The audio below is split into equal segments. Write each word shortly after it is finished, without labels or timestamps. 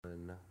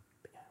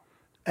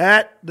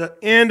At the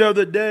end of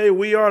the day,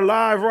 we are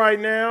live right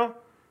now.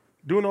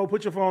 Duno,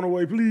 put your phone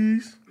away,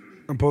 please.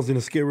 I'm posting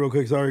a skit real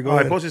quick. Sorry, go All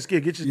ahead. right, post your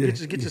skit. Get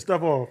your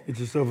stuff off. Get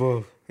your stuff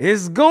off.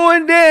 It's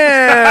going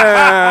down.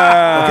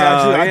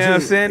 I you know what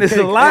I'm saying? It's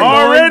a lot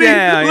already? going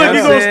down. Look, you you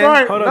know gonna what I'm start?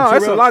 saying? Hold on, No,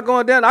 it's a Terrell. lot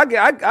going down.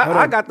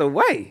 I got the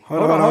way.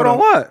 Hold on,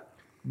 what?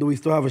 Do we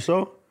still have a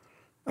show?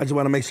 I just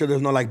want to make sure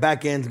there's no like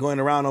back ends going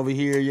around over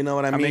here. You know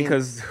what I mean? I mean,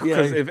 because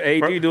Yeah. if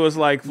AD do us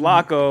like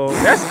Flacco,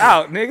 that's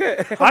out, nigga.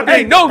 I think-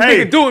 Ain't no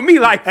hey, nigga doing me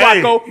like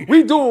hey, Flacco.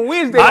 We doing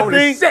Wednesday I on the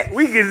think- set.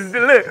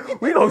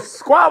 We gonna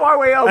squab our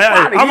way up Hey, out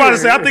of I'm here. about to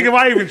say, I think if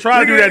I even try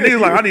to do that, niggas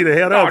like, I need to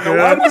head up. Why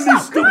man. would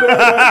these stupid?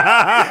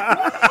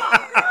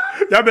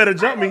 Y'all better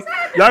jump me.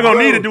 Y'all gonna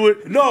need to do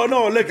it. No,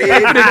 look. Ain't no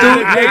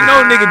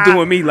nigga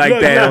doing me like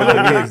that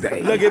on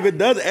Wednesday. Look, if it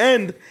does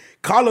end,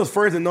 call us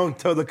first and don't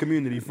tell the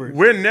community first.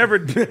 We're never.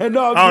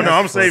 No, Oh no,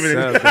 I'm saving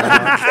it.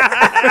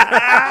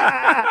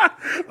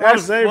 I'm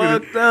saving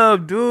it. Fucked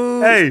up,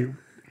 dude. Hey,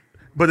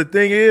 but the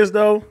thing is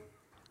though,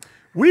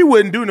 we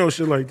wouldn't do no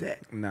shit like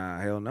that. Nah,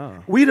 hell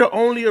no. We the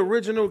only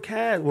original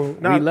cast. Well,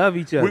 We love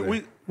each other.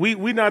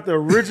 We not the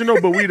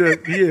original, but we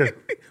the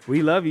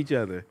We love each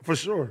other. for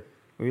sure.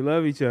 We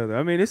love each other.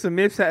 I mean, it's a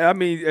mix. I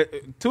mean,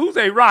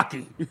 Tuesday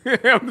Rocky. You know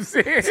what I'm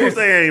saying?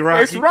 Tuesday ain't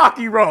Rocky. It's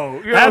Rocky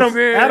Road. You know what I'm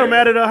saying? Adam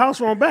added a house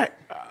phone back.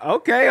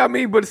 Okay, I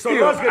mean, but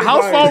still, let's get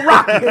house fired. phone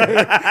Rocky.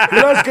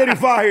 Let's get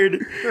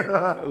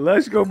fired.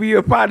 Let's go be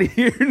up out of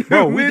here.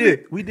 Bro,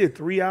 we did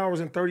 3 hours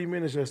and 30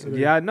 minutes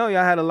yesterday. Yeah, I know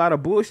y'all had a lot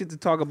of bullshit to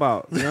talk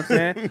about. You know what I'm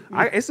saying?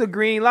 It's a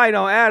green light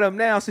on Adam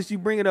now since you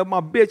bringing up my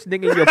bitch,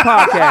 nigga, in your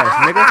podcast,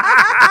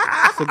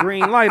 nigga. It's a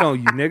green light on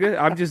you, nigga.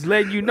 I'm just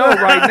letting you know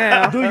right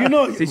now. Do you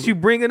know? Since you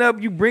bringing up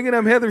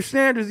Heather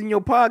Sanders in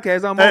your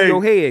podcast, I'm on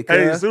your head, cuz.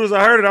 Hey, as soon as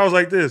I heard it, I was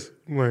like this.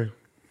 I'm like,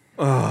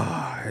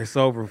 It's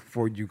over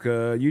for you,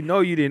 cuz. You know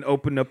you didn't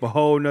open up a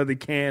whole nother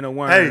can of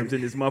worms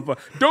in this motherfucker.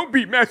 Don't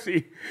be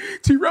messy.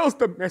 Terrell's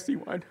the messy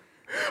one.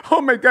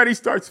 Oh my God, he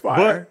starts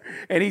fire.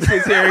 And he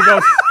sits here and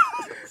goes,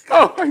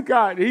 oh my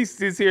God. He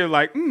sits here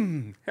like,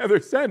 Heather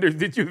Sanders,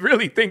 did you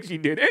really think she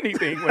did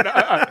anything? When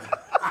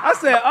I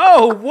said,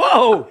 oh,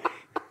 whoa.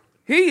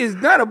 He is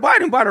not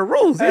abiding by the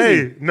rules, is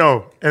hey,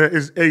 no.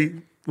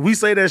 And we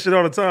say that shit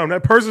all the time.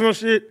 That personal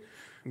shit.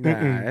 he?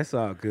 Nah, that's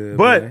all good,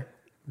 But man.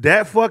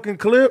 that fucking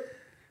clip,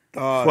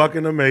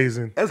 fucking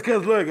amazing. That's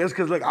cause look,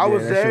 I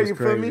was that there, shit was you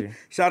feel me? crazy.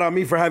 Shout out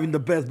me for having the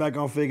best Back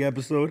on Fig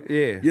episode.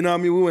 Yeah. You know what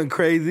I mean? We went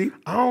crazy.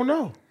 I don't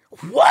know.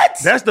 What?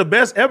 That's the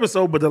best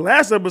episode, but the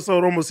last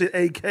episode almost hit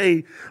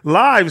 8K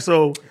live.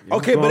 So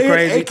Okay, going but it hit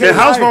crazy. 8K the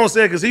house live. phone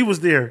said because he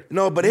was there.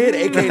 No, but it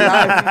hit 8K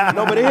live.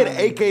 No, but it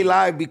hit 8K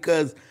live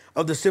because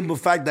of the simple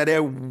fact that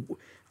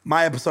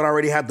my episode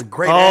already had the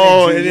great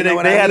Oh, energy. and you then know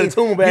what they I had mean? a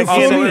tune back You on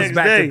feel the me? next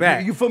day.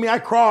 back. You feel me? I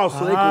crawled so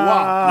they could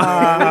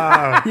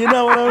walk. You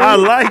know what I mean? I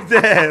like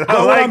that. But I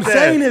what like I'm that.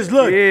 saying is,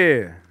 look,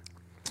 Yeah.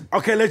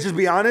 okay, let's just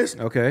be honest.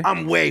 Okay.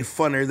 I'm way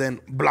funner than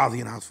Blasey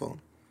and House Phone.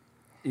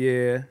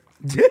 Yeah.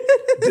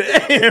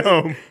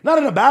 Damn. Not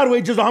in a bad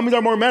way, just the homies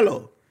are more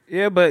mellow.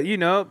 Yeah, but you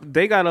know,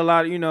 they got a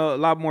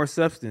lot more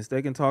substance.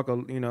 They can talk,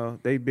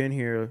 they've been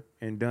here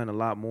and done a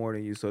lot more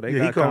than you. So they Yeah,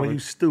 he got calling you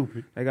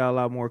stupid. they got a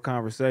lot more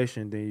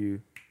conversation than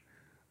you.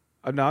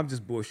 No, I'm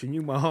just bushing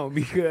you, my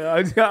homie.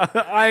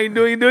 I ain't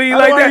doing you I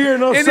like don't wanna that. hear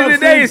no End of the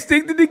day, substance.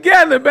 stick it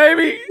together,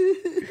 baby.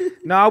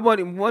 No,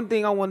 one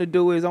thing I want to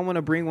do is I want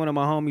to bring one of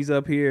my homies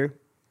up here.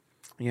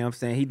 You know what I'm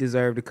saying? He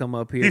deserved to come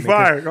up here. He man,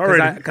 fired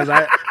already. Because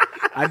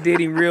I did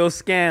him real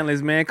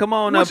scandalous, man. Come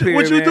on up here,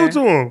 What you do to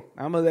him?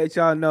 I'm going to let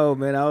y'all know,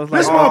 man. I was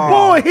like, This my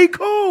boy. He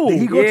cool. Did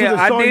he go to yeah, the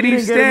I song, did you him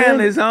didn't get him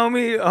in? scandalous,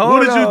 homie. Hold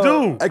What did you on.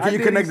 do? Hey, can I you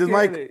did connect his his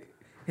mic? mic?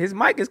 His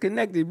mic is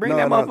connected. Bring No,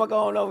 that no. motherfucker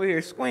on over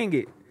here. Swing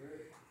it.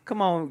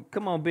 Come on,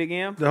 Big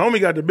M. The homie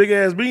got the big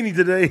ass beanie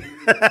today.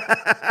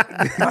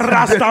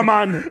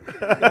 Rastaman.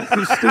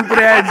 Some stupid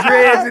ass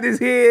dreads in his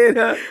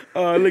head.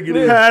 Oh, look at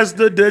this. Pass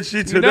the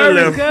Dutchie to the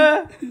Nervous,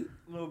 left. cuz?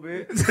 A little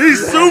bit.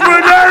 He's super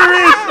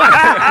nervous.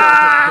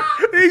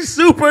 He's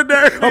super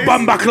nervous.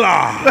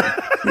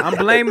 Bambakla. I'm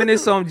blaming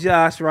this on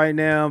Josh right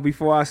now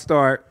before I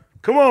start.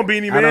 Come on,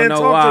 Beanie Man. I don't know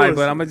Talk why, to us.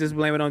 but I'm going to just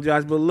blame it on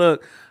Josh. But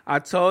look, I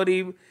told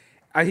him,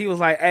 he was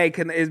like, hey,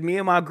 is me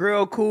and my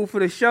girl cool for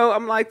the show?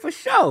 I'm like, for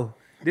sure.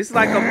 This is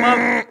like a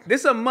month.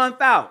 This a month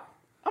out.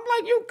 I'm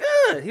like, you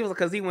good. He was like,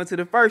 because he went to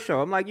the first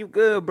show. I'm like, you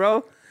good,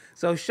 bro.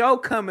 So show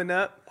coming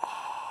up.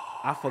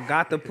 I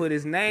forgot to put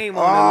his name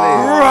on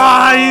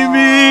the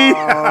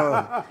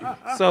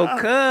list. So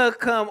Cuz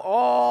come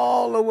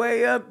all the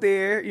way up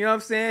there. You know what I'm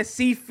saying?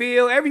 See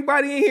Phil.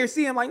 Everybody in here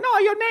see him like, no,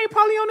 your name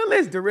probably on the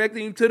list.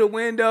 Directing him to the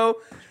window.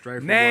 Straight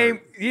from Name,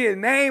 work. yeah,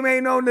 name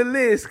ain't on the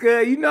list,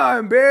 cuz. You know how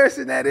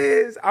embarrassing that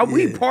is?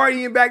 We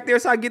partying back there,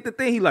 so I get the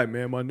thing. He like,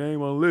 man, my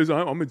name on the list.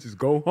 I'm going to just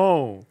go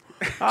home.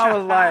 I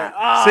was like,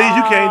 See,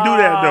 you can't do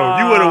that, though.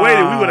 You would have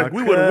waited.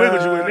 We would have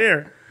wiggled you in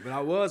there. But I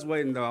was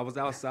waiting though. I was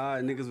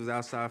outside. Niggas was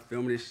outside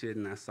filming this shit,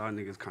 and I saw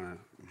niggas kind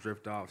of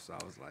drift off. So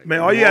I was like, Man,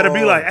 all you had to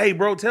be like, hey,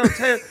 bro, tell the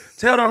homie,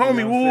 You know what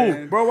I'm woo.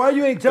 saying? Bro, why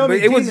you ain't tell but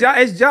me? it was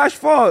it's Josh's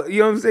fault. You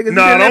know what I'm saying? 'Cause he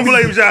Nah, didn't don't let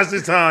me- blame Josh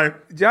this time.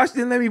 Josh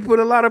didn't let me put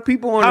a lot of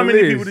people on How the many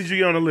list. people did you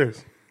get on the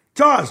list?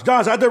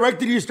 Josh, I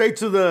directed you straight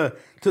to the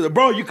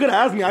bro. You could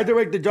have asked me. I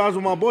directed Josh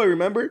with my boy.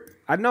 Remember?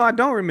 I know I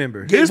don't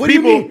remember. His What do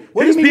you people, mean?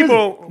 What do you his mean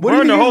people what do you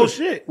run the mean whole you're-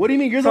 shit. What do you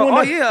mean? You're the So, one. oh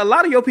that, yeah, a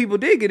lot of your people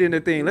did get in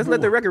the thing. Let's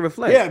let the record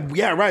reflect.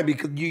 yeah, right.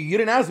 Because you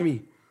didn't ask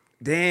me.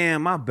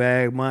 Damn, my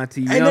bag,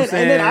 Monty. You know And what I'm then,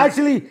 saying? and then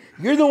actually,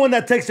 you're the one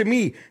that texted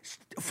me.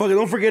 Fucking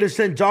don't forget to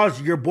send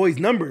Josh your boy's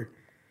number.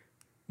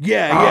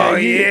 Yeah, Oh,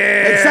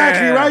 yeah.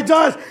 exactly, right,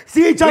 Josh?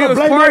 See, he trying We to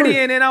was blame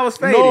partying and I was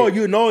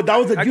faded. No, that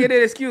was a. I get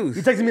an excuse.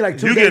 You texted me like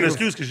 2 You days. get an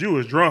excuse because you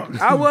was drunk.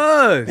 I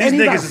was. These And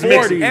he got niggas is 40.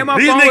 mixing. And my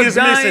These phone niggas was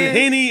mixing dying.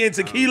 Henny and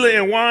tequila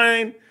and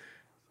wine.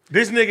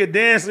 This nigga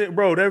dancing,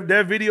 bro.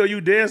 That video you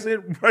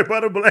dancing right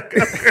by the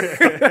blackout.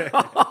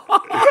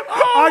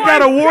 I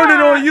got awarded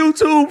on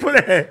YouTube for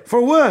that.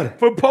 For what?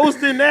 For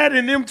posting that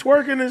and them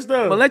twerking and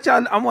stuff. But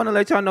I want to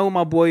let y'all know who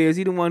my boy is.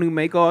 He the one who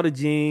make all the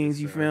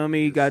jeans. You feel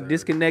me? He got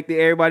disconnected.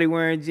 Everybody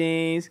wearing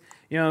jeans.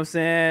 You know what I'm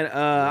saying?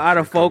 Out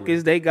of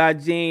focus. They got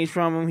jeans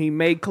from him. He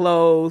make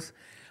clothes.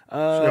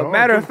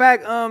 Matter of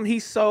fact, he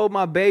sold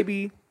my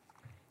baby,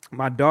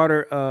 my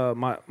daughter,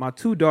 my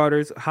two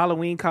daughters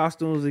Halloween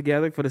costumes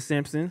together for The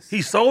Simpsons.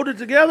 He sold it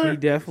together? He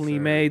definitely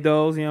made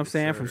those. You know what I'm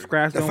saying? From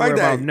scratch. Don't fact worry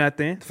that- about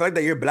nothing. The fact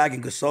that you're black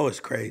and Gasol is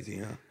crazy,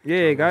 huh?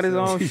 Yeah, got his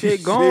own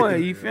shit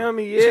going. You feel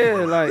me? Yeah,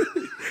 like,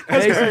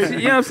 make some shit, you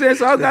know what I'm saying?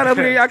 So I got up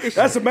here. I can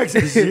That's some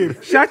Mexican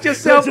shit. shout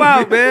yourself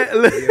out, man.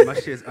 Yeah, my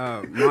shit's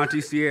Monty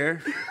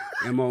Sierra,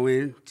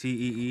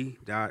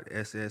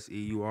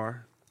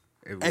 MONTEE.SSEUR.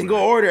 And go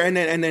order, and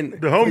then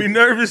The homie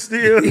nervous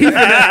still. He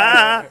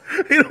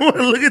don't want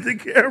to look at the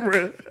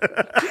camera.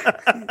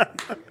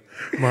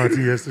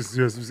 Monty has to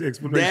do some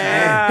explanation.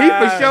 Damn. He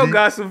for sure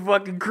got some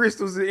fucking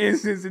crystals and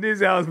incense in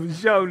his house for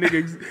sure,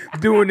 niggas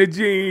doing the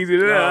jeans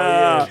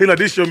and He like,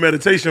 this your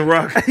meditation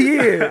rock.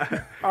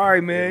 yeah. All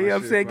right, man. You know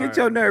what I'm saying? Get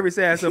your nervous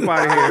ass up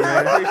out of here,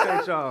 man.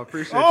 Appreciate y'all.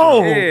 Appreciate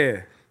Oh. y'all.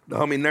 Yeah. the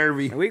homie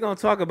nervy. And we gonna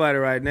talk about it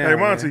right now. Hey, man.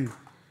 Monty.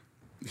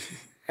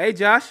 Hey,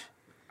 Josh.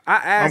 I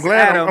asked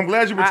I'm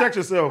glad you protect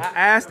yourself. I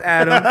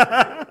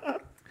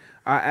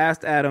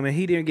asked Adam, and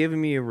he didn't give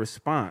me a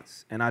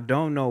response, and I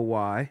don't know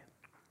why.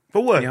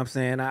 For what? You know what I'm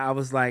saying? I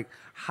was like,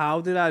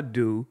 how did I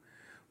do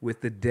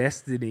with the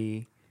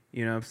Destiny,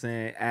 you know what I'm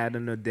saying,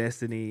 Adam the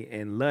Destiny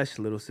and Lush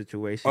little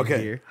situation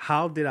Okay. here?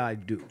 How did I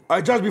do? All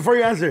right, Josh, before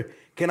you answer,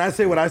 can I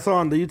say what I saw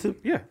on the YouTube?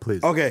 Yeah.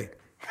 Please. Okay.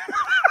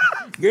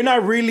 You're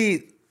not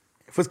really.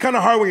 It's kind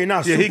of hard when you're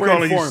not Yeah, he super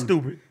calling you informed.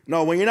 stupid.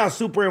 No, when you're not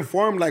super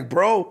informed, like,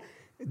 bro,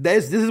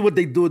 this is what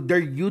they do with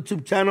their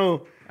YouTube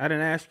channel. I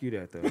didn't ask you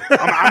that, though.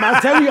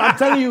 I'm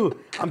telling you.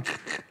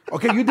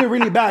 Okay, you did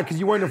really bad because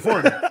you weren't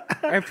informed.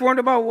 Informed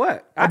about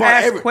what? I About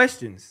asked every-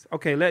 questions.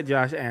 Okay, let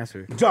Josh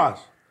answer. Josh,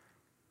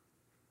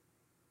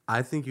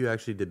 I think you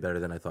actually did better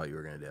than I thought you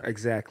were going to do.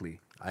 Exactly.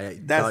 I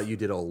That's- thought you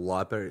did a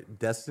lot better.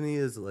 Destiny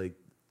is like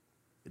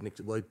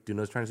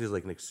Duno's trying to say is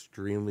like an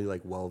extremely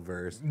like well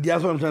versed.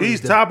 that's what I'm trying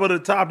He's to top of the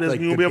top that's Like,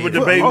 going to be able to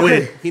debate. debate Okay.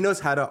 with. He knows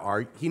how to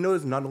argue. He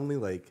knows not only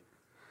like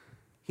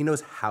he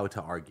knows how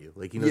to argue.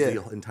 Like he knows Yeah.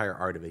 the entire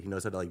art of it. He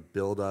knows how to like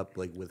build up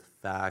like with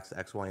facts,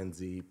 X, Y, and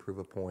Z, prove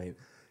a point,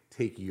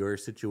 take your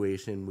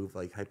situation, move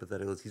like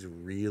hypotheticals. He's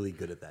really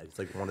good at that. He's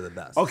like one of the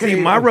best. Okay,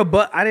 See,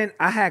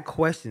 I had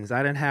questions.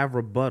 I didn't have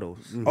rebuttals.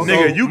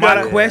 Nigga, you My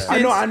got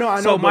questions. I know,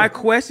 So my but-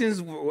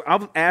 questions, I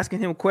was asking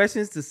him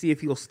questions to see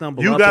if he'll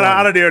stumble. You up got on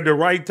out it. of there at the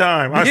right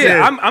time. I Yeah,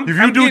 said, I'm if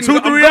you do getting-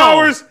 2-3 I'm gone.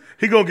 hours,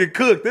 he going to get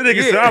cooked. That nigga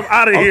Yeah. said, I'm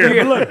out of here.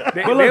 Yeah. look,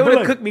 They but would have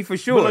look. cooked me for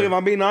But look, sure. if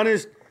I'm being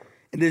honest,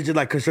 and this is just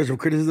like constructive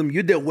criticism,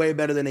 you did way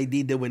better than AD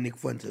did with Nick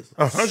Fuentes.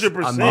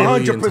 100%.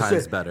 million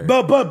times better.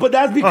 But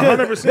that's because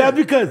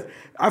 100%.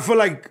 I feel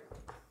like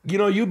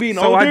you being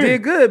So older. I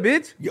did good,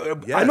 bitch.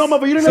 I know,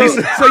 but you didn't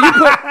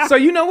know. So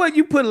you know what?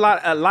 You put a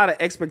lot of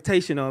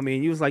expectation on me,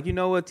 and you was like, you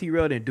know what?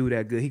 T-Rail didn't do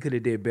that good. He could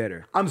have did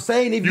better. I'm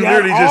saying if You you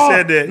had literally just all-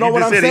 said that. No, You what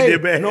just I'm said he saying,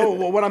 did bad. No,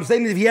 what I'm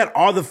saying is if he had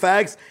all the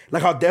facts,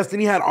 like how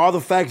Destiny had all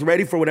the facts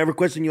ready for whatever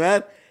question you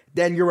had,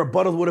 then your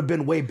rebuttals would have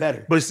been way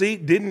better. But see,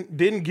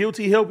 didn't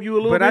Guilty help you a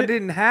little But bit? I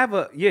didn't have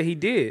a. Yeah, he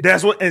did.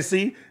 That's what, and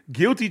see,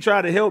 Guilty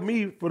tried to help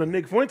me for the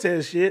Nick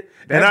Fuentes shit.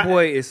 That and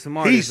boy is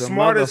smart He's as a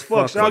smart as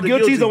fuck. motherfucker. Shout out to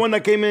Guilty's the one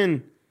that came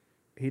in.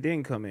 He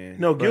didn't come in.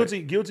 No, but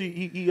Guilty.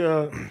 He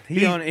on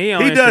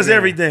does Instagram.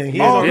 everything.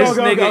 He Oh, is This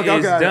on- okay, nigga okay,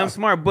 is okay. dumb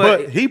smart,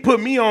 but but he put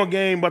me on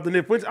game about the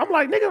Nick Fuentes. I'm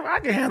like, nigga, I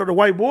can handle the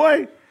white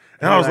boy.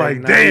 And I was like,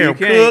 like, nah, you damn,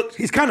 can't. cooked.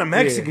 He's kind of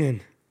Mexican.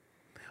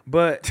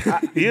 But I,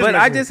 He is but I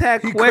Mexican. just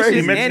had He questions, crazy.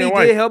 and Mexican he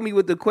white. did help me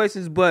with the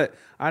questions, but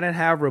I didn't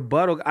have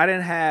rebuttal. I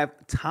didn't have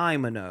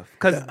time enough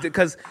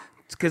because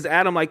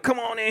Adam like, come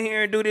on in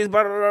here and do this,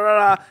 blah, blah,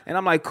 blah, blah. And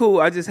I'm like, cool.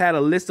 I just had a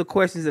list of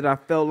questions that I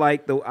felt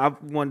like I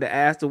wanted to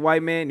ask the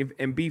white man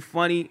and be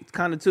funny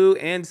kind of too,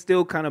 and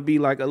still kind of be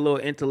like a little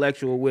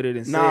intellectual with it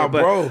and say Nah, it.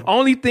 But bro.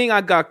 only thing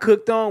I got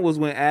cooked on was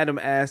when Adam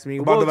asked me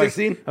About what the was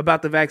this- vaccine?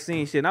 about the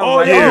vaccine shit. And I was Oh,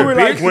 like, yeah. oh,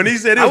 bitch. When he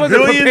said I it's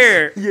wasn't billions,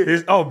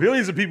 prepared.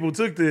 billions of people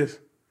took this.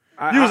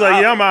 You was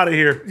like, yeah, I'm out of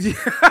here.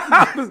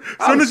 I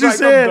Soon was as you like, I'm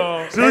said,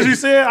 gone. soon as you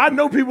said, I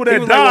know people that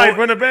was like, died well-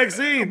 from the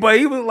vaccine. But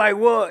he was like,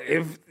 well,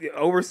 if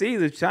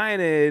overseas, if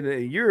China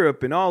and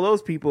Europe and all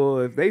those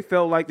people, if they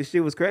felt like the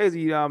shit was crazy,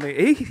 you know what I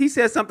mean? He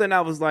said something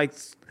that was like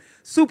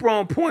super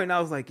on point. And I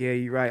was like, yeah,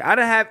 you're right. I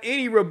didn't have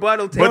any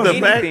rebuttal to But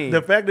anything.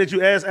 the fact that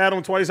you asked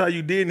Adam twice how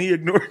you did and he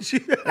ignored you.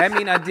 That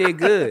mean I did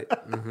good.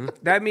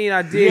 That mean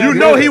I did. You good.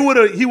 know he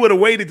would have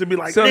waited to be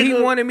like. So he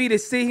nigga. wanted me to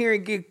sit here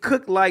and get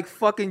cooked like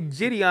fucking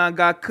Gideon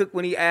got cooked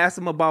when he asked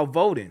him about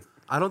voting.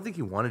 I don't think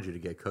he wanted you to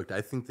get cooked.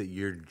 I think that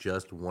you're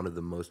just one of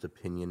the most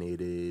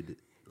opinionated,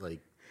 like,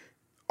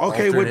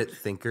 alternate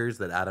thinkers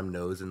that Adam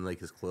knows in like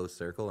his close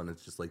circle, and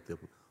it's just like the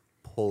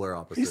polar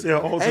opposite. He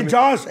said, And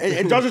Josh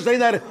is saying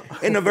that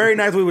in a very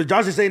nice way. What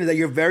Josh is saying is that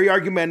you're very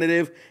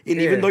argumentative, and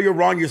even though you're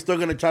wrong, you're still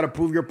gonna try to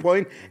prove your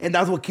point, and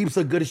that's what keeps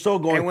a good show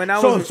going. And when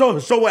I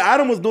so what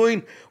Adam was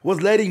doing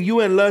was letting you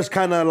and Lush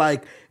kind of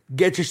like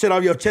get your shit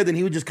off your chest, and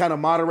he was just kind of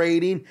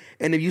moderating.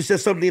 And if you said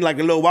something like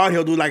a little wild,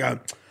 he'll do like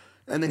a,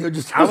 and then he'll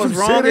just. I was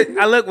wrong. When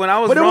I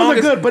was But it wrong.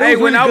 wasn't good, but it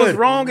was when really I was good.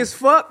 wrong as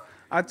fuck,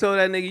 I told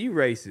that nigga you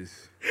racist.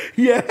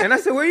 Yeah. And I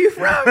said, where you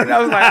from? And I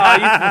was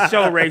like, oh, you for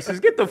show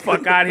racist. Get the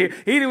fuck out of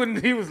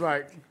here. He was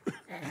like,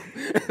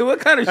 what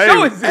kind of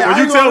show is this? I When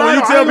you ain't gonna lie,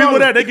 tell I ain't people gonna-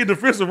 that, they get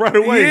defensive right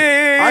away.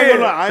 Yeah. I ain't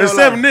gonna lie.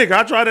 Except Nick.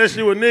 I tried that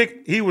shit with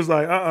Nick. He was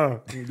like,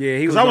 Yeah,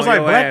 he was Because I was on like,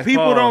 your black ass,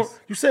 people pause.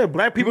 don't. You said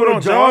black people People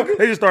don't don't jog. jog?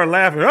 They just started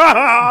laughing.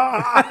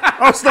 I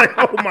was like,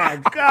 oh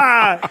my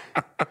god.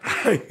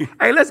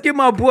 Hey, let's get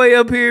my boy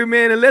up here,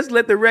 man, and let's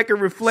let the record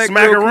reflect real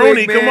Smackaroni,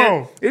 quick, man. come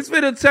on. It's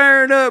finna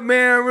turn up,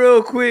 man,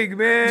 real quick,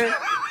 man.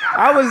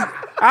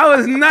 I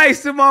was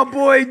nice to my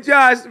boy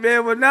Josh,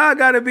 man, but now I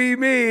gotta be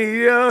me.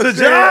 You know what To I'm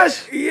saying?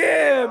 Josh?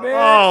 Yeah, man.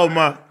 Oh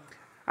my.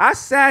 I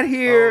sat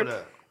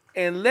here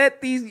and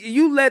let these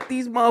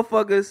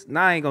motherfuckers.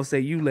 Now I ain't gonna say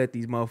you let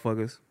these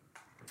motherfuckers,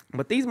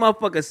 but these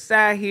motherfuckers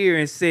sat here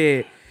and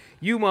said,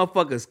 you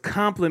motherfuckers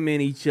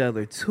compliment each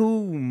other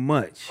too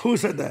much. Who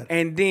said that?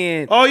 And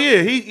then Oh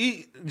yeah.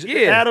 He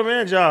Adam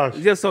and Josh.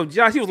 just so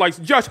Josh, he was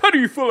like, Josh, how do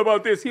you feel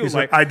about this? He was He's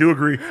like, like, I do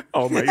agree.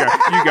 oh my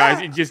God, you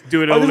guys, you just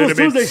do it a Oh, this little was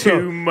bit Tuesday show.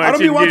 too I much. don't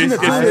be and watching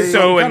it's the just Tuesday so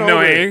show. I'm kinda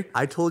over annoying. it.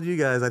 I told you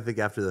guys, I think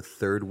after the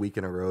third week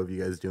in a row of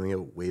you guys doing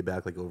it way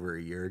back, like over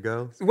a year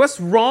ago. What's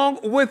wrong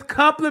with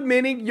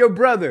complimenting your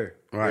brother?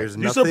 There's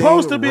You're nothing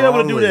supposed to be able to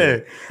wrong do with that.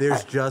 it.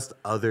 There's just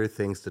other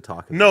things to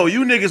talk about. No,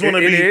 you niggas want to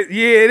be. It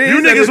is.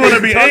 You niggas want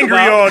to be Talk angry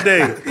about- all day.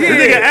 This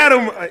nigga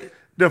Adam,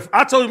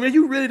 I told him, man,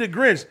 you really the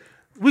Grinch.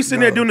 We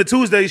sitting there doing the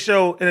Tuesday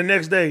show, and the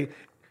next day,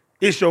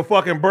 it's your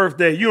fucking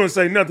birthday. You don't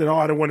say nothing. Oh,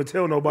 I don't want to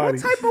tell nobody.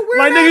 What type of weird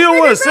like, nigga, ass you don't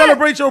want nigga to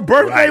celebrate your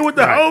birthday Right, with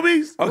the right.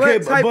 homies? Okay,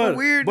 What type of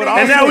weird but nigga?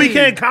 And now also- we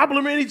can't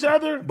compliment each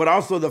other? But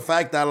also the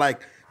fact that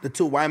like the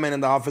two white men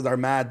in the office are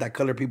mad that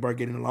colored people are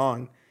getting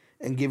along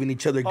and giving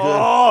each other good.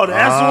 Oh,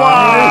 that's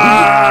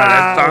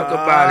why. Let's talk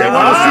about it. They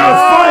want to see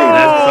us fight.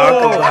 Let's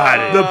talk about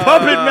it. The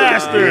puppet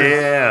master.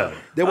 Yeah.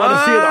 They want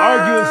to see us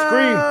argue and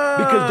scream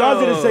because Josh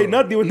didn't say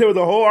nothing when there was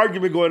a whole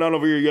argument going on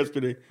over here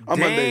yesterday on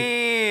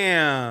Monday.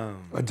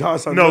 Damn.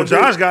 Josh on No, Monday.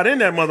 Josh got in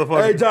that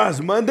motherfucker. Hey Josh,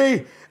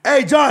 Monday.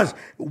 Hey Josh,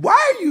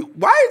 why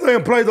are the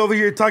employees over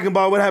here talking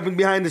about what happened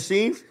behind the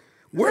scenes?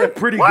 We're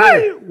pretty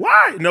good.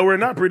 Why? No, we're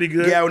not pretty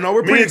good. Yeah, no,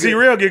 we're Me pretty and good.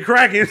 T-Rail get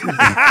cracking.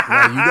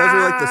 Yeah, you guys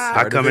were like the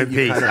start I come of in it.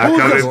 You peace. kinda I come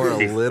opened in the door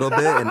peace. a little bit,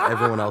 and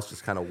everyone else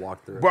just kind of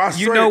walked through. Bro, I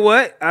You swear- know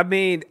what? I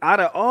mean, out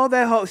of all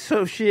that whole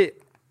show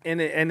shit in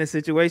the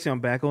situation, I'm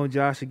back on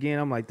Josh again.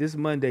 I'm like, this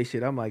Monday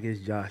shit, I'm like, it's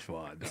Josh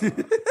fault,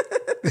 dog.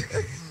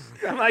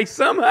 I'm like,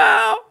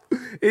 somehow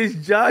it's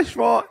Josh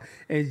fault,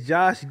 and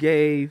Josh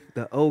gave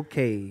the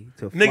okay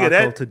to Nigga,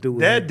 Flacco to do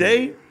what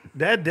he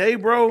that day,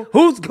 bro.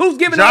 Who's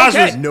giving Josh the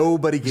okay? was-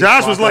 Nobody. Gave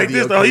Josh was Flacco like the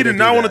this, okay though. He to did do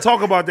not want to that.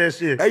 talk about that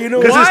shit. Hey, you know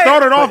Because it what?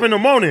 started off in the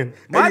morning.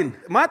 My thing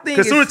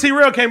Because is, soon as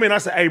T-Rail came in, I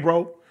said, hey,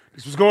 bro,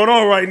 this was going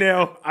on right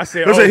now. I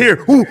said, I said, oh.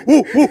 here. Ooh,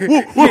 ooh,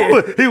 ooh, ooh,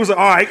 ooh. He was like,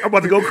 all right, I'm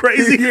about to go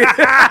crazy.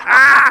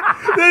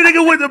 That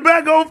nigga went to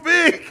back on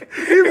Fig.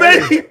 He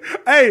made,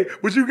 hey,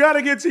 but you got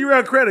to get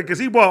T-Rail credit because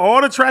he bought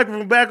all the track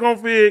from Back on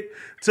Fig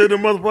to the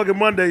motherfucking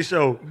Monday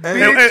show.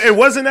 And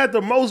wasn't that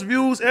the most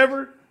views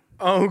ever?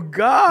 oh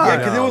God, Yeah,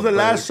 because it was the But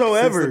last show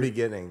since ever. the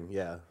beginning,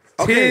 yeah.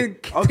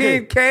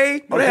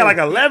 10K. Oh, they had like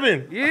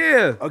 11.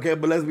 Yeah, Okay,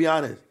 but let's be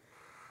honest.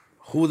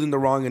 Who's in the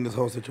wrong in this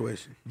whole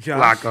situation?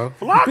 Josh. Flacco.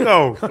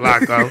 Flacco.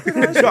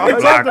 Flacco. I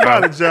talked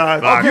about it,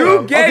 Josh. Flacco.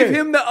 You gave Okay.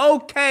 him the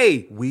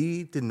okay.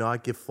 We did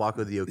not give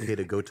Flacco the okay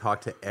to go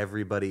talk to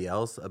everybody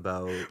else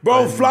about.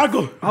 Bro, Flacco.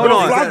 Hold bro,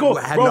 on. Flacco.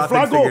 That had Bro, not been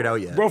Flacco. figured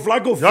out yet. Bro,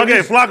 Flacco. Y'all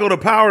gave finished- Flacco the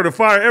power to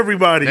fire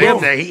everybody. They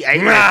say he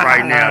ain't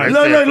right now. They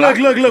Look, said look,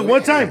 look, Flacco. look.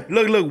 One time.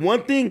 Look.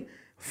 One thing.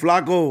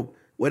 Flacco,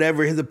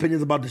 whatever his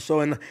opinions about the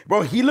show. And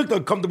bro, he looked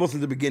uncomfortable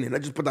since the beginning.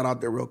 Let's just put that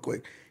out there real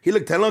quick. He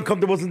looked hella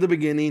uncomfortable since the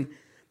beginning.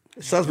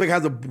 Suspect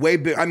has a way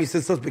big. I mean,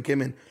 since Suspect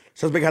came in,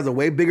 Suspect has a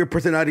way bigger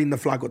personality than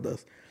Flacco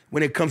does.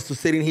 When it comes to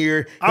sitting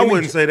here, I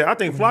wouldn't say that. I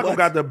think Flacco What?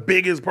 got the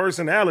biggest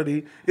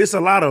personality. It's a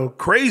lot of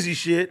crazy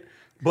shit.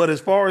 But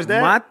as far as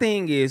that, My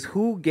thing is,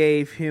 who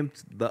gave him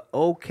the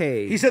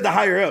okay He said the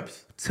higher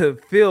ups. to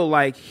feel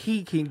like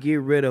he can get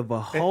rid of a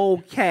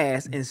whole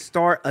cast and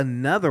start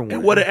another one?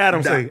 and what did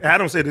Adam say?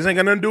 Adam said, this ain't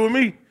got nothing to do with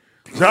me.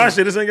 Josh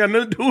said, this ain't got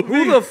nothing to do with me.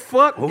 Who the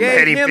fuck Who gave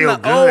made him him feel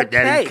the good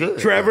that okay? he could?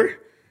 Trevor.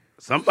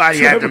 Somebody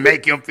had to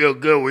make him feel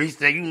good where he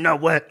said, you know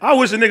what? I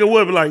wish a nigga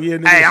would be like, yeah,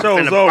 nigga, Hey, the I'm show's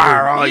finna fire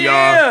over. all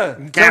Yeah. y'all.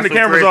 Turn the Cancel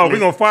cameras off. We Christmas.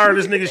 gonna fire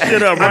this nigga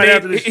shit up right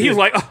after this he was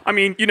shit. like, I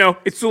mean, you know,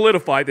 it's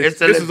solidified. This is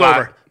solidified.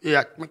 over.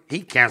 Yeah, he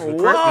canceled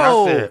Christmas.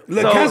 Whoa. I said,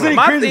 Look, So canceling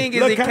my Christmas- thing is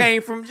look, it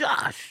came from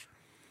Josh.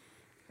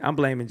 I'm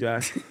blaming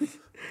Josh.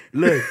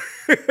 Look,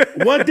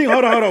 one thing.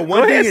 Hold on.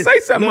 One Go thing ahead, is say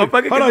something, look,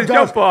 motherfucker, Hold 'cause up, it's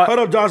your Josh. fault. Hold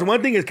up, Josh.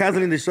 One thing is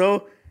canceling the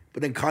show,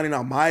 but then calling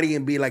out Mighty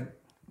and be like,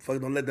 "Fuck,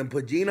 don't let them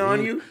put Gina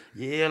on you."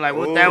 yeah, like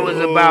what that was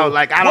about.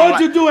 Like, I What don't would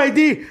like. you do,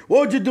 AD? What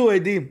would you do,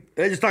 AD?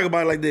 Let's just talk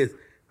about it like this.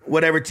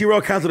 Whatever.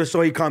 T-Rail canceled the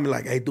show. He called me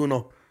like, "Hey,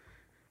 Duno,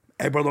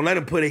 hey, bro, don't let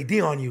him put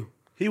AD on you."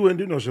 He wouldn't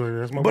do no shit like that.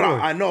 That's my But boy.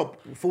 I know.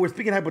 For we're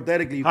speaking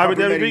hypothetically.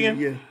 Hypothetically complimenting-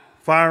 speaking?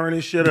 Firing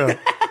his shit up.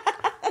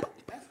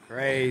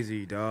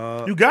 Crazy,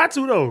 dog. You got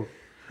to though.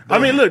 I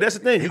mean, look, that's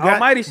the thing. You got,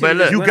 Almighty shit but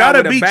look, just you went out gotta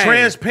with a be bang.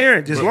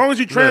 transparent. As long as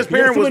you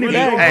transparent Look, with what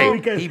he- you hey,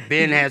 do. He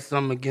been had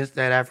something against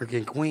that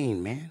African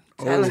queen, man.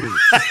 Telling you.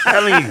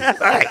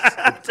 Facts.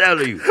 I'm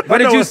telling you. What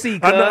did know you what- see,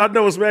 I cuz?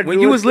 know what Smack When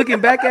doing. you was looking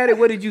back at it,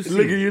 what did you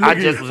see? I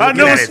just was I looking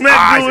know at what his Smack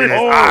eyes, doing. and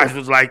his Oh. eyes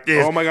was like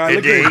this. Oh my God, And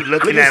look then at- he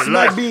looking look at at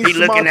Smack lust. being He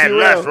looking smart at to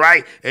lust, Rel.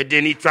 right? And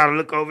then he trying to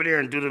look over there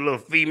and do the little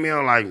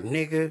female, like,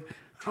 nigga.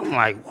 I'm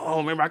like, whoa,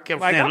 remember I kept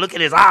Like, saying, look at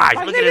his eyes,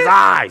 like, look at nigga. his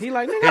eyes. He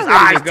like, nigga, his I know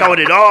eyes this guy. told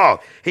it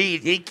all.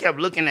 He kept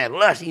looking at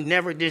lust. He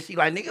never did. She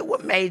like, nigga,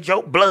 what made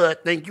your blood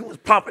think you was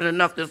pumping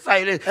enough to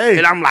say this? Hey.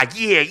 And I'm like,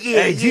 yeah,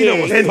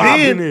 Gina was And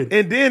popping then, it.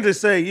 and then to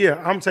say,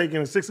 yeah, I'm taking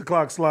a 6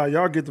 o'clock slide.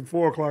 Y'all get the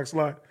 4 o'clock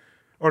slide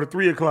or the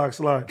 3 o'clock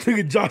slide. Look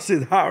at Josh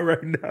is hot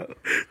right now.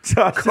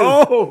 Josh is,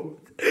 Oh,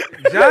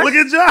 look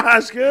at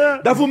Josh,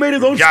 girl. that's what made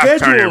his own Josh turning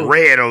schedule.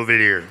 red over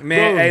there.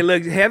 Man, Bro. hey,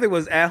 look, Heather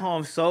was at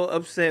home so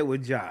upset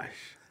with Josh.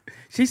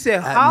 She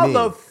said, how me.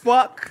 the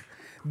fuck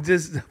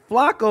does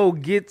Flacco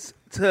gets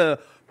to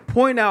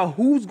point out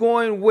who's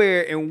going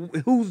where and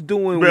who's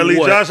doing Better leave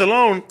what? Josh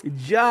alone.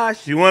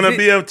 Josh, You want to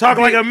be able to talk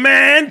like a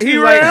man, He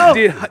T-Rail?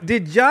 like,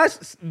 did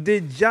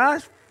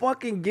Josh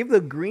fucking give the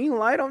green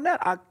light on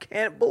that? I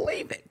can't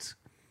believe it.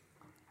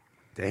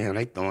 Damn,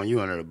 they throwing you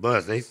under the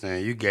bus. They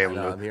saying you gave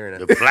know, I'm them hearing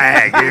the it.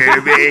 flag. You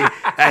hear me?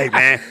 Hey,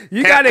 man.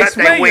 You gotta cut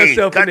explain they wings,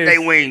 yourself in Cut this.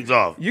 their wings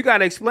off. You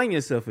gotta explain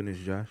yourself in this,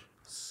 Josh.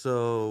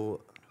 So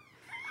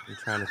I'm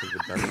trying to think the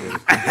best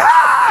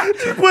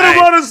way to Put him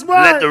on the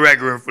spot. Let the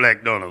record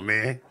reflect on him,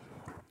 man.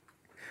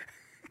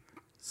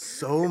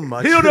 so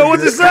much. He don't know what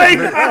to say.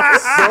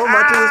 So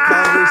much of this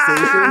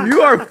conversation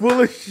You are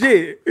full of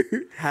shit.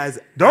 has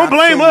Don't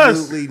blame us.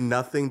 absolutely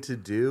nothing to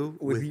do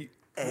with you-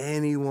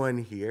 anyone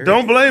here.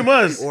 Don't blame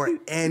us. or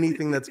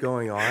anything that's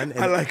going on. And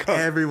I like how-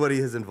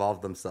 everybody has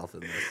involved themselves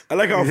in this. I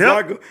like how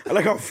Yep.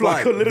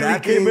 Flacco But literally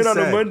that came being in on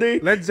a said- Monday.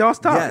 Let Josh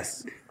talk.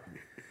 Yes.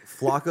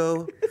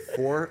 Flacco,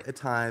 for a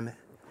time,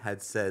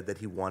 had said that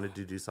he wanted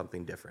to do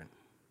something different.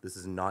 This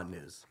is not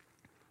news.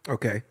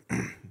 Okay.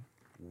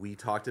 We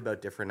talked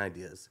about different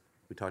ideas.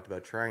 We talked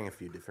about trying a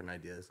few different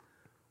ideas.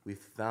 We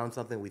found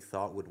something we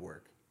thought would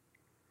work.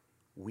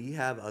 We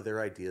have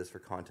other ideas for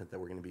content that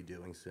we're going to be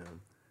doing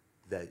soon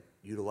that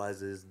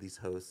utilizes these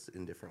hosts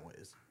in different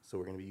ways. So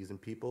we're going to be using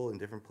people in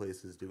different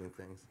places doing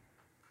things.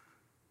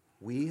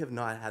 We have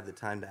not had the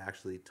time to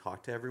actually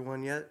talk to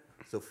everyone yet.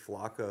 So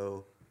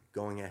Flacco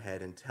going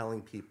ahead and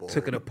telling people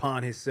Took it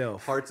upon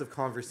himself. parts of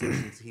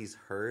conversations he's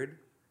heard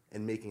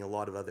and making a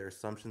lot of other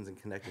assumptions and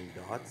connecting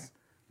dots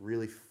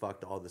really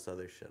fucked all this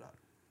other shit up.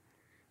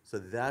 So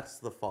that's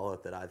the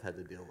fallout that I've had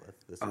to deal with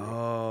this week.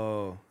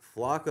 Oh,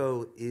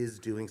 Flacco is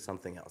doing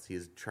something else. He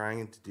is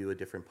trying to do a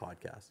different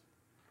podcast.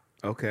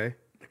 okay.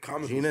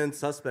 Gina and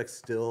Suspects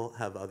still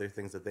have other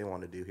things that they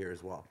want to do here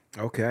as well.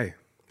 Okay.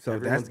 So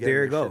Everyone's that's getting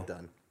there you their go. shit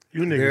done.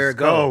 You There niggas it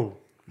go. go.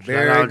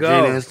 There Shout you out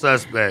Gina go. and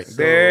Suspect.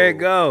 There you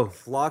go.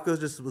 Flacco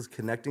just was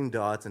connecting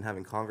dots and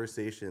having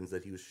conversations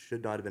that he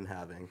should not have been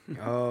having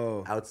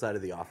Oh. outside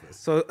of the office.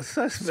 So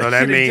So that should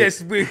have means-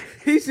 just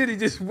he should have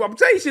just I'm telling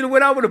you, he should have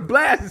went out with a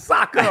blast and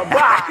sock up.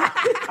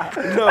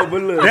 No,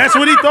 but look. That's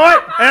what he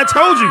thought. I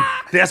told you.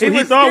 That's what he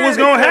was thought was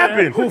scared. gonna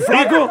happen. Who,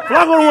 Flacco?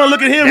 Flacco don't want to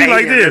look at him. They He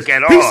like didn't this. look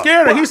at He's all.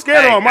 scared. He's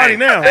scared of Almighty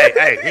now.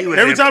 He was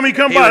Every time he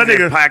come by, was that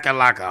in nigga- packing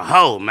like a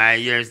hoe,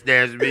 man. Yes,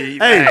 there's me.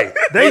 Hey,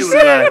 they he was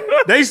said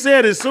like- they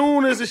said as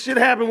soon as the shit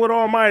happened with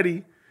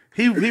Almighty,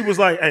 he was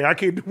like, "Hey, I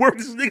can't work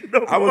this nigga no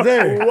more." I was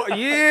there. What?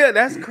 Yeah,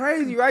 that's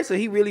crazy, right? So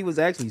he really was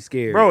actually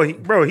scared.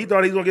 bro. He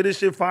thought he was gonna get this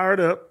shit fired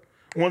up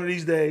one of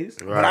these days.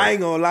 But I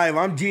ain't gonna lie, if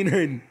I'm Gina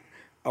and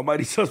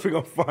Almighty Suspect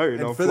on fire.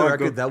 And for the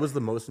record, that was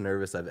the most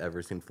nervous I've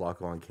ever seen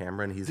Flacco on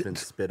camera, and he's been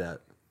spit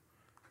at.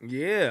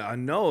 Yeah, I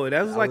know.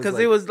 That was I like because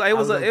it was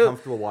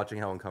uncomfortable watching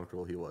how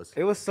uncomfortable he was.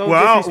 it was so Well,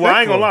 I ain't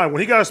disrespectful. gonna lie. When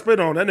he got spit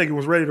on, that nigga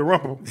was ready to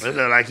rumble. It looked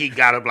like he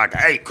got up like,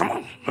 hey, come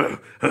on.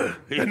 That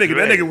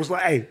nigga was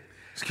like, "Hey,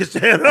 just get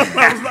your head up."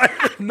 I was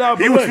like, Nah,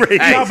 but he was look,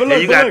 ready. Hey, Nah, but and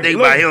look, you but gotta look, think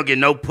look. about it, he don't get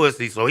no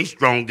pussy, so he's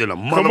strong than a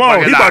motherfucker. Come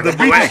on, he about to beat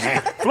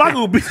Boy, Flacco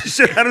will beat the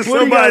shit out of What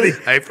do you somebody.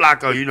 got? Hey,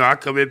 Flacco, you know, I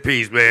come in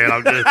peace, man.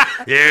 I'm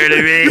just, you hear what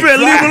I mean? You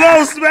better leave him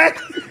alone, Smack.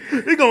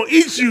 He gonna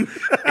eat you.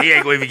 He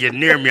ain't gonna even get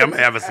near me. I'm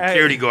gonna have a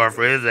security guard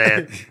for his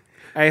ass.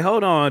 Hey,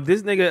 hold on.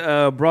 This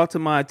nigga brought to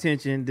my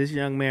attention this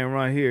young man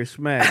right here,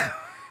 Smack,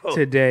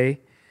 today,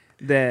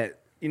 that,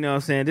 you know what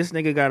I'm saying, this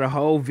nigga got a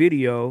whole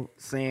video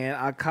saying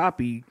I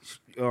copied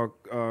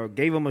or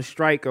gave him a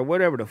strike or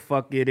whatever the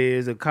fuck it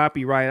is, a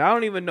copyright. I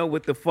don't even know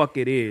what the fuck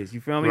it is. You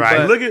feel me? Right.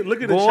 But Look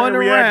at the chat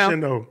reaction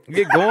though.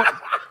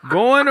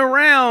 Going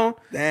around.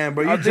 Damn,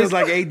 bro, you just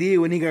like AD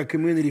when he got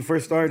Community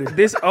first started.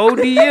 This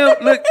ODM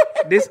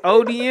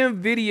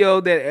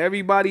video that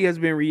everybody has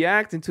been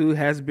reacting to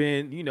has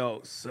been, you know,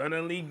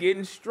 suddenly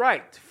getting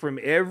striked from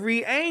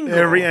every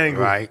angle.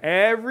 Right.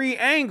 Every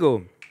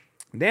angle.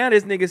 Now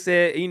this nigga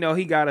said, you know,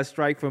 he got a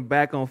strike from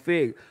Back on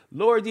Fig.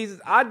 Lord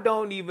Jesus, I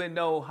don't even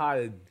know how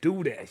to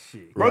do that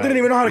shit. Bro didn't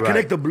even know how to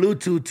connect the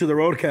Bluetooth to the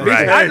roadcast.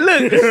 Right.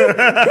 Look, even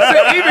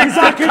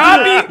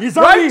copy, you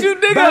saw right, me? you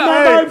nigga?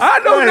 Batman vibes? I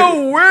don't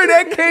know where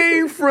that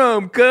came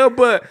from, cuz,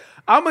 but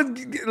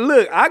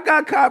look, I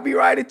got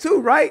copyrighted too,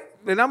 right?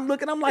 And I'm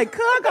looking, I'm like,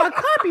 cuz, I got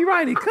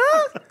copyrighted,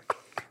 cuz.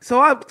 So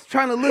I'm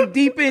trying to look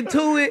deep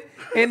into it,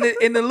 and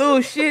the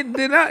little shit, and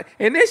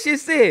that shit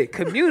said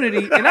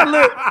Community, and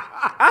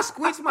I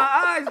squenched my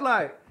eyes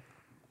like,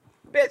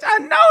 bitch, I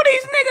know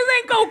these niggas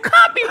ain't gonna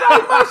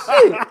copyright my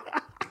shit.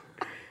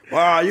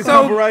 Wow, you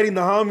copywriting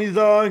the homies,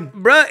 dog?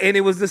 Bruh, and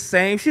it was the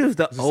same shit. It was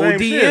the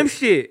ODM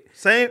shit.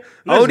 Same.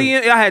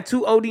 ODM, I had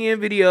 2 ODM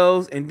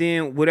videos, and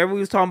then whatever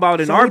we was talking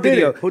about in So our who did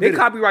video, it? Who they did it?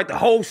 copyright the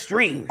whole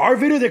stream. Our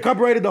video, they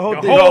copyrighted the whole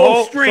thing.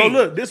 whole stream. So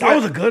look, That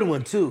was a good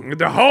one, too.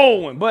 The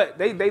whole one. But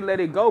they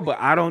let it go, but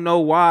I don't know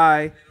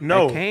why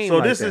No. it came So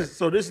like this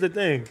that. is the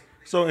thing.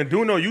 So and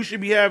Duno, you should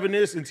be having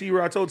this, and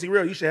T-Rail, I told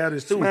T-Rail you should have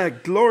this too. Man,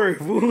 glory,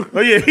 fool. Oh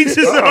yeah, he just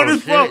on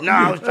his phone. No,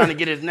 I was trying to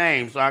get his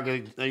name so I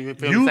could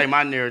say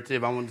my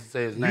narrative. I wanted to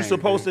say his name. You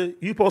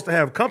supposed to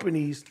have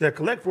companies that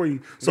collect for you.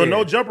 So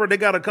No Jumper, they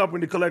got a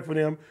company to collect for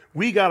them.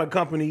 We got a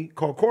company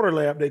called Quarter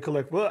Lab, they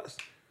collect for us.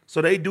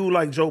 So they do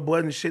like Joe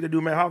Budden shit, they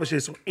do Matt Hoffa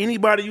shit. So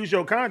anybody use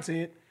your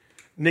content,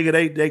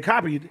 nigga, they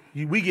copied.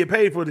 We get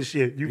paid for the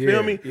shit. You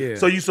feel me? Yeah.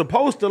 So you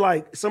supposed to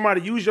like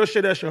somebody use your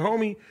shit as your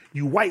homie,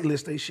 you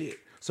whitelist they shit.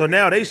 So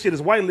now they shit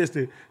is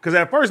whitelisted. Cause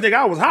at first, nigga,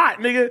 I was hot,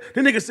 nigga. The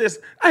nigga says,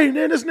 hey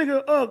man, this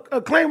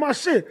nigga claim my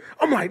shit.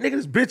 I'm like, nigga,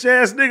 this bitch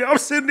ass nigga. I'm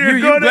sitting there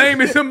You going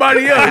blaming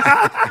somebody else.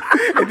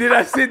 And then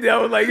I sit there, I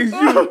was like, it's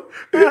you.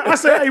 I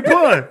said, hey,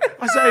 bud.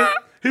 I said,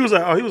 he was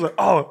like,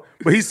 oh.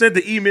 But he sent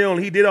the email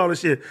and he did all the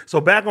shit.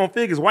 So Back on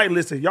Fig is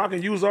whitelisted. Y'all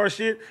can use our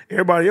shit.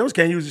 Everybody else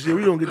can't use the shit.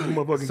 We don't get this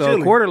motherfucking So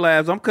chilling. Quarter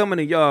Labs, I'm coming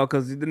to y'all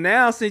because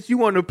now since you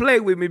want to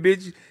play with me,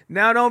 bitch,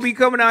 now don't be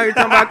coming out here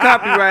talking about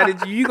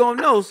copyrighted. You gonna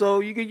know.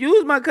 So you can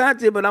use my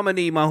content, but I'm gonna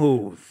need my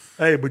hooves.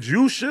 Hey, but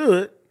you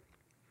should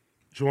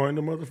join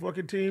the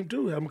motherfucking team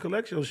too. Have them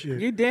collect your shit.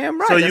 You damn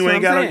right. So That's what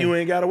I'm saying. you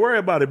ain't gotta worry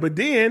about it. But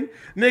then,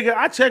 nigga,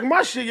 I checked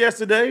my shit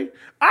yesterday.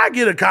 I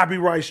get a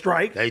copyright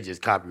strike. They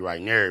just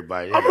copyrighting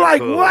everybody. I'm like,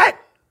 what?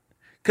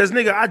 Cause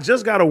nigga, I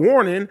just got a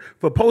warning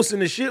for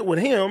posting the shit with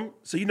him.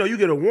 So you know you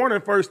get a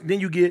warning first, then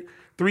you get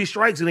 3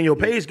 strikes, and then your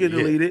page get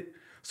deleted.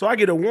 So I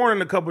get a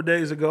warning a couple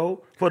days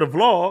ago for the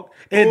vlog,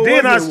 and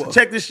then I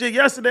checked this shit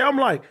yesterday. I'm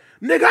like,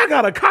 nigga, I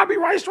got a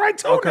copyright strike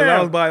too. Okay, now. that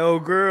was by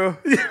old girl.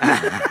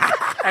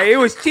 Hey, it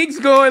was cheeks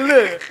going.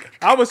 Look,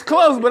 I was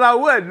close, but I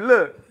wasn't.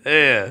 Look.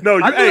 Yeah. No,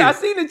 I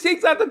seen the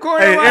cheeks out the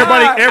corner. Hey, of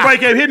my eye. everybody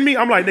kept hitting me.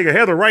 I'm like, nigga,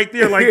 Heather right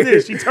there like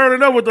this. She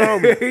turning up with the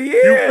homie. Yeah.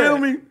 You feel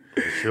me?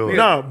 Sure.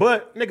 No,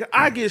 but nigga,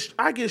 I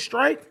get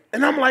striked,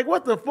 and I'm like,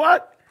 what the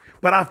fuck?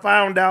 But I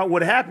found out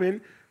what happened.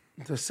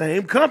 The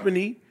same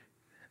company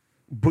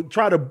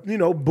try to,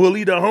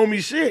 bully the homie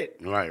shit.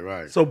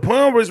 Right. So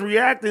Pun was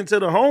reacting to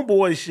the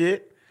homeboy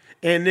shit,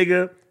 and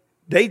nigga,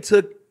 they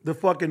took the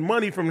fucking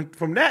money from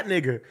that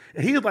nigga.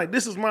 And he was like,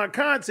 this is my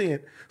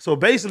content. So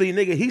basically,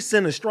 nigga, he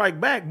sent a strike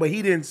back, but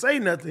he didn't say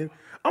nothing.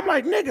 I'm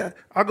like, nigga,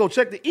 I go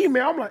check the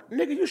email. I'm like,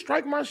 nigga, you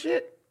strike my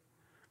shit?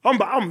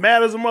 I'm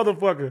mad as a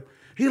motherfucker.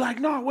 He like,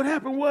 no, what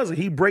happened was it?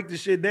 He break the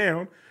shit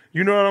down.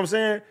 You know what I'm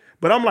saying?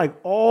 But I'm like,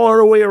 all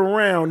the way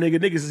around, nigga,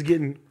 niggas is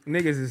getting...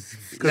 Niggas is...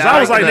 Because I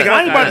was like, nigga,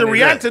 I ain't about to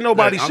react to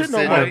nobody shit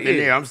no more.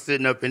 I'm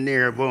sitting up in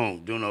there,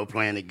 boom, Duno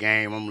playing the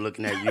game. I'm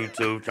looking at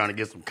YouTube, trying to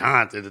get some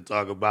content to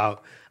talk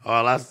about.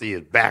 All I see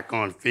is Back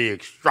on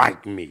Fig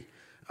strike me.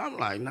 I'm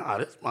like, nah,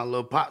 this is my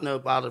little partner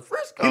up out of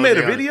Frisco. He made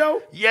a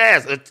video?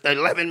 Yes, an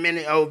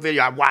 11-minute old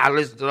video. I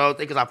listened to the whole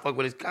thing because I fuck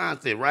with his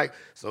content, right?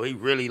 So he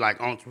really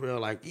like on Terrell,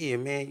 like, yeah,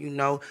 man,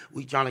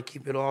 we trying to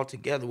keep it all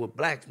together with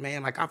blacks,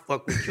 man. Like, I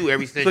fuck with you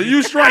ever since. So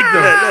you strike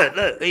them.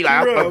 Look. He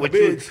like, I fuck with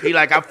you. He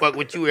like, I fuck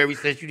with you ever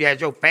since you had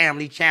your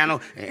family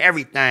channel and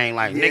everything.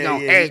 Like, nigga,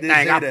 on everything,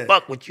 I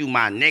fuck with you,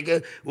 my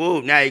nigga.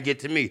 Woo, now you get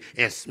to me.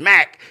 And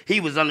Smack, he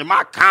was under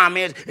my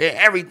comments and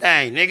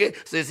everything, nigga.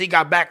 Since he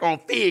got Back on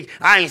Fig,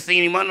 I ain't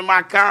seen him under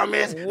my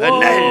comments or nothing.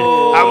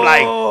 I'm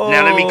like,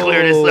 now let me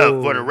clear this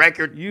up. For the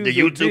record, the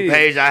YouTube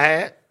page I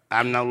had,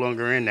 I'm no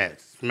longer in that.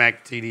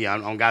 Smack TDE, I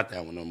don't got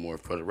that one no more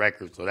for the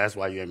record. So that's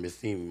why you haven't been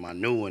seeing me. My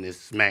new one is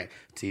Smack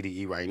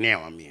TDE right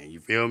now. I'm in.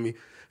 You feel me?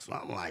 So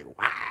I'm like,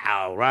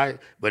 wow, right?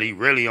 But he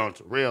really on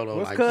Terrell though.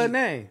 What's like, cuz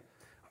name?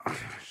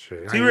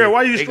 T-Rail,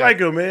 why you strike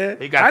him, man?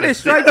 I didn't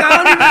strike. I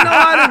don't even know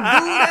how to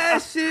do that.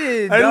 that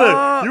shit, Hey,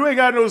 dog. look, you ain't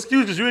got no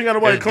excuses. You ain't got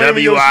nobody It's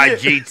claiming your shit.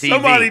 WIGTV.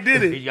 Somebody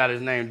did He it. got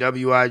his name,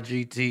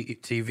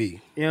 WIGTV.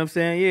 You know what I'm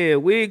saying? Yeah,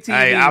 Wig TV,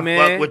 Hey, I man.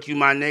 fuck with you,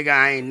 my nigga.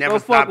 I ain't never Go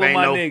fuck stop. with Ain't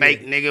my no nigga.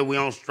 fake nigga. We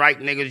don't strike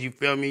niggas. You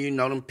feel me? You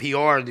know them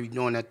PRs be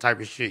doing that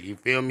type of shit. You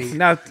feel me?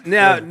 Now,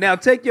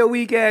 take your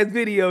weak ass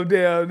video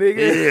down,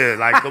 nigga. Yeah,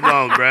 like come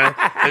on, bruh.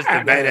 It's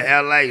the Bay to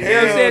LA. You know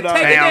what I'm saying? Hell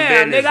Take it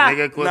down, business,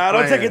 nigga. Quit Nah,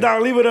 don't take playing. it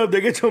down. Leave it up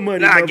there. Get your money.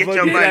 Nah, get your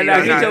motherfucker. money. Nah,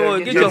 Nah, get your nah, hooves,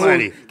 get get your your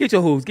money. hooves, get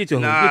your hooves, get your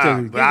hooves, get your Nah,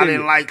 hooves. but I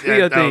didn't like Do your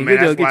that though, thing, man.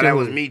 get your- That's why get that your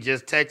was hooves. me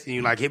just texting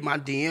you, like, hit my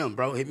DM,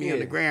 bro. Hit me on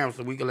the gram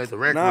so we can let the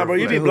record. Nah, bro,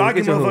 you be your blocking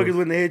hooves, get your motherfuckers hooves.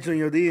 when they hit you on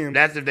your DM.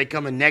 That's if they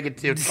coming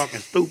negative, fucking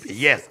stupid.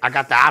 Yes, I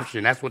got the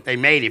option. That's what they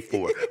made it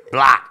for.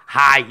 Block,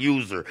 high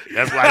user.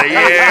 That's why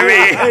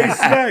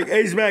they,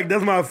 Hey, Smack,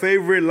 that's my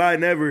favorite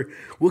line ever.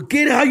 Well,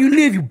 get it how you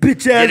live, you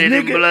bitch ass Get it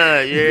in nigga.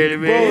 blood. You hear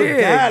me? Bro, Yeah,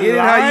 that get it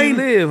how you line,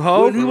 live,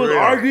 ho. When he was For real.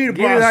 arguing about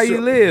Get it how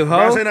you live, ho.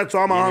 Bro, I saying that to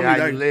all my Get it homies. how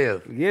you like,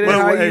 live. Get it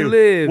how you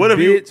live, What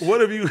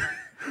bitch. have you?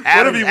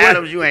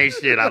 Adams, you ain't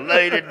shit. I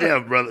love you to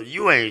death, brother.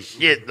 You ain't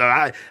shit, though.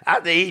 I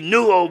think he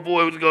knew old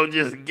boy was gonna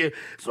just get.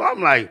 So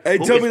I'm like, Hey,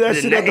 who tell is me that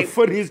the shit not the name?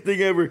 funniest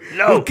thing ever.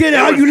 No, Well, get it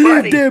how was you live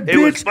funny. there, It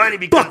was bitch. funny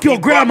because Fuck your he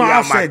brought grandma. me I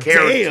out my said,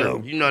 character.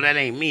 damn. You know that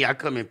ain't me. I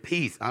come in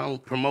peace. I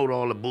don't promote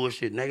all the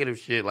bullshit, negative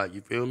shit. Like, you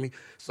feel me?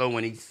 So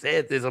when he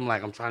said this, I'm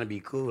like, I'm trying to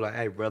be cool. Like,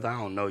 hey, brother, I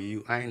don't know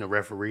you. I ain't a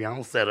referee. I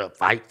don't set up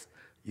fights.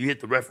 You hit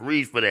the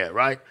referees for that,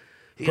 right?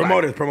 He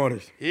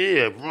Promoters.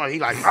 Yeah, bro. He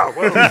like, oh,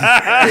 well.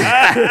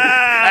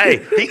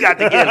 Hey, he got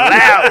to get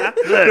loud.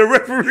 Look, The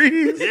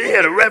referees.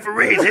 yeah, the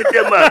referees, hit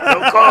them up.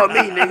 Don't call me,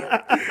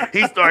 nigga.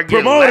 He started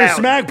getting Promoters, loud.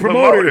 Smack,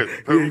 promoters.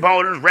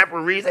 Promoters,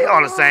 referees, they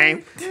all the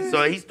same.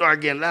 So he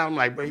started getting loud. I'm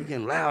like, bro, you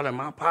getting loud at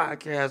my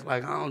podcast.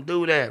 Like, I don't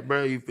do that,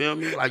 bro. You feel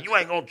me? Like, you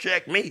ain't gonna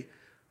check me.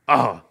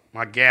 Oh,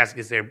 my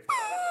gasket said,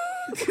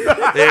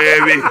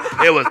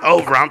 it was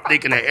over. I'm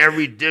thinking of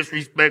every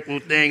disrespectful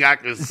thing I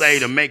could say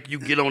to make you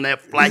get on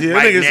that flight Yeah,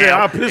 right nigga now. said,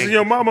 I'll piss in And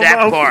your mama that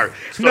mouth. part.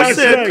 So Smack you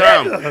said, should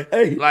come.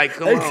 Hey, Like,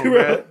 come hey, on,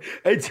 Terrell. bro.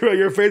 Hey, Terrell,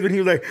 your face when he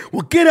was like,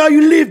 well, get how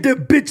you live,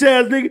 that bitch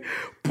ass nigga.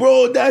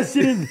 Bro, that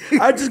shit is,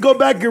 I just go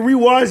back and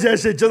rewatch that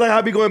shit. Just like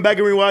I be going back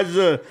and rewatch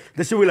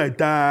the shit we like,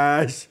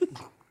 dash.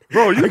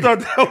 Bro, you thought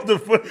that was the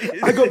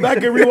funniest. I go back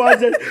and rewatch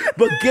that.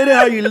 But get it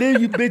how you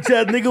live, you bitch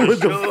ass nigga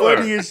was the sure.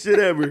 funniest shit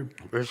ever.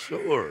 For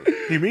sure.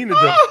 He mean it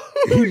though.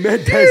 He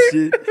meant that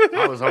shit.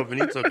 I was hoping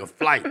he took a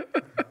flight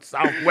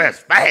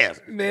Southwest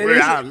fast. Man, Where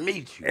this- I'll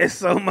meet you. There's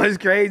so much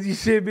crazy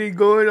shit be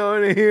going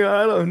on in here.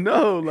 I don't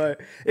know.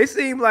 Like, it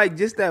seemed like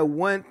just that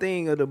one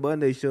thing of the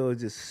Monday show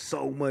is just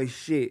so much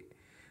shit.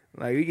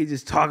 Like, we could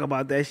just talk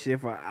about that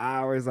shit for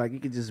hours. Like, you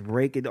could just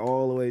break it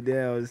all the way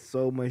down. It's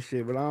so much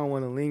shit, but I don't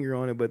want to linger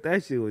on it. But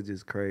that shit was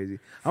just crazy.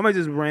 I'm gonna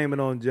just blame it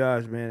on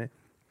Josh, man.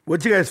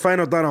 What you guys'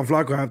 final thought on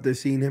Flacco after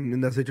seeing him in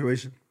that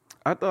situation?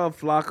 I thought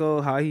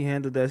Flacco, how he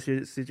handled that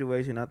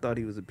situation, I thought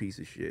he was a piece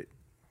of shit.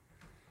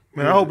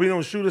 Man, I hope he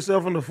don't shoot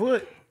himself in the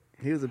foot.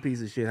 He was a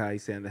piece of shit how he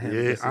handled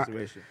Yeah, that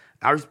situation.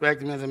 I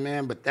respect him as a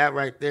man, but that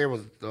right there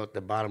was at the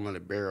bottom of the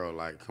barrel.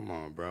 Like, come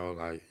on, bro.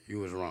 Like, you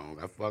was wrong.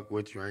 I fuck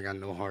with you. I ain't got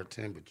no hard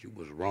ten, but you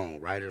was wrong.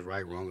 Right is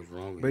right, wrong is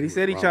wrong. But he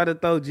said he tried to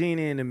throw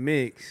Gina in the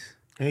mix,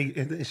 And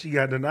then she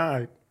got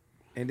denied.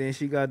 and then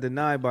she got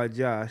denied by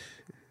Josh.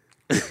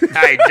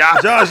 Hey,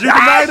 Josh. Josh, you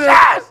denied her?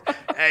 Josh.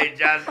 Hey,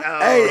 Josh. Oh,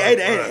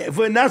 Hey,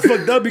 and that's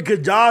fucked up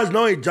because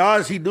knowing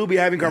Josh, he do be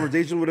having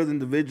conversations with us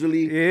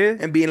individually. Yeah.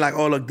 And being like,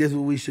 oh, look, this is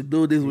what we should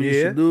do. This is what you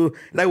Yeah. should do.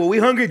 Like, when we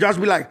hungry, Josh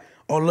be like,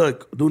 oh,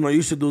 look, dude, no,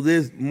 you should do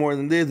this more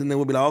than this. And then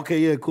we'll be like, okay,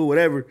 yeah, cool,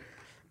 whatever.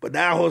 But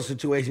that whole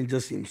situation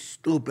just seemed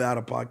stupid out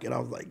of pocket. I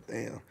was like,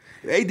 damn.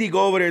 If AD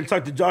go over there and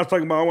talk to Josh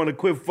talking about I want to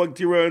quit, fuck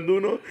T-Roy and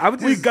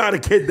Duno. We gotta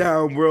get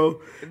down, bro.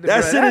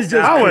 That shit is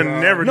just. I would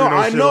never do no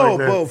I shit know, like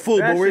that. but fool.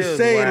 That But we're shit was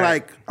saying whack.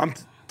 like I'm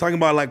talking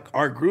about like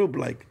our group,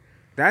 like.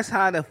 That's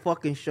how the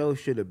fucking show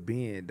should have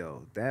been,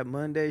 though. That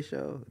Monday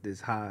show,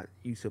 this how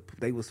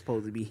they was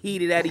supposed to be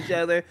heated at each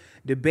other,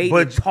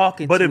 debating,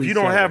 talking. But to if you each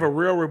don't other. have a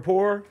real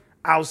rapport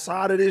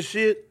outside of this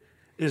shit,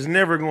 it's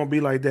never gonna be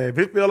like that. If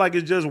it feel like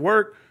it's just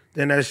work,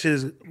 then that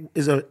shit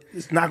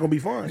it's not gonna be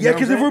fun. Yeah,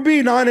 because if we're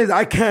being honest,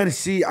 I can't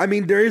see. I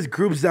mean, there is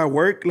groups that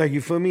work, like you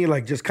feel me,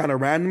 like just kind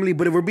of randomly.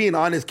 But if we're being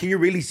honest, can you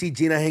really see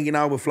Gina hanging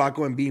out with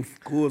Flacco and being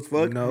cool as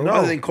fuck? No.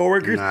 Other than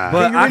coworkers. Nah.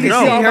 But Can you I really can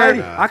see see Almighty?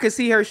 her. I can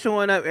see her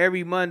showing up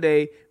every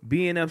Monday,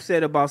 being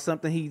upset about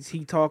something he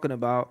talking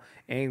about,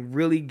 and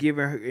really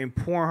giving her and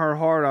pouring her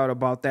heart out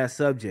about that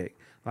subject,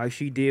 like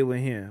she did with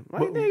him.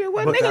 Like, nigga,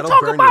 what But nigga that'll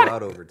talk burn about you it?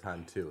 out over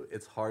time too.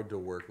 It's hard to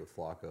work with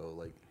Flacco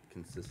like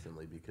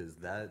consistently because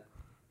that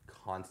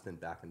constant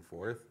back and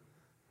forth.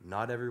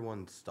 Not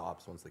everyone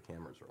stops once the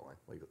camera's rolling.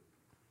 Like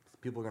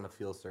people are gonna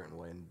feel a certain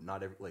way, and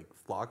not every like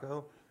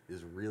Flacco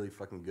is really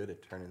fucking good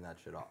at turning that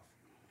shit off.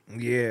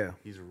 Yeah.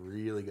 He's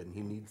really good, and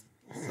he needs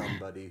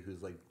somebody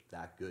who's like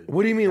that good.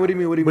 What do you mean? What do you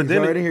mean? What do you mean? But then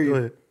Sorry, I didn't hear go you.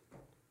 ahead.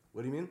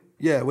 What do you mean?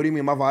 Yeah, what do you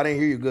mean? My fault. I didn't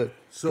hear you good.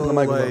 So The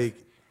mic was off. like,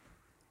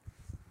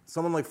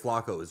 someone like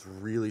Flacco is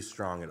really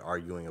strong at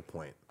arguing a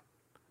point.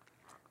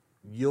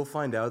 You'll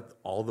find out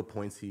all the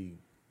points he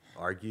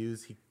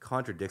argues, he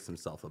contradicts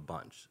himself a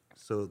bunch.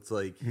 So it's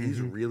like he's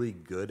really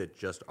good at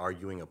just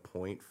arguing a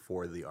point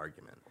for the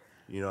argument.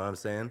 You know what I'm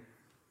saying?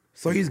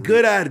 So he's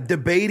good at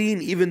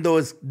debating, even though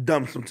it's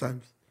dumb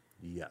sometimes.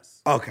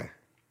 Yes. Okay.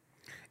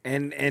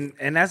 And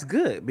that's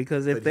good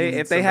because if But he they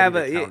needs have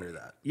somebody a to counter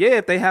that. yeah,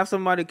 if they have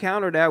somebody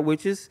counter that,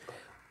 which is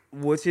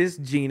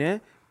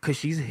Gina, because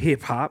she's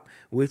hip hop,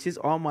 which is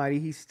Almighty.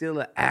 He's still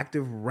an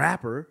active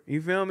rapper. You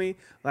feel me?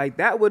 Like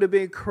that would have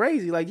been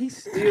crazy. Like he's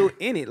still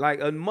in it. Like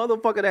a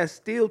motherfucker that's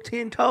still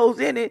 10 toes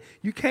in it.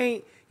 You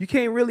can't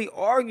really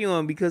argue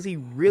him because he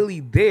really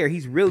there.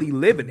 He's really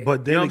living it.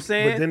 But then, you know what I'm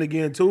saying? But then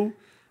again, too,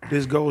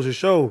 this goes to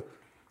show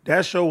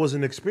that show was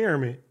an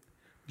experiment.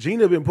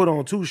 Gina been put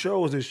on 2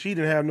 shows that she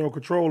didn't have no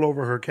control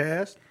over her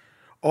cast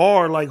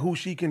or like who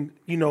she can,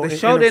 the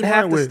show didn't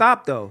have to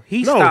stop though.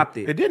 He stopped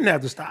it. It didn't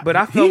have to stop. But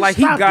I feel like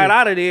he stopped got it.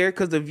 out of there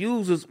because the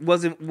views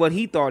wasn't what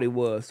he thought it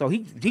was. So he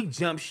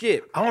jumped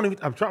ship. I'm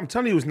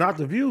telling you, it's not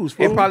the views.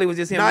 It fool. probably was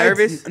just him Nah,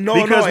 nervous.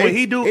 Because when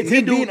he do being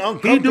he do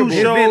It's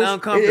shows. been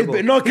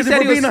uncomfortable. no, he 'cause said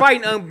if he we're was being-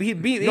 fighting.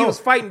 He was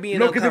fighting being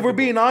no, uncomfortable.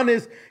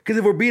 because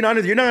if we're being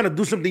honest, you're not gonna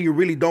do something you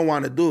really don't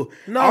want to do.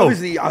 No.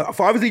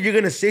 obviously you're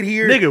gonna sit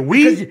here,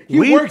 Nigga,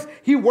 because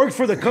he works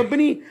for the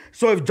company.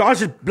 So if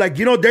Josh is like,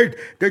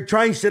 they're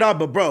trying shit out,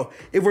 but bro,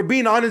 if we're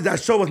being honest,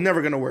 that show was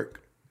never gonna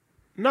work.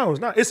 No,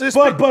 it's not. It's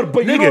But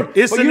nigga, you don't,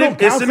 it's but an you don't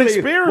it's an calculate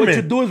experiment. What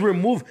you do is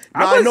remove. I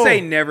Nah, wouldn't know.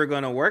 say never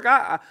gonna work.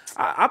 I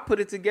put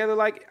it together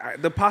like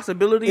the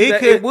possibility It that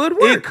could, it would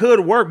work. It could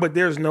work, but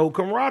there's no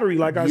camaraderie.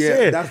 Like I Yeah,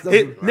 said, that's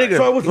nigga.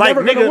 So it was like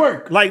never gonna nigga,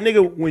 work. Like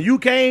nigga, when you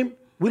came,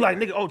 we like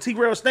nigga. Oh,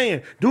 T-Rail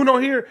staying. Duno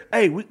here.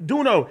 Hey,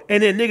 Duno.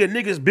 And then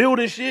niggas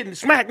building shit and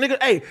smack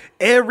nigga. Hey,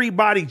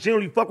 everybody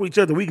generally fuck with each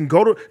other. We can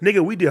go to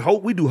nigga. We do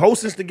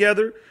hostings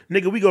together.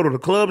 Nigga, we go to the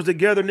clubs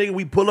together. Nigga,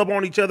 we pull up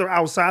on each other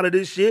outside of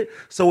this shit.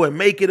 So it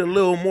make it a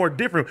little more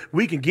different.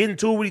 We can get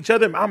into it with each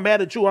other. I'm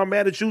mad at you. I'm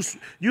mad at you.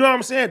 You know what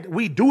I'm saying?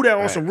 We do that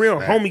on some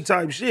real homie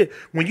type shit.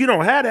 When you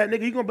don't have that,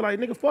 nigga, you gonna be like,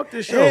 nigga, fuck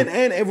this show.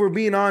 And if we're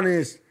being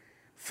honest,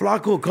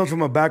 Flacco comes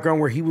from a background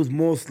where he was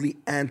mostly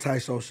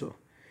antisocial.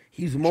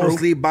 He's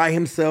mostly by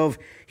himself.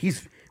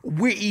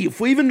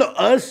 Even though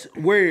us,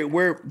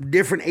 we're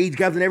different age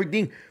gaps and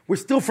everything, we're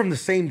still from the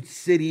same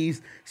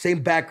cities,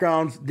 same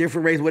backgrounds,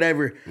 different race,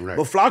 whatever. Right.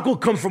 But Flacco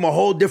comes from a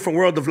whole different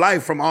world of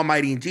life from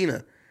Almighty and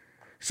Gina.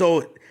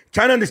 So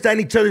trying to understand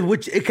each other,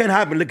 which it can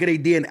happen. Look at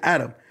AD and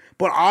Adam.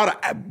 But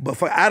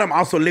for Adam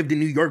also lived in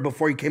New York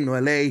before he came to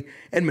LA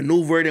and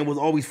maneuvered and was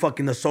always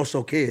fucking a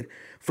social kid.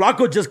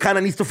 Flacco just kind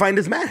of needs to find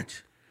his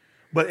match.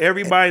 But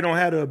everybody don't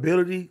have the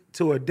ability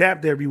to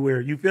adapt everywhere.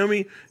 You feel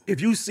me?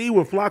 If you see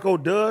what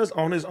Flacco does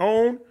on his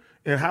own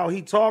and how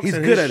he talks He's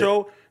and good his at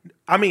show,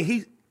 I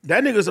mean,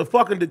 that nigga's a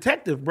fucking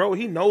detective, bro.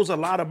 He knows a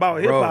lot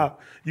about hip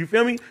hop. You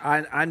feel me?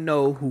 I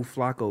know who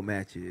Flacco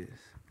match is.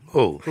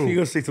 Oh, You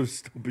gonna say some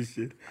stupid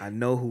shit? I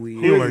know who he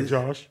You is. like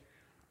Josh?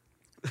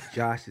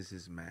 Josh is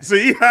his match.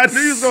 See, I knew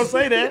you was gonna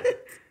say that.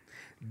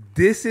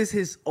 This is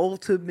his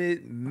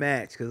ultimate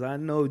match because I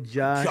know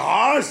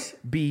Josh?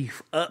 be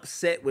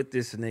upset with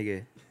this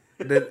nigga.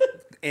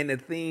 And the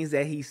things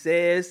that he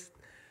says,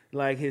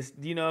 like his,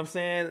 you know what I'm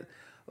saying?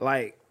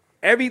 Like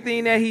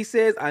everything that he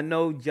says, I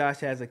know Josh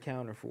has a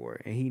counter for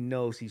it. And he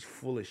knows he's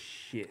full of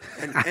shit.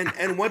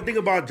 And one thing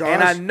about Josh,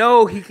 And I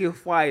know he can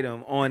fight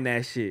him on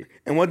that shit.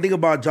 and one thing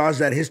about Josh,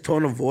 that his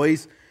tone of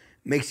voice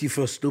makes you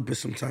feel stupid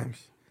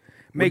sometimes.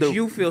 Makes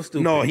you feel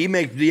stupid. No, he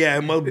makes You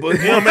don't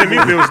make me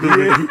feel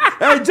stupid.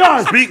 Hey,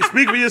 Josh, Speak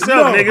for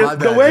yourself, no, nigga.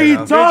 the way he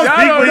talks,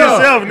 Speak for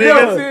yourself,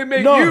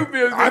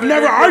 nigga. I've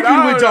never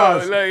argued with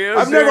Josh.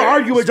 I've never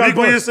argued with Josh. Speak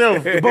for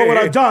yourself.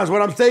 But Josh,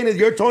 what I'm saying is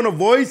your tone of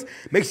voice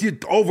makes you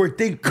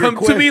overthink. Come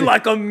to me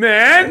like a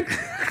man.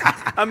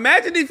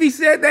 Imagine if he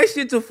said that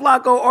shit to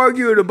Flacco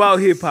arguing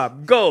about hip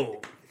hop.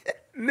 Go.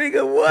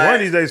 Nigga, what? One of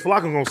these days,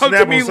 Flacco gonna Come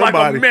snap to me on somebody.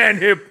 like a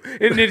man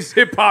in this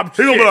hip hop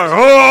He shit. gonna be like,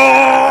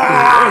 oh!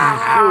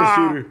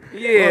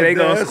 Yeah, they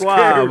go that's squad,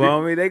 scary.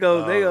 homie. They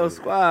go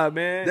squad,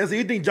 man.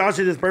 You think Josh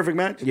is his perfect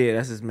match? Yeah,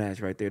 that's his match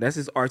right there. That's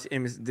his arch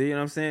nemesis. You know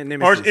what I'm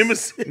saying? Arch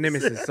nemesis.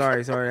 Nemesis.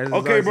 Sorry. That's his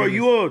Okay, arch bro,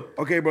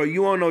 nemesis.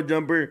 you own No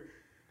Jumper.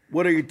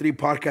 What are your 3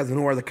 podcasts and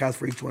who are the cast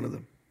for each one of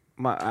them?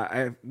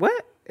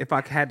 What? If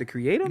I had to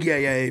create them? Yeah,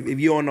 if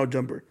you own No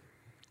Jumper.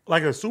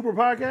 Like a super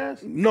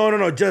podcast?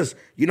 No, just,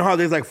 you know how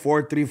there's like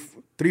 3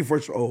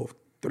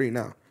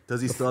 now.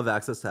 Does he still have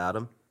access to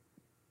Adam?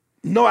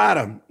 No,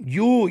 Adam,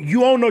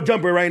 you own No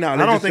Jumper right now. I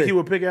don't think he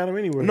would pick Adam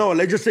anyway. No,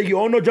 let's just say you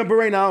own No Jumper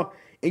right now,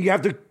 and you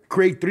have to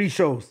create 3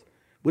 shows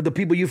with the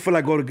people you feel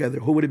like go together.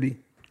 Who would it be?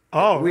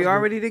 Oh, We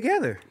already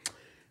together.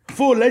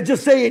 Fool, let's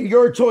just say in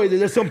your choice,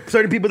 there's some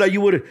certain people that you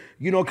would,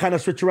 kind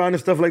of switch around and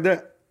stuff like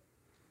that.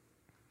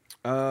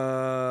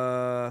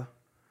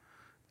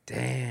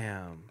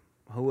 Damn.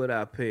 Who would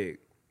I pick?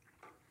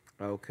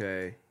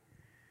 Okay.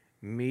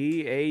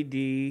 Me,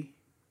 AD,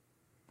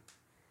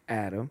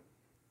 Adam.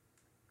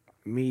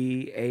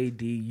 Me,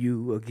 AD,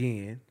 you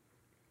again.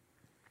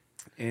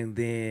 And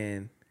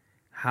then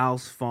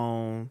House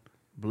Phone,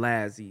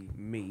 Blasey,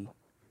 me.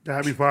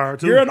 that'd be fire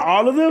too. You're in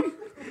all of them?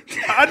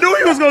 I knew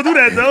he was gonna do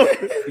that though.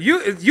 You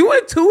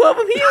in 2 of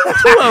them? He in 2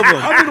 of them.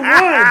 I'm in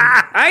one.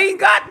 I ain't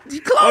got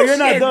close you're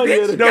not shit, done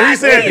bitch. yet. No, he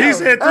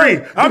said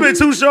 3. I'm in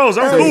 2 shows.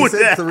 I'm cool with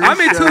that. I'm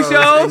in 2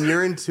 shows. And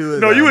you're in 2 of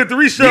No, them. you in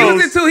 3 He shows.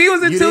 was in 2. He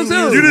was in You 2 didn't too.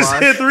 use You just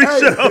Watch. said 3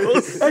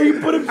 shows. Hey, he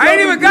put himself I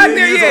ain't even in got three.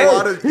 there Use a yet.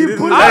 lot of- He you didn't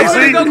put- use I Hey, was a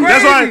lot gonna see, go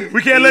that's why crazy.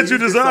 we can't let you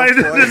design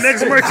the Yourself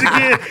next merch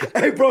again.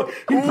 Hey, bro, he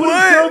put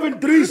What? himself in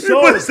 3 shows.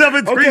 put himself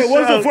in 3 okay,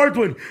 what's the shows. 4th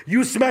one?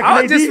 You smack I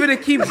an was just AD?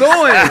 finna keep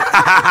going.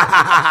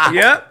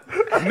 Yep.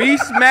 Me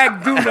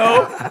smack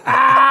Duno.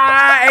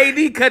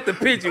 AD cut the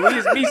picture. We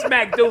just me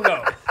smack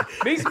Duno.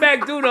 Me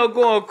smack Duno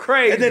going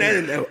crazy. And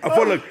then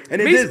look, and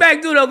then me this,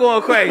 smack Duno going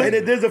and crazy.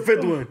 then there's a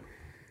 5th one.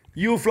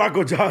 You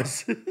Flacco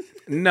Josh.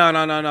 No.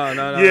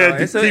 Yeah,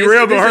 It's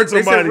T-Rail gonna hurt It's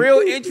somebody. a real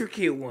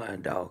intricate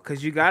one though,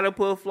 because you got to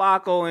put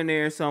Flacco in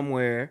there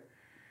somewhere.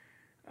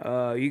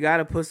 You got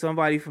to put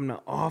somebody from the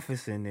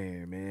office in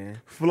there,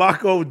 man.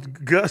 Flacco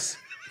Gus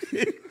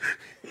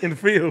in the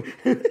field.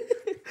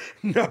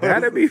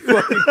 That'd be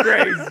fucking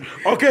crazy.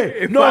 Okay,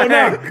 If no, I no,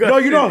 had Gus no,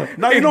 you know, in-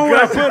 now you in know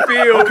what I Gus put.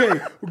 Field,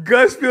 Okay,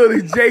 Gus Field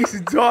and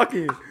Jason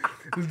talking.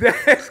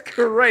 That's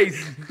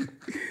crazy.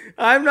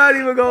 I'm not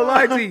even gonna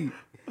lie to you.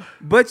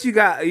 But you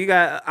got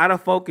out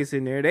of focus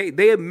in there.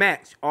 They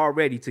match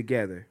already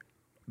together.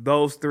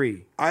 Those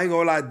 3. I ain't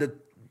gonna lie.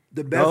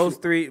 The best. Those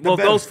 3. the Well,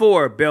 best- those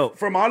 4 Belt.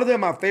 From all of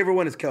them, my favorite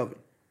one is Kelvin.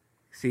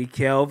 See,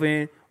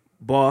 Kelvin,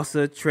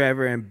 Bossa,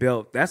 Trevor, and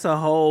Belt. That's a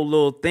whole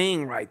little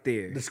thing right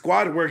there. The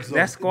squad works. Though.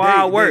 That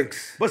squad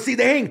works. But see,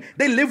 they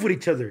live with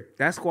each other.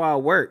 That squad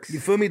works. You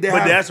feel me? They But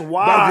have- that's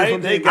why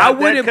what they I'm got I saying.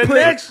 wouldn't that put.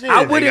 connection.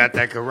 I They wouldn't. got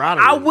that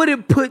camaraderie. I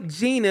wouldn't put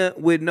Gina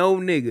with no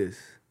niggas.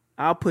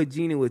 I'll put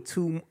Gina with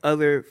 2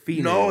 other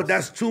females. No,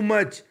 that's too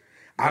much.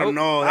 I don't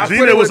know. I put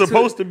Gina it was with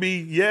supposed to be,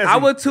 yes. I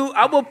would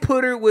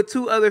put her with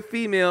 2 other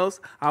females.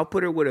 I'll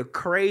put her with a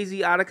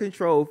crazy out of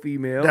control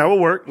female. That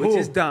would work. Which Who?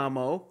 is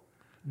Damo.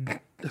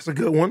 That's a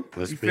good one.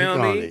 Let's You speak feel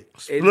on me? it.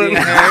 And Split.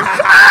 then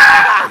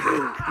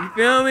her. You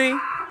feel me?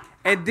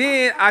 And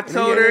then I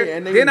told her.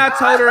 and then- Then I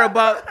told her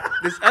about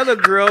this other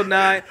girl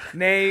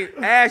named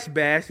Ash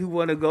Bash who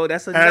want to go.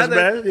 That's another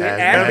Bash? Yeah. Ash Ash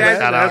Bash. Bash.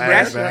 Shout out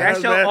That's, Ash Bash.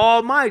 that's your Ash Bash.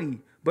 almighty,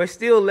 but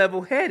still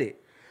level headed,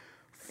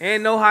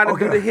 and know how to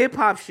do Okay. the hip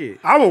hop shit.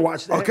 I would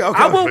watch that. Okay, I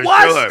okay. would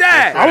watch sure.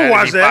 that. I would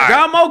watch that.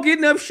 Damo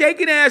getting up,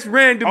 shaking ass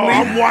randomly. Oh,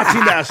 I'm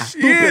watching that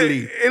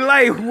stupidly. Yeah, and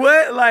like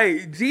what?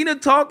 Like Gina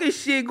talking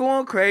shit,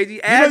 going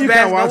crazy. Ash you Bash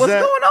can't know watch what's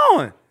that. going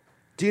on,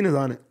 Gina's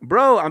on it.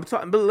 bro. I'm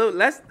talking. But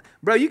look,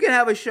 bro. You can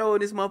have a show in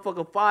this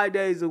motherfucker 5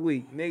 days a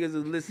week. Niggas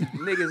is listen.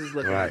 Niggas is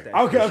looking at that.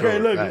 Okay, For okay. sure.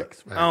 Look,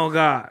 Facts, facts. Oh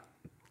God,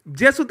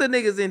 just with the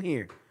niggas in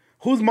here.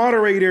 who's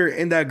moderator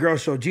in that girl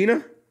show?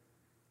 Gina,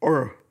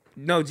 or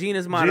No,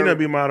 Gina's moderator. Gina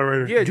be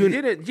moderator. Yeah,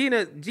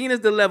 Gina- Gina's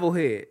the level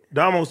head.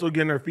 Damo's still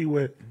getting her feet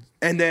wet.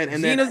 and then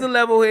Gina's the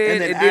level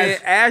head, and and then then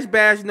Ash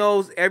Bash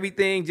knows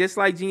everything, just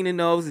like Gina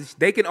knows.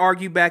 They can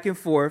argue back and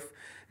forth.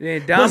 And then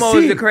But Damo see,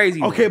 is the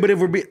crazy one. Okay, but if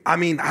we're I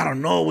mean, I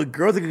don't know. With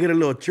girls, it could get a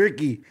little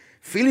tricky.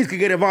 Feelings could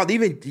get involved.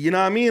 Even you know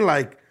what I mean?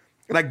 Like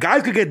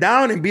guys could get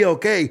down and be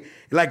okay.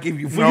 Like if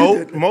No,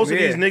 you, most of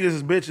Yeah. these niggas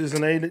is bitches,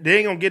 and they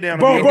ain't gonna get down.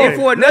 bro, to bro. then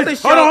for another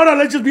let's- show- hold on.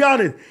 Let's just be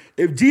honest.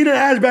 If Gina and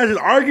Ash Bash is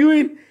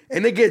arguing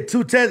and they get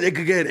 2 tenths, it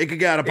could get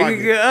out of It could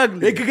pocket. get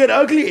ugly. It could get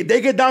ugly. If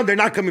they get down, they're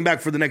not coming back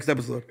for the next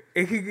episode.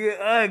 It could get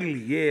ugly.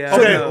 Yeah. I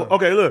Okay, know.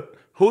 okay. Look,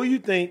 who you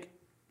think,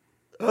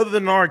 other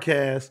than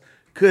Narcast,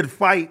 could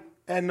fight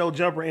at No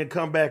Jumper and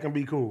come back and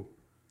be cool?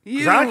 'Cause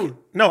You.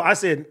 I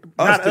said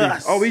not three.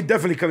 us. Oh, we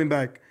definitely coming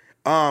back.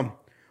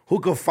 Who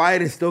could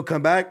fight and still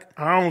come back?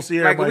 I don't see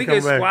Like everybody we could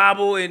coming back.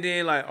 squabble and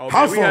then like, oh,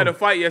 House man, we had phone. a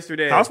fight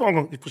yesterday. House phone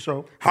gonna for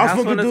sure. House House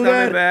phone phone could is do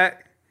coming that.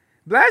 back.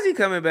 Blasey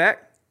coming back.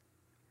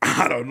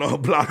 I don't know.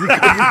 Blasey coming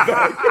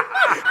back.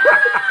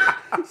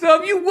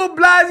 So if you whoop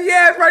Blasey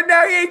ass right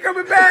now, he ain't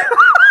coming back.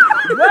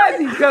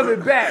 Blasey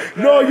coming back.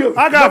 No, you.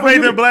 I got no, but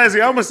faith you- in Blasey.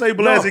 I'm gonna say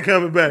Blasey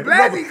coming back.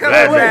 Blasey coming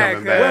Blasey back.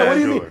 coming back. Wait, what do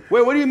you Sure. mean?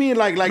 Wait, what do you mean?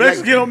 Like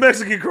Mexican on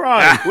Mexican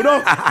crime. Well,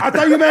 no, I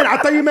thought you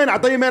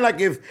meant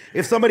like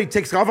if somebody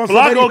takes off on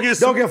somebody, Flacco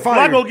they'll get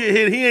fired. Flacco get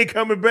hit. He ain't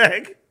coming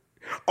back.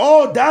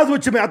 Oh, that's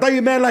what you meant. I thought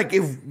you meant like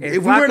if we were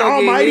in Flacco get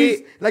Almighty's,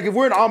 hit- like if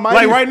we're in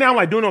Almighty's. Like right now, I'm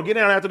like, Duno, get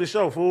down after the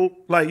show, fool.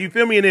 Like you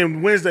feel me? And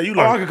then Wednesday, you Oh,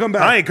 like, I could come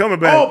back. I ain't coming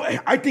back. Oh,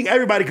 I think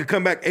everybody could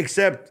come back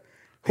except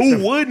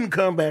Who wouldn't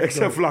come back?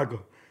 except though? Flacco.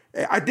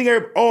 I think.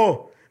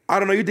 I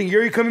don't know. You think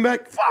Yuri coming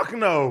back? Fuck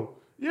no.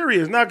 Yuri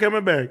is not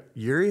coming back.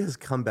 Yuri has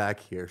come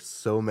back here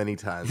so many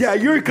times. Yeah,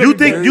 Yuri coming You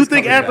think back. you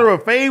think coming after a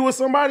fade with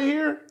somebody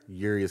here?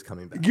 Yuri is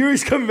coming back.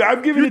 Yuri's coming back?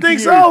 I'm giving You it think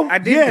to Yuri. so? I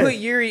didn't Yes. put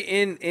Yuri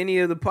in any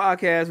of the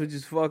podcasts, which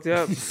is fucked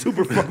up.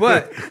 Super fucked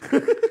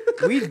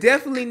But we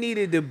definitely need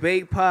a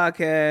debate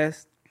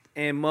podcast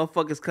and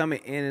motherfuckers coming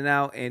in and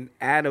out, and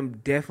Adam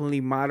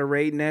definitely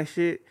moderating that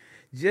shit.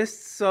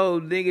 Just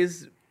so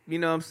niggas, you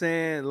know what I'm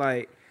saying?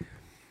 Like,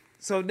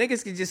 so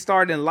niggas can just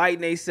start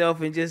enlightening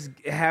themselves and just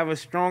have a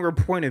stronger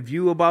point of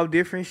view about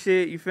different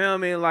shit. You feel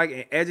me? Like,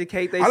 and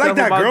educate I themselves like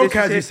that about girl different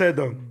cast you shit. said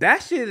though.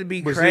 That shit would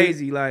be But see,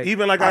 crazy. Like,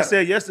 even like I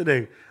said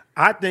yesterday,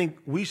 I think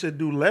we should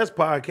do less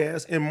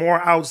podcasts and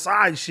more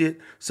outside shit,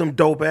 some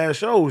dope ass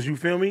shows. You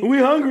feel me? We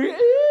hungry.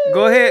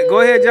 Go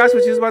ahead, Josh.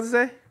 What you was about to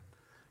say?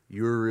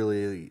 You were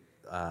really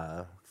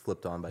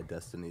flipped on by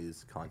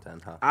Destiny's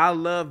content, huh? I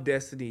love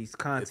Destiny's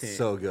content. It's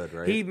so good,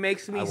 right? He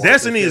makes me. I watch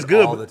Destiny this is shit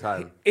good, all but- the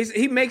time.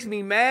 He makes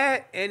me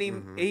mad, and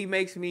he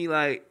makes me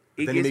like.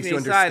 It then he gets makes me you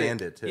excited.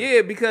 understand it, too.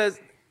 Yeah, because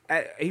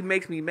he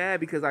makes me mad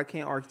because I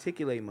can't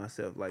articulate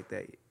myself like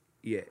that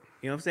yet.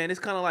 You know what I'm saying? It's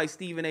kind of like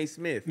Stephen A.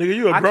 Smith. Nigga,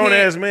 you a I grown can't-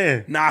 ass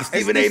man. Nah,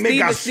 Stephen A. Smith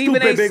got Stephen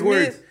stupid A. big Smith-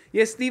 words.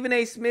 Yeah, Stephen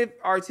A. Smith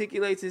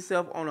articulates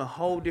himself on a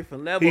whole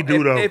different level. He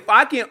do, though. If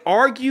I can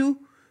argue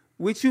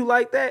with you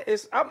like that,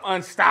 I'm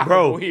unstoppable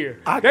Bro, here.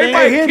 I They think-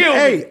 might Hey, kill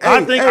hey,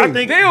 me. I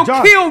think They'll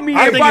Josh, kill me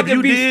I if think I if can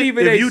you be did,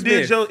 Stephen A. if you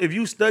Smith. did, if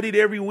you studied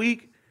every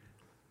week,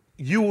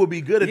 you would be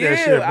good at that Yeah,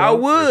 shit, bro. I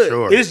would.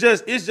 Sure. It's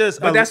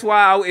just. But that's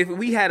why if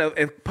we had a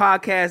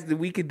podcast that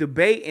we could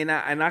debate and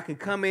I can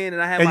come in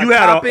and I have and my you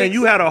had topics,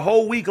 a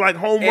whole week like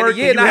homework. and,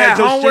 yeah, and you I had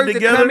your homework shit to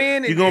together. come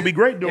in. You're gonna be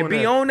great doing and be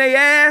that, on their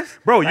ass,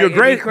 bro. Like, You're it'd be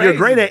great. You're crazy.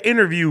 great at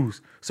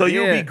interviews, so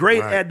you'll Yeah. be great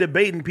Right. at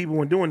debating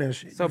people and doing that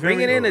shit. So You feel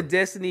bringing me? in a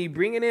Destiny,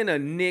 bringing in a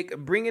Nick,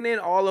 bringing in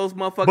all those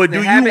motherfuckers, But do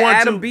and you having want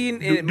Adam to being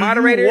do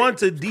moderator? you want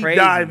to deep crazy.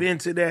 dive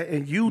into that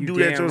and you do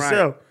that damn right.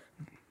 yourself?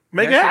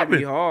 Make it That should happen.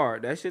 be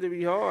hard. That should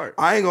be hard.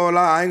 I ain't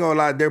gonna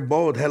lie. They're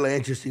both hella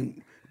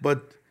interesting,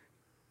 but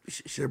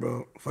shit,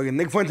 bro. Fucking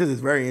Nick Fuentes is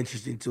very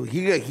interesting too.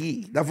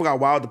 That fuck got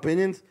wild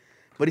opinions,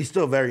 but he's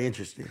still very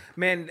interesting.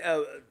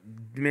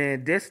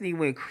 Man, Destiny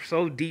went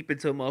so deep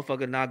into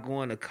motherfucker not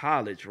going to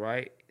college,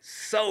 right?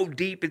 So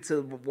deep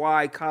into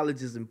why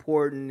college is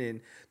important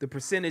and the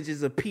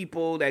percentages of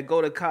people that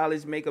go to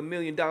college make $1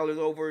 million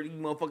over these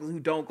motherfuckers who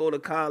don't go to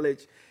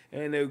college.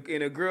 And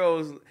the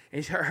girls,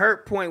 and her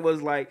point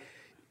was like,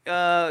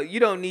 you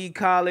don't need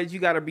college. You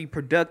got to be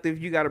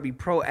productive. You got to be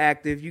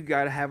proactive. You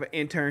got to have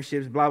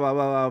internships, blah, blah,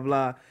 blah, blah,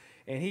 blah.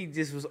 And he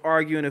just was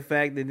arguing the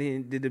fact that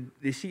then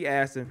she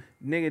asked him,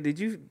 nigga, did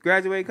you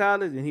graduate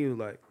college? And he was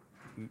like,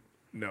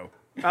 no.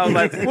 I was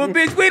like, well,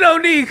 bitch, we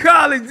don't need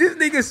college. This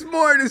nigga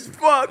smart as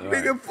fuck.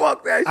 Nigga,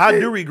 fuck that shit. I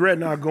do regret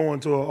not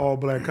going to an all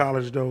black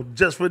college though,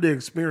 just for the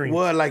experience.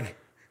 What like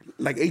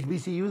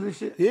HBCUs and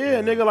shit?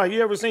 Yeah, nigga, like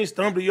you ever seen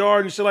Stump the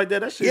Yard and shit like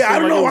that? That shit. Yeah, I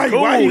seemed don't know like it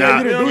was why you cool.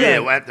 guys didn't do Yeah,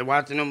 that. after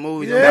watching the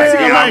movies, Yeah,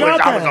 I was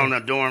that. on the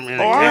dorm. In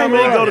Oh, Yeah, I I know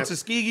mean, that. go to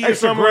Tuskegee or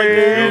Extra something like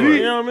that. gravy.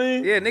 You know what I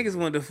mean? Yeah, niggas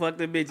wanted to fuck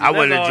the bitches. I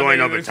wouldn't That's all join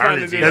niggas no was trying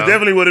to fraternity, do. That's though.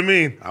 definitely what it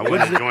mean. I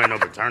wouldn't join no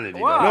fraternity.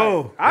 Why?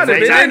 though. No. I'd have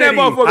been in that Fraternity.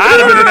 motherfucker. I'd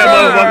have been in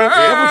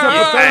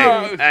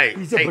that motherfucker. Hey,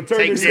 He said take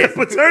paternity. this.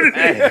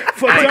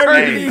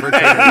 Fraternity.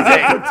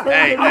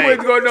 Fraternity. I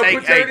wouldn't go to no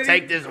fraternity.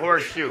 Take this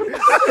horseshoe.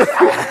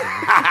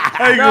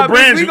 Hey, Nah, your bitch,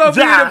 branch we gonna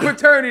be in job. a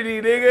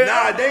fraternity, nigga.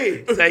 Nah,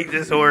 they. Take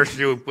this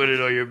horseshoe, put it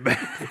on your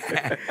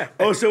back.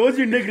 Oh, so what's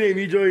your nickname?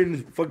 You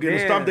joined fucking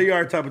Damn. Stomp the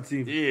Yard type of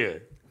team.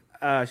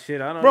 Yeah. Shit,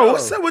 I don't know. Bro,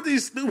 what's up with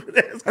these stupid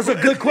ass? That's a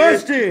good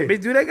question.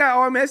 Bitch, do they got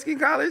all Mexican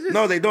colleges?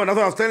 No, they don't. That's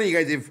what I was telling you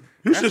guys.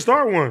 You should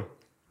start one.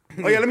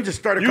 Oh yeah, let me just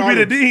start a You be college.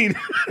 the dean.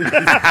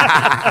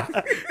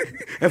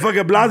 And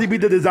fucking Blasey be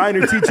the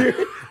designer teacher.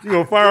 You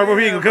gonna fire him up?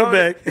 He can come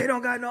bro, back. They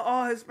don't got no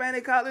all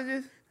Hispanic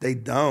colleges. They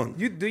don't.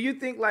 Do you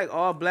think like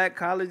all black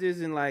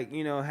colleges and like,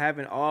 you know,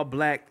 having all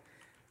black,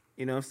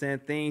 you know what I'm saying,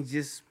 things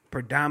just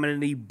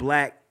predominantly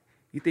black,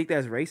 you think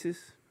that's racist?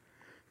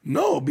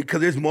 No,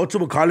 because there's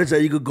multiple colleges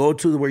that you could go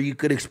to where you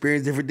could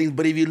experience different things.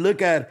 But if you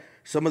look at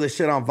some of the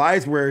shit on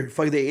Vice where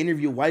fucking they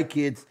interview white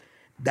kids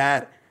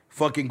that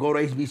fucking go to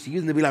HBCUs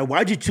and they'll be like,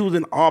 why'd you choose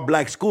an all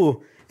black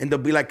school? And they'll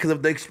be like, because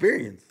of the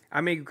experience. I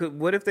mean,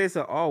 what if there's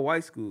an all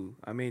white school?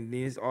 I mean,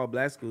 these all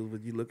black schools,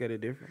 would you look at it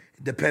different?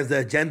 It depends the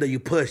agenda you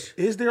push.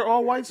 Is there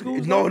all white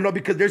schools? No,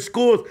 because there's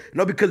schools.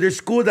 No, because there's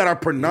schools that are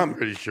predominant.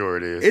 Pretty sure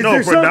it is. Is No,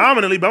 there some-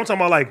 predominantly, but I'm talking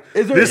about like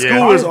Is there- this Yeah.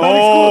 school is Hispanic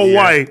all schools?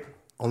 white.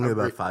 Only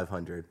about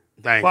 500.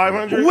 Thank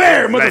 500?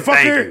 Where, Thank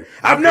motherfucker? you.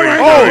 I've I'm never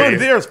pretty heard Oh, of sure one. it is.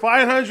 there's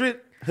 500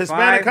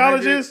 Hispanic 500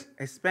 colleges?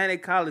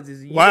 Hispanic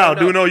colleges. You Wow,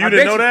 don't Duno, you I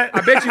didn't bet know that?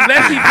 I bet you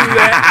Letty do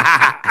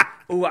that.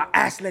 Oh, I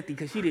asked Letty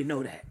because she didn't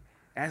know that.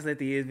 Ask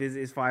Letty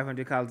is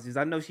 500 colleges.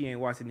 I know she ain't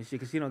watching this shit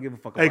because she don't give a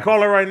fuck. Hey, about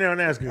call it. her right now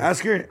and ask her.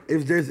 Ask her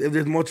if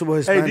there's multiple Hey,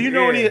 Hispanic. do you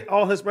know Yeah. any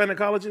all Hispanic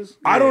colleges?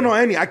 I don't know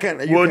any. I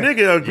can't. you Well, can't.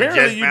 nigga,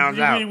 apparently found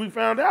out. we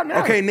found out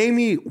now. Okay, name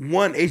me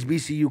one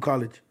HBCU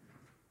college.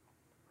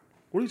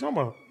 What are you talking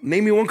about?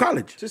 Name me one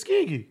college.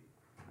 Tuskegee.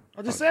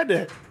 I just said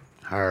that.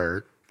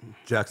 Heard.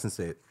 Jackson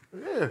State.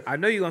 I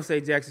know you're gonna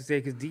say Jackson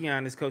State because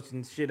Deion is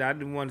coaching shit. I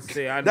didn't want to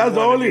say. That's the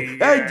only.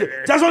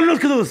 That's only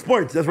because of the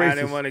sports. That's I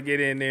didn't racist. want to get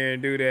in there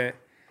and do that.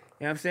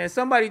 You know what I'm saying?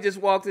 Somebody just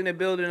walked in the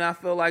building and I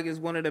feel like it's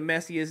one of the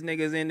messiest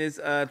niggas in this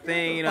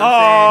thing. You know what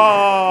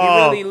I'm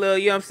saying? He really little,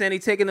 you know what I'm saying? He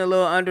taking a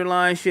little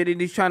underlying shit and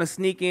he's trying to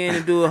sneak in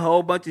and do a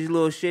whole bunch of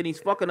little shit. He's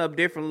fucking up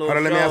different little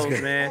Hold on, let me ask shows,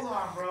 you. man. You know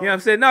what I'm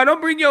saying? No,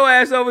 don't bring your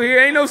ass over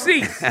here. Ain't no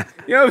seats. You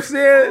know what I'm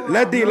saying?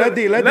 Let D. Let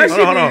Hold shit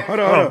on, be- hold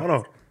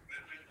on.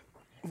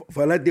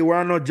 For let D. We're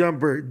on no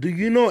jumper. Do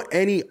you know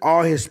any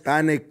all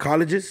Hispanic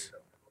colleges?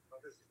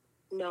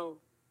 No.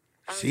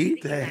 See?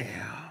 Damn.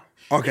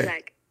 Okay.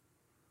 Like,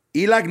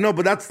 ELAC, no,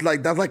 but that's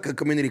like a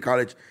community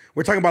college.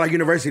 We're talking about like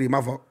university.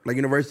 My fault. Like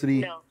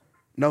university. no.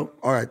 No.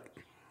 All right.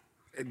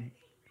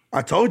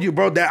 I told you,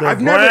 bro. That The I've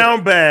brown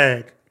never.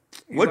 bag.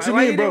 What you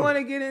Why mean, you bro? didn't want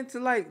to get into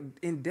like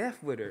in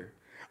depth with her?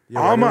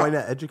 Yeah, why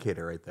not educate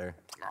her right there?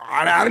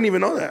 I didn't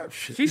even know that.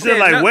 Shit. She said,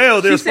 like,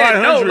 well, there's she said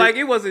no, 500. like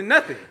it wasn't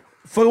nothing.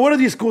 For what are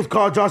these schools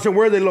called, Josh, and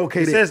where are they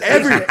located? It says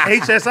Every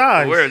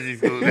HSI. Where is these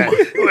schools at?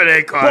 Where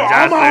they call Bro,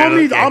 all my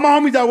homies, Johnson? all my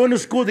homies that went to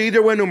school, they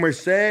either went to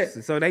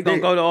Merced. So they gonna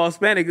go to all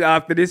Hispanic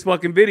after this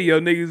fucking video.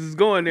 Niggas is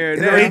going there.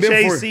 Yeah, now. ain't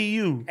been for-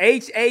 HACU.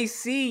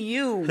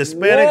 HACU.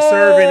 Hispanic Whoa.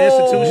 Serving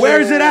Institution.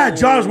 Where is it at,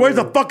 Josh? Where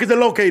the fuck is it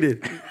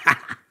located?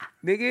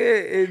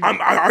 Nigga,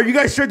 Are you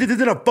guys sure this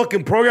isn't a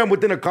fucking program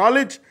within a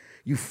college?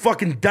 You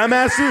fucking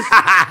dumbasses.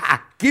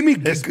 Give me.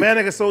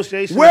 Hispanic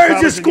Association. Where of is your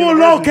Colleges and school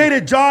Universities.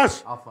 located,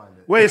 Josh? I'll find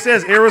it. Wait, it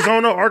says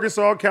Arizona,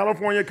 Arkansas,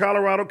 California,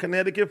 Colorado,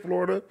 Connecticut,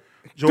 Florida,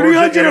 Georgia,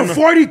 Illinois.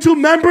 342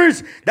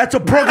 members? That's a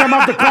program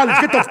of the college.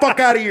 Get the fuck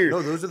out of here.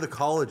 No, those are the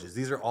colleges.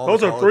 These are all.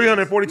 Those the are colleges.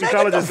 342 Get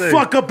colleges. the say.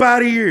 fuck up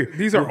out of here.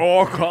 these are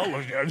all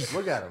colleges.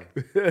 Look at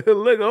them.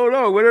 Look, hold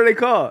on. What are they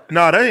called?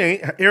 No, they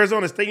ain't.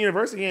 Arizona State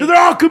University ain't.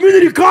 They're all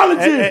community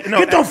colleges.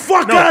 Get the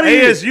fuck out of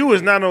here. ASU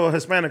is not no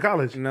Hispanic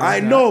college. No, I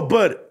no. know,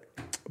 but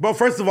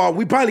first of all,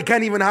 we probably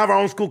can't even have our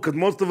own school because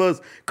most of us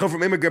come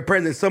from immigrant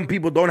parents and some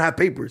people don't have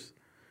papers.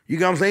 You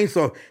get what I'm saying?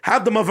 So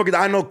half the motherfuckers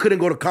I know couldn't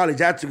go to college.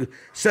 They had to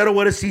settle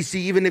with a CC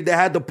even if they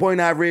had the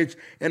point average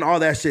and all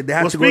that shit. They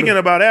had Well, to speaking go to,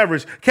 about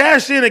average,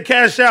 cash in and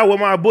cash out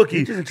with my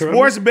bookie. just interrupt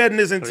Sports me? betting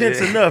is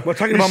intense enough. We're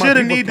talking You about my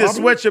shouldn't people's need to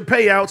problems? sweat your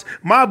payouts.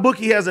 My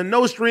bookie has a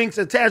no strings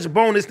attached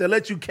bonus that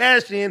lets you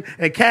cash in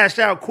and cash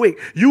out quick.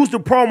 Use the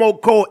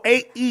promo code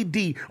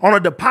AED on a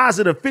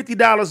deposit of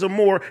 $50 or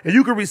more, and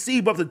you can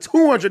receive up to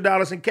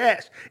 $200 in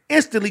cash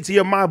instantly to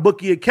your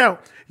MyBookie account.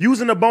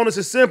 Using the bonus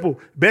is simple.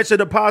 Bet your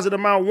deposit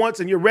amount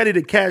once and you're ready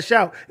to cash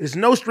out. There's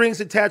no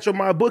strings attached on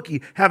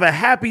MyBookie. Have a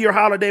happier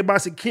holiday by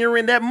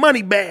securing that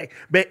money bag.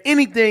 Bet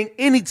anything,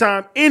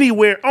 anytime,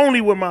 anywhere,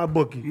 only with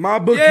MyBookie. my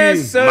bookie.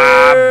 Yes, sir.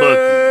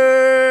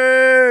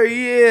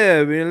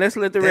 Yeah, man. Let's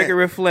let the record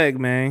reflect,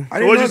 man. I So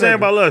didn't what know you saying that.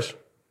 about Lush?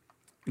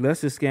 Let's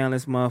just scan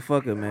this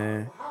motherfucker,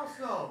 man.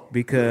 He's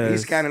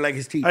Because kind of like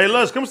his teeth. Hey,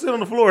 Lush, come sit on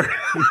the floor.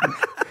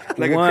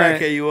 Like one- a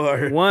crackhead you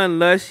are. one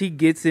Lush, he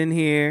gets in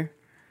here.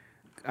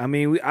 I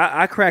mean,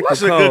 I cracked Lush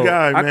the a code. good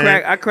guy,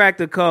 man. I cracked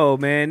the code,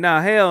 man.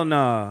 Nah, hell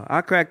no.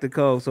 I cracked the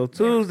code. So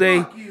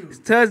Tuesday,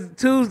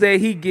 Tuesday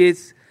he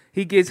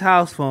gets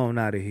house phone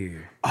out of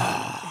here.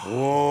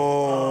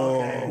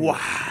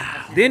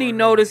 Then he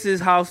notices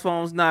house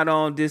phone's not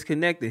on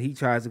disconnected. He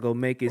tries to go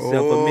make himself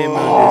a member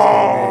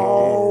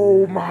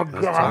Oh my Talk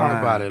god.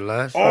 about it,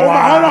 Les. Hold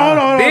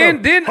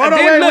on. Then hold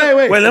on, look-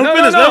 wait. Wait, let him No,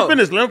 finish. no, Let no. him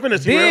finish. Let him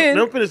finish. Then-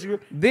 Let him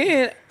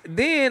finish.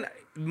 Then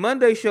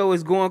Monday show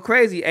is going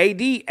crazy.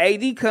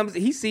 AD comes.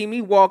 He see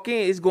me walk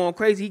in. It's going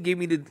crazy. He give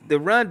me the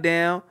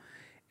rundown,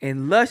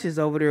 and Lush is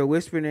over there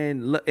whispering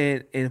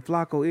in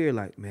Flacco ear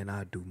like, "Man,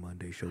 I'll do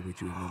Monday show with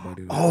you if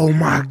nobody." Oh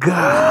my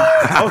God.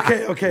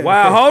 Okay.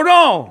 Wow, hold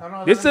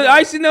on. This is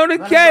icing on the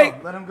cake.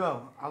 Let him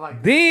go. I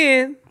like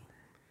Then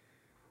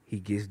he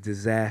gets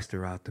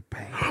Disaster out the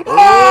paint.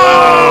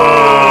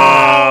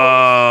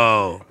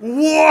 Oh.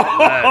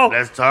 Whoa.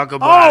 Let's talk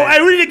about Oh, it.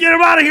 hey, we need to get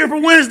him out of here for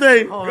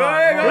Wednesday. Hold We're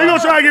on. going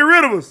to try to get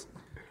rid of us.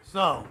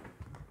 So,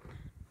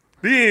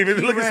 He ain't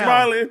even looking T-Rail.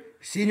 smiling.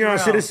 Senior on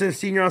citizen,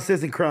 senior on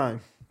citizen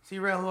crime.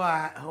 T-Rail, who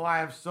I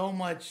have so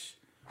much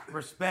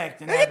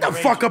respect and Hey, get the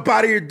admiration. fuck up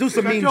out of here. Do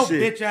some Shut mean your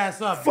shit. bitch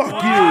ass up. Fuck you.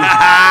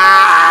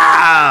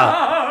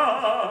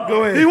 Ah!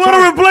 Go ahead. He want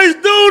to replace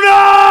Duno.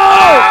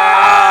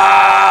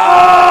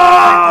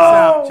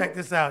 Check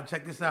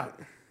this out.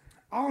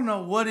 I don't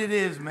know what it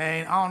is,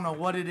 man. I don't know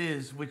what it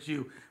is with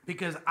you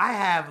because I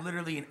have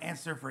literally an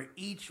answer for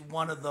each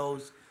one of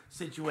those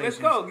situations.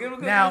 Let's go. Give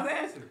him now, the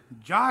answer.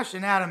 Josh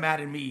and Adam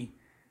added me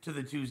to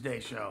the Tuesday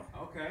show.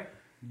 Okay.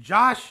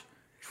 Josh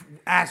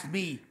asked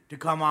me to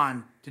come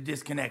on to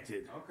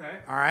Disconnected. Okay.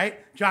 All right?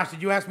 Josh,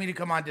 did you ask me to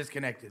come on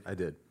Disconnected? I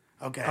did.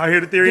 Okay. I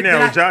hear the theory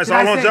now. Josh, it's did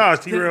I all on say- Josh,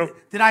 T-Rail.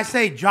 Did I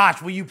say, Josh,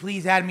 will you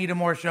please add me to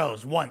more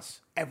shows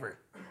once, ever?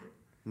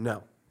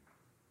 No.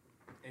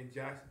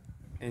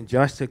 And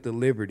Josh took the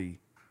liberty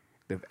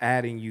of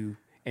adding you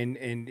and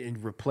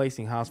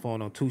replacing House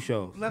Phone on 2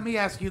 shows. Let me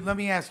ask you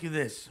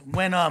this: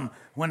 when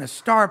a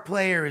star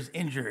player is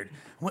injured,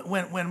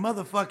 when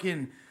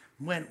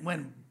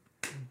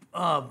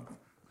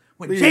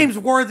James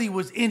Worthy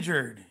was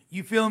injured,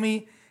 you feel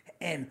me?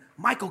 And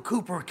Michael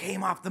Cooper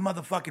came off the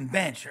motherfucking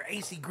bench, or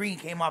AC Green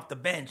came off the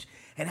bench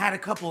and had a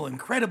couple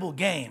incredible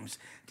games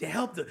to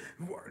help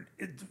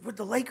would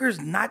the Lakers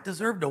not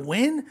deserve to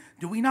win?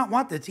 Do we not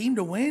want the team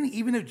to win,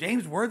 even if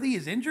James Worthy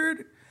is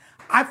injured?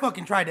 I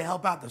fucking tried to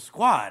help out the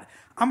squad.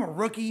 I'm a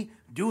rookie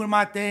doing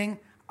my thing.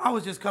 I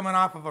was just coming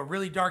off of a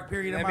really dark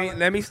period of my life.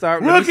 Let me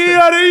start. Rookie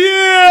of the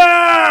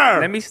year.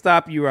 Let me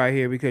stop you right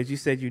here because you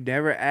said you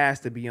never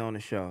asked to be on the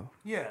show.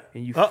 Yeah.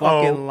 And you Uh-oh.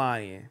 fucking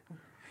lying.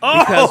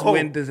 Because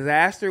when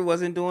Disaster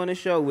wasn't doing the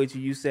show with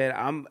you, you said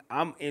I'm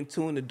in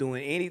tune to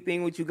doing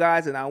anything with you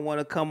guys, and I want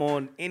to come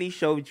on any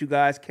show with you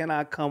guys. Can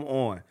I come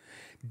on?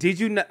 Did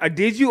you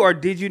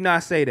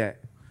not say that?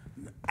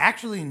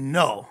 Actually,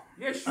 no.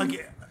 Yes,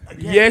 Again,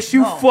 Yes,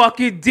 you no.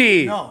 fucking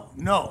did.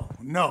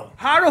 No.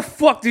 How the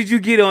fuck did you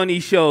get on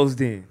these shows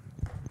then?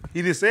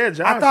 He just said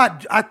Josh. I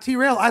thought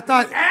T-Rail. I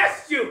thought.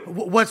 Asked you.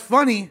 What's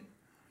funny?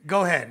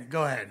 Go ahead.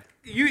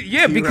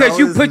 Because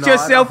you put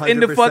yourself in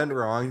the fuck.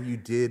 wrong. You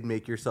did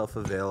make yourself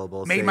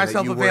available. Made saying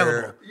myself that you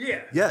available.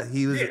 Yeah. Yeah,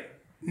 he was.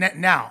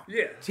 Now.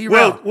 Yeah.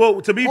 T-Rail.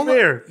 Well, to be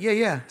fair.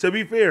 Yeah. To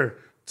be fair,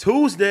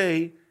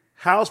 Tuesday,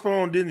 House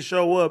Phone didn't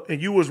show up,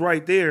 and you was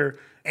right there.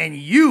 And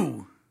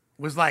you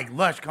was like,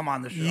 Lush, come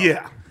on the show.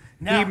 Yeah.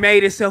 Now, He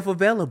made himself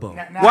available.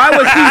 Now- Why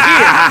was he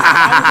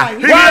here? Why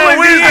He was I did here? on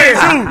Wednesday,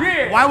 too.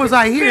 Yeah. Why was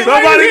I here?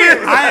 Somebody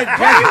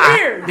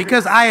did.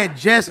 Because I had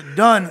just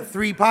done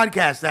 3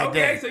 podcasts that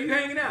day. Okay, so you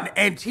hanging out.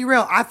 And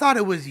T-Rail, I thought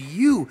it was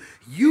you.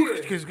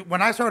 Because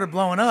when I started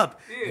blowing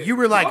up, you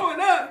were like, Blowing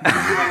up.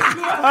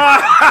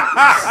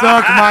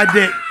 suck my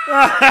dick.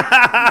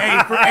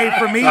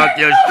 For me, Fuck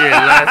your shit,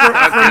 Les.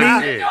 Fuck for your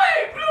me- shit.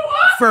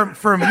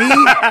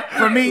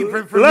 for me,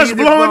 Let's this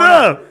blow it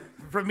up.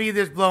 For me,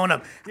 this blowing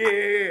up. Yeah.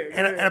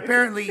 And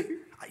apparently,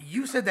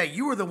 you said that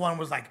you were the one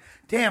was like,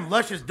 damn,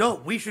 Lush is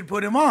dope. We should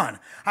put him on.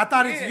 I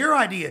thought it's your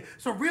idea.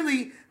 So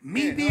really,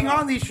 me being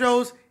on these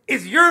shows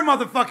is your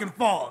motherfucking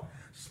fault.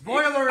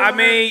 Spoiler alert. I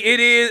mean, it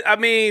is. I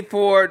mean,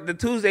 for the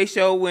Tuesday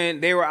show when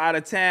they were out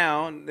of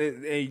town,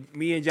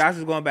 me and Josh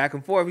was going back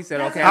and forth. He said,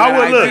 "Okay, I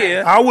got an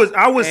idea." I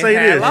would say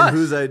had this. Lush. And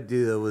whose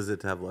idea was it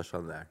to have Lush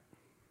on there?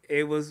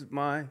 It was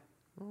mine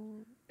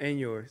and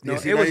yours. No,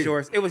 see, it now was you-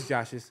 yours. It was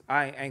Josh's.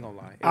 I ain't gonna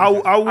lie. It I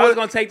was Josh's. I was would-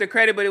 gonna take the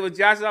credit, but it was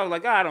Josh's. I was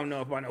like, I don't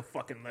know if I know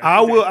fucking Lush.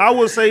 I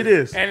will say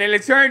this. And then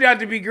it turned out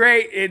to be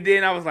great. And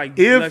then I was like,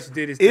 Lush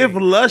did his If thing.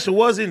 Lush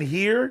wasn't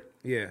here,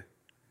 Yeah.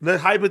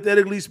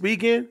 hypothetically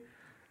speaking,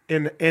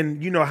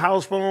 and you know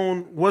House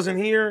Phone wasn't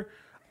here,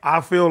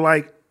 I feel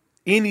like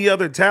any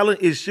other talent,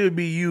 it should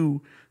be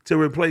you to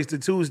replace the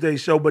Tuesday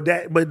show. But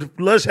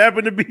Lush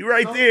happened to be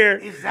right there.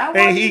 Is that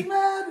why he's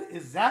mad?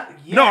 Is that?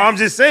 Yes. No, I'm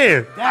just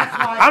saying. That's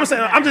why I'm he's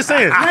saying. mad. I'm just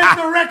saying. Let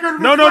the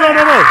record No.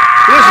 reflect.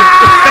 Listen.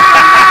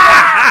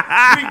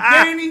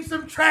 We're gaining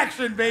some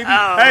traction, baby.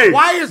 Hey,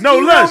 Why is no,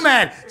 T-Rail Lush.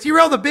 mad?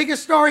 T-Rail, the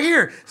biggest star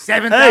here.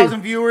 7,000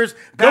 Hey. viewers.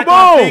 Back Come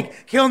on on.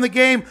 Fake, killing the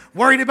game.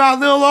 Worried about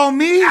little old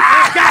me?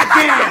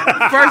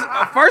 Goddamn.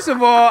 First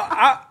of all,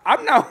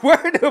 I'm not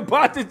worried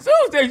about the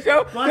Tuesday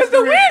show because the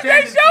Buster Wednesday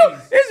extended show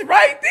fees. is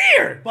right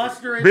there.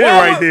 Buster and Been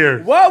right there.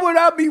 Why would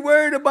I be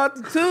worried about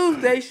the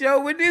Tuesday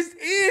show when this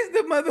is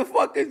the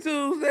motherfucking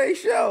Tuesday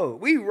show?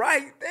 We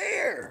right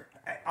there.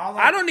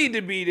 I don't need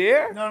to be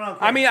there. No.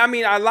 I mean,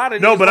 a lot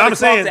of No, niggas but wanna I'm talk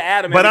saying- to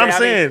Adam but every I'm day. I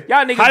saying, mean,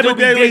 y'all niggas do be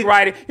hypothetically- dick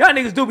riding. Y'all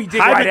niggas do be dick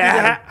riding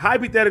Adam.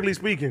 Hypothetically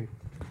speaking,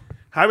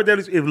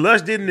 if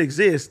Lush didn't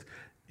exist,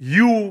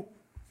 you,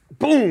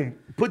 boom,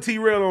 put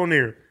T-Rail on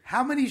there.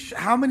 How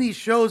many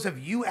shows have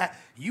you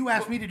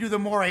asked me to do the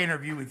Mora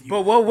interview with you?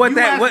 But what you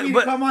that- asked what- me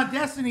but- to come on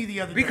Destiny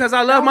the other day. Because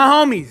I love my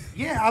homies.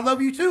 Yeah, I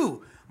love you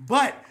too.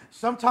 But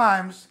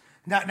sometimes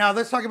now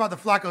let's talk about the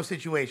Flacco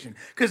situation.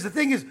 Because the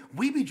thing is,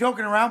 we be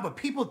joking around, but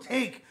people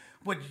take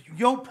what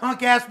yo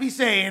punk ass be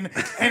saying,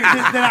 and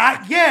then I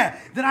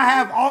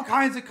have all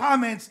kinds of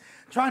comments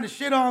trying to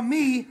shit on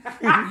me.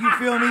 You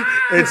feel me?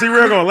 And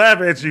T-Rail gonna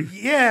laugh at you.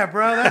 Yeah,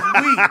 bro, that's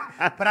weak.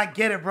 But I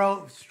get it,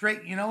 bro.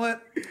 Straight, you know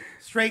what?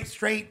 Straight.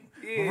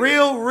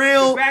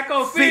 Real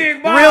Tobacco fig,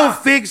 fig bar. real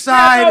fig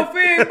side, Tobacco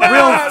fig bar,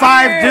 real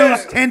five yeah.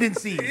 deuce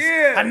tendencies.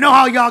 Yeah. I know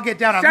how y'all get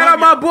down. I Shout love out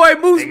my y'all.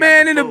 boy Moose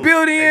Man in the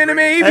building, and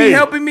man, he be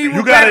helping me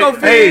with Backo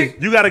Hey,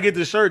 Fig. you gotta get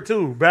the shirt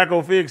too.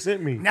 Backo Fig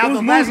sent me. Now Who's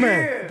the last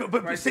man?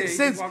 but Right since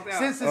there, you walked out.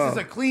 this is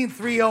a clean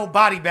 3-0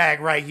 body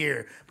bag right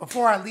here.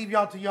 Before I leave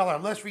y'all to y'all our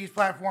Let's Reach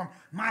platform,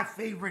 my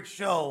favorite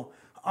show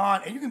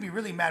on, and you can be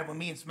really mad when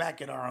me and Smack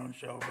get our own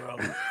show, bro.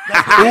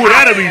 Ooh,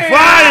 that'll be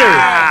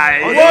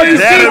fire. Whoa, you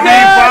see That'll be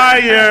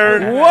that? fire.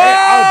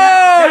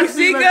 Whoa, you That's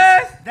me, see, look,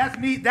 guys? That's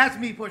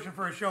me pushing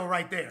for a show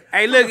right there.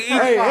 Hey, look,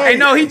 hey.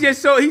 no, he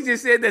just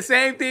said the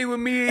same thing with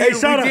me. Hey, we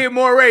shout out. did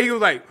Moray. He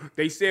was like,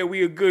 they said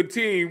we a good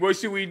team. What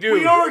should we do?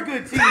 We are a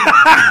good team.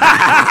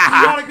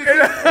 We got a good team.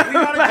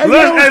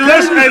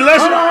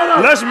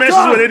 Let's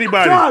messes with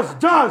anybody. Josh.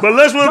 But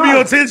let's want to be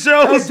on 10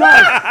 shows.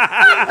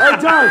 Hey,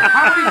 Josh.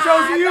 How many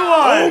shows are you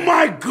on? Oh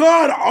my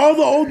God! All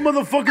the old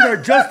motherfuckers are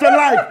just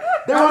alike.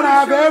 They want to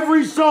have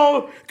every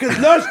show. Cause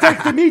Lush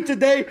texted me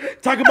today,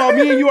 talking about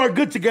me and you are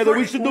good together.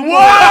 We should do more.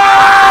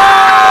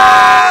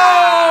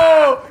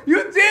 Oh,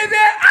 you did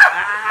that?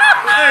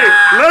 Hey,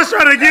 let's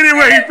try to get it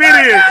where he fit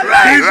in.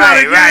 He's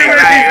trying to get it where he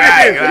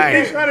fit in.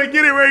 He's trying to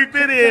get it where he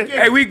fit in.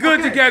 Hey, we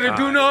good together.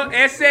 Do no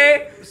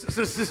essay.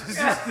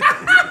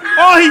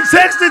 Oh, he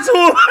texted to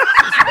him.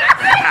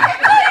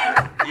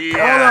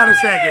 Hold on a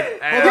second.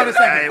 Hold on a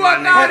second.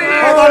 Fuck out of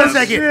here. Hold on a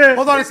second. shit.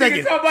 Hold on a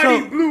second.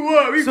 Somebody blew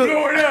up. He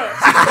blowing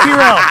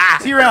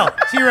up.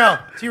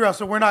 T-Rail.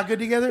 So we're not good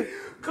together?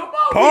 Come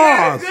on, we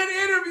had a Pause. good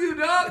interview,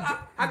 dog.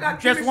 I got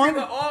Just chemistry one?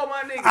 with all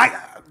my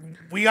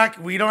niggas.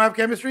 We don't have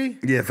chemistry?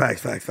 Yeah,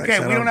 facts. Okay,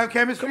 we don't have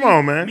chemistry. Come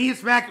on, man. Me and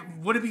Smack,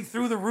 would it be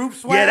through the roof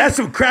swag? Yeah, that's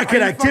some Are crackhead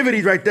you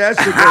activities right there.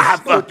 That shit goes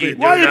Fuck you,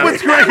 stupid. Why you dude. put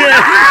crackhead?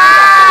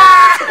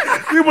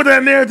 You put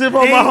that narrative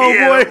on my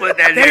homeboy. Put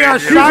that They are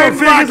narrative. shy He's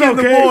blocking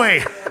the okay.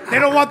 boy. They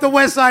don't want the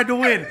West Side to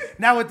win.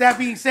 Now, with that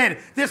being said,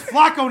 this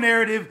Flacco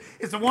narrative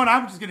is the one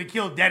I'm just gonna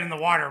kill dead in the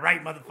water,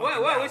 right,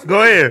 motherfucker?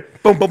 Go ahead.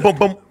 Boom, boom, boom,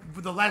 boom.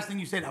 The last thing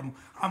you said,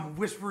 I'm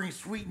whispering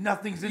sweet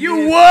nothings in You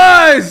his-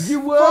 was. You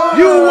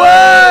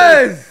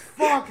was.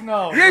 Fuck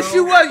no. Yes, bro.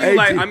 you was. You Hey,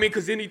 like, G- I mean,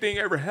 because anything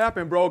ever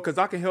happened, bro, because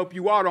I can help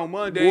you out on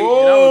Monday, and I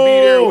will be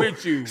there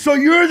with you. So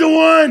you're the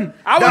one.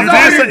 I was that You on did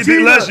fired say,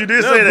 Gina. Les, you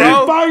did say Look,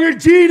 that. He fired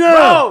Gina.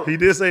 Bro. He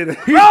did say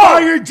that. He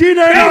fired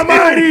Gina and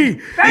Almighty.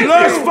 Thank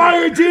Let's you.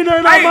 fire Gina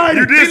and Hey, Almighty.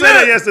 You did say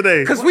that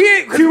yesterday. Because we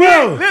ain't.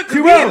 T-Rail.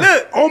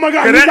 Look. Oh my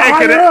God, Can he's the that- can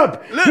higher that-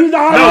 up. He's the No,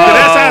 higher but up.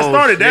 that's how it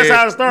started. That's shit.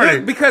 how it started.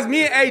 Look, because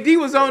me and AD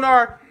was on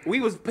our. We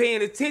was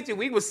paying attention.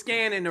 We was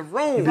scanning the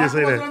room. did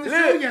say I was that. on the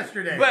show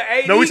yesterday. But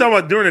AD. No, we talking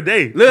about during the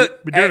day.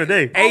 Look, During the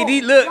day.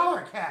 AD, look.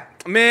 Dollar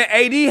cap. Man,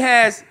 AD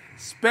has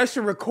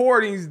special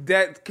recordings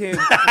that's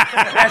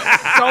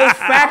so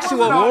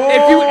factual.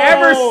 If you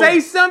ever say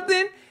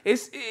something,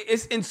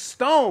 it's in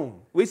stone.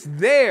 It's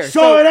there.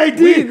 Show it, AD.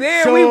 We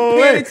there. Show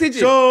We paying it. attention.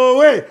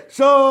 Show it.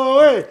 Show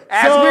it.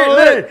 As Show we're it.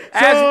 look,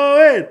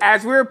 Show it.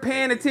 as we're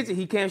paying attention,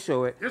 he can't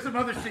show it. There's some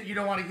other shit you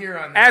don't want to hear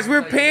on As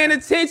there. we're paying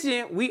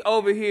attention, we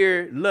over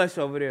here, Lush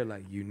over there,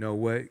 like, you know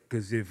what?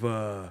 Because if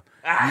you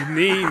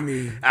need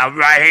me, I'm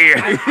right here.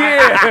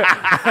 yeah,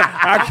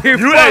 I can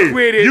You, fuck hey,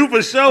 with it. you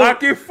for sure. I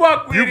can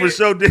fuck with You it. for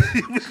sure did.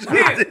 You for sure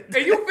Yeah, did.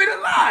 and you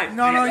finna lie.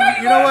 No, You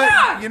you know what?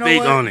 lie. You know Speak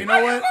what? on it. You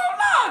know what? You gonna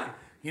lie.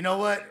 You know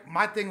what?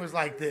 My thing was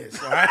like this,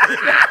 all right?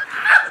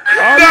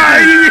 Nah,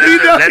 he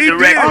know Let he the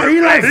did record it.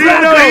 He like He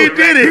Flacco. know he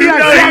did it. He like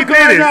know he Flacco did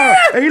right it. now.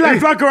 Hey, he like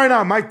Flacco right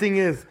now. My thing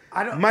is.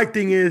 I don't- My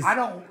thing is. I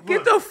don't.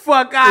 Get Look, the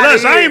fuck out Les,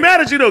 of here. I ain't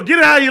mad at you though. Get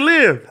it how you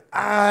live. you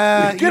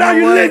Get know out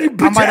your what? leg, you I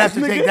bitch might ass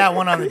have to take nigga. that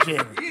one on the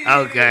chin.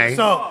 Okay.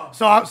 So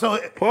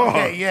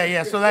okay,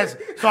 yeah. So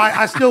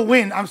I still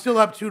win. I'm still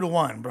up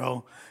 2-1,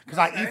 bro. Because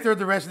I ethered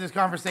the rest of this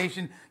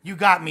conversation. You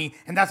got me,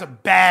 and that's a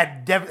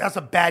bad,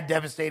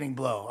 devastating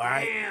blow. All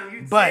right. Damn,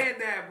 you but said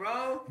that,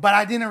 bro. but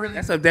I didn't really.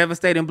 That's a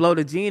devastating blow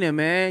to Gina,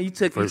 man. You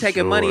taking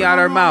sure. money out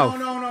of her mouth.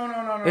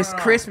 No. It's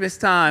Christmas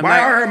time. Why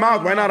like- out her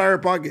mouth? Why not out her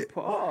pocket?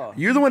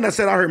 You're the one that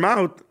said out her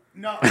mouth.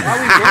 No.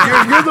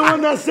 You're the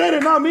one that said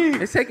it, not me.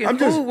 It's taking I'm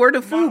food. just- Where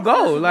the food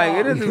go? Like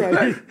it isn't.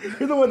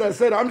 You're the one that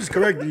said it. I'm just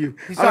correcting you.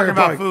 He's Out talking her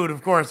about pocket. food,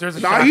 of course. There's a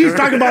Nah, shocker. he's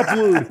talking about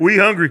food. We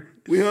hungry.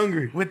 We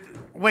hungry.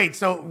 Wait,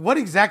 so what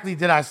exactly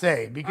did I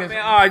say? Because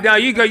Man, all right, now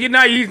you go.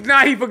 Now he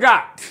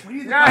forgot.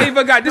 Now he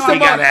forgot. This He is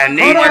got that he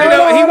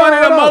nigga. one of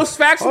the Hold on. most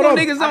factual Hold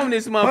on. niggas on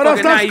this Hold on, motherfucker.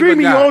 stop Now he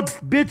screaming, you forgot.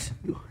 old bitch.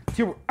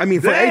 I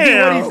mean, for AD,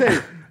 what did he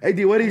say?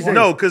 AD, what did he say?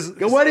 No, 'cause-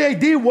 What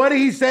did AD? What did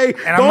he say?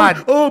 And I'm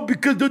not-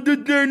 because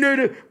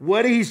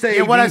what did he say?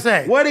 Yeah, what'd I AD?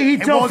 say? What did he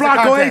And tell what was the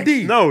Flacco? context?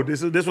 AD? No,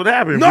 this what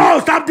happened. No,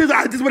 stop this.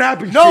 This is what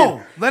happened. no,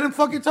 Shit. let him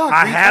fucking talk.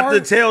 I have to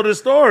retard. tell the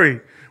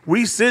story.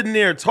 We sitting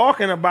there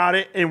talking about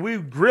it, and we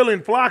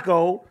grilling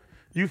Flacco.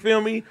 You feel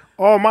me?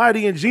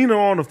 Almighty and Gina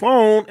on the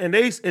phone, and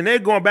they're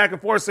going back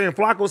and forth saying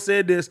Flacco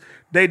said this,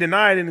 they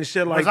denied it and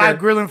shit like Was I that.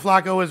 grilling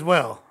Flacco as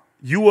well?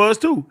 You was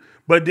too,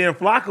 but then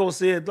Flacco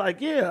said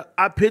like, yeah,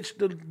 I pitched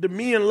the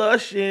me and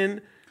Lush,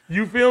 and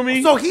you feel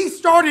me? So he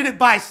started it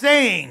by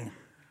saying,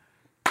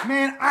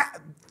 "Man,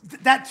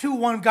 that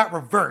 2-1 got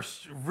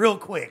reversed real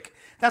quick.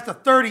 That's a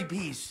 30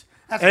 piece."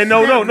 That's a And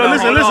no, snap.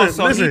 listen, Hold on, listen,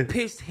 so listen. he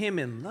pitched him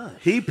in Lush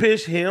He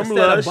pitched him instead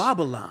Lush. of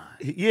Babylon.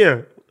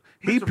 Yeah,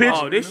 he pitched.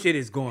 Oh, this shit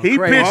is going He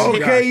crazy.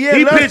 pitched. Okay, yeah,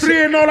 he let's pitched.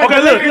 3-0 like Okay,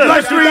 the look, Lakers look.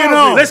 like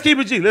 3-0. Let's keep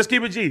it G. Let's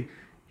keep it G.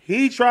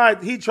 He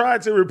tried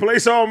to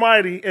replace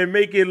Almighty and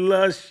make it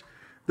Lush,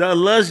 the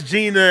Lush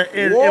Gina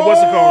and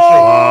what's it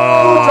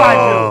called Who tried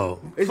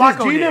to? Is Flacco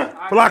this Gina? did.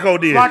 show.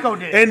 Flacco did. Flacco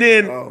did. And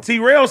then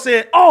T-Rail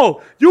said,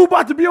 "Oh, you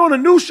about to be on a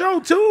new show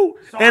too?"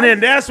 And then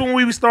that's when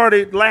we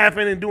started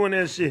laughing and doing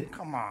that shit.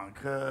 Come on,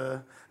 cuz.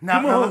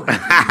 Now,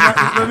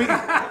 let me.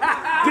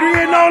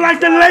 3-0 like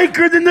the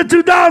Lakers in the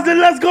 2000.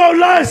 Let's go,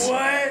 Lush.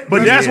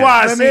 But that's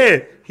why I Let me-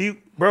 said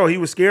he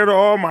was scared of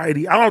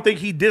Almighty. I don't think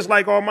he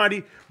disliked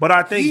Almighty, but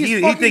I think He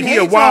he fucking think he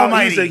a hates wild.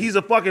 Almighty. He's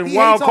a fucking He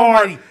wild hates card,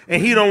 Almighty.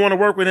 and he don't want to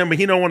work with him, but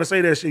he don't want to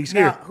say that shit. He's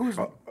Now, scared. who's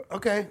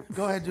okay?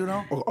 Go ahead,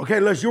 Juno. Okay,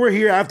 Lush, you were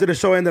here after the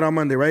show ended on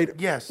Monday, right?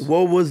 Yes.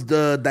 What was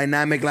the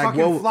dynamic like?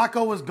 Fucking What?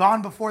 Flacco was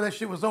gone before that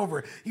shit was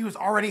over. He was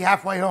already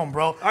halfway home,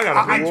 bro. I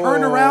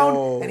turned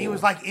around and he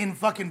was like in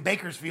fucking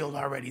Bakersfield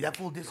already. That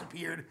fool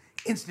disappeared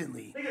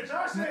instantly.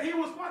 Josh said he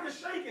was fucking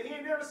shaking. He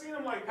ain't never seen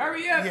him like that.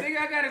 Hurry up, Yeah. nigga!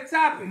 I got a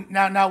topic.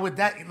 Now with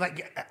that,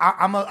 like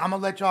I'm gonna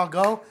let y'all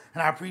go,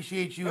 and I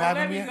appreciate you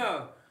having me.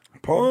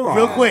 Pause.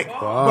 Real quick, real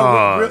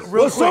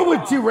What's quick. up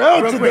with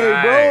T-Rail Real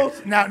today, bro?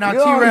 Now,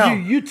 Yo, T-Rail.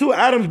 you two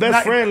Adam's best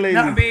Now- friend, lady.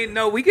 now- I mean,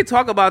 no, we could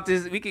talk about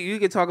this. You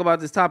can talk about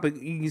this topic.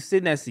 You can sit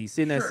in that seat.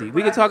 Sit in that seat.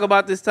 We can talk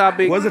about this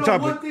topic. What's the No, one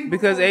topic? thing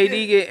Because before we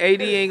AD get-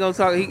 ain't gonna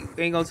talk. He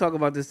ain't gonna talk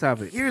about this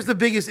topic. Here's the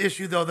biggest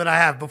issue though that I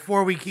have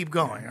before we keep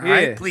going. All Yeah.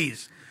 right,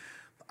 please.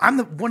 I'm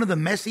one of the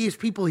messiest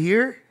people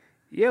here.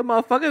 Yeah,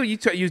 motherfucker.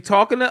 You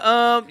talking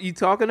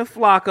to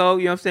Flacco.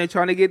 You know what I'm saying?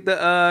 Trying to get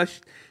the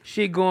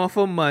shit going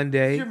for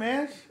Monday. Your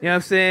man. You know what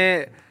I'm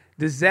saying?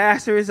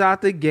 Disaster is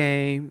out the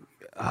game.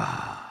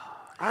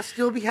 I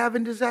still be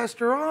having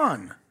disaster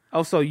on.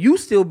 Oh, so you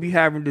still be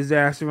having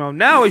disaster on?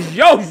 Now it's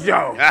your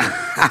show.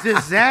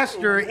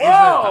 Disaster is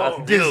Whoa.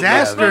 a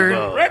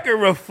disaster. Record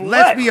reflect.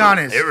 Let's be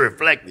honest. It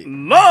reflected.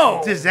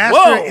 Low.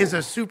 Disaster is a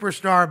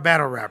superstar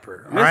battle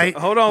rapper. All right,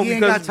 hold on, He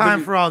ain't got because-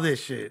 time for all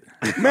this shit.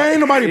 Man, ain't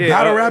nobody Yeah.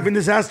 battle rapping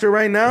Disaster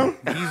right now.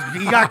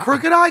 He got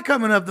Crooked Eye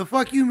coming up. The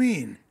fuck you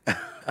mean?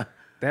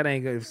 That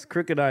ain't good.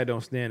 Crooked Eye don't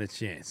stand a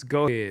chance.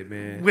 Go ahead,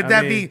 man. Would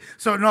that be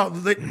so? No,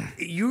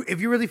 you. If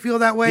you really feel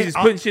that way, He's just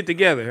putting shit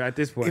together at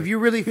this point. if you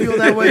really feel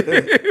that way,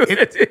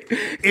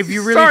 if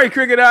you really, Sorry,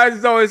 Crooked Eyes,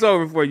 it's always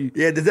over for you.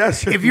 Yeah,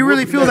 Disaster. if you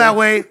really feel that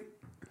way,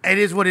 it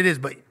is what it is.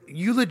 But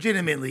you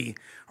legitimately,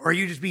 or are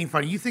you just being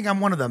funny? You think I'm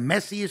one of the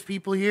messiest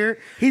people here?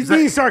 He's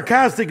being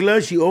sarcastic,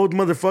 Lush, you old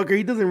motherfucker.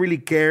 He doesn't really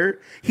care.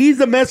 He's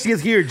the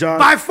messiest here, John.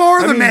 By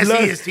far the Lush,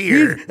 messiest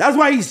here. That's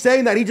why he's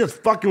saying that. He's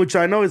just fucking with you.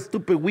 I know his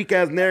stupid,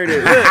 weak-ass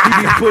narrative.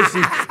 He be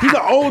pushing. He's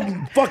an old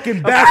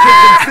fucking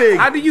bastard from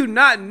How Sig. do you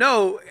not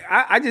know?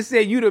 I just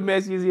said you the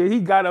messiest here. He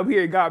got up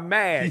here and got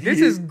mad.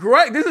 This is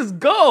great. This is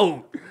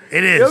gold.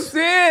 It is. You know what I'm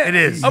saying? It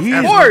is. Of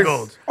Absolute course.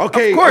 gold.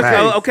 Okay, Of course.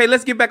 right. Okay,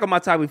 let's get back on my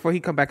topic before he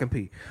come back and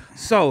pee.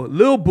 So,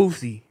 Lil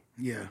Boosie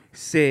Yeah.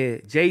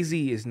 said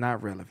Jay-Z is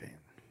not relevant.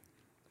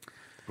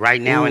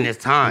 Right now in this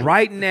time.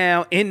 Right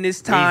now, in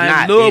this time,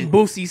 not. Lil He's-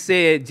 Boosie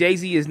said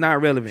Jay-Z is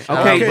not relevant. Shout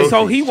Okay, out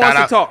so Boosie. he Shout wants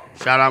out- to talk.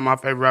 Shout out my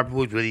favorite rapper,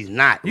 Boosie, but he's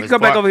not. You As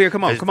come back far- over here.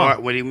 Come on, as come far-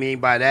 on. What do you mean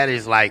by that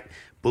is like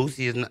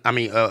Boosie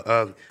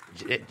is.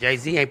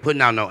 Jay-Z ain't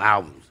putting out no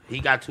albums. He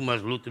got too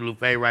much Luther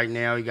Lupe right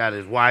now. He got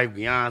his wife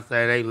Beyonce.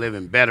 They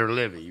living better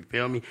living. You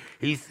feel me?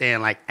 He's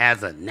saying like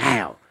as of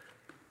now,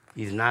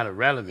 he's not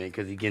irrelevant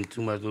because he getting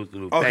too much Luther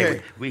Lupe.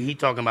 Okay. He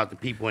talking about the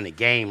people in the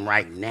game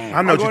right now.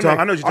 I know what you're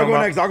talking. I know what you're talking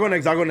about.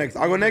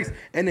 I'll go next,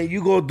 and then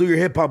you go do your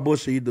hip hop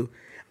bullshit. You do.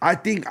 I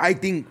think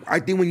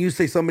when you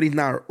say somebody's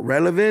not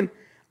relevant,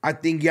 I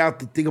think you have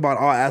to think about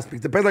all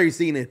aspects. Depends how you're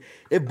seeing it.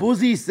 If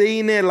Boosie's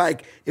saying it,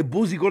 like if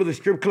Boosie go to the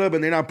strip club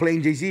and they're not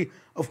playing Jay-Z,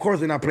 of course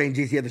they're not playing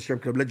Jay-Z at the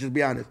strip club. Let's just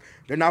be honest.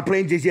 They're not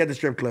playing Jay-Z at the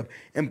strip club.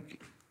 And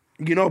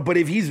but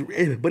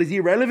is he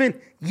relevant?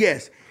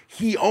 Yes.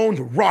 He owns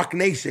Rock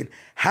Nation.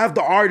 Half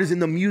the artists in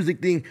the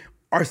music thing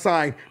are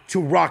signed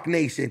to Rock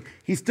Nation.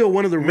 He's still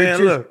one of the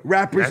richest look,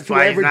 rappers That's to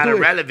why he's ever not do it.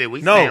 irrelevant.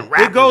 We No, saying it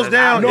rappers goes as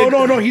down-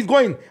 albums. No, he's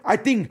going. I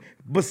think,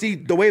 but see,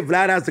 the way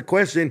Vlad asked the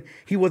question,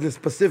 he wasn't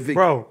specific.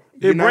 Bro,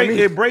 You know what I mean?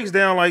 it breaks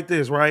down like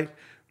this, right?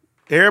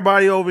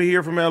 Everybody over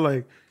here from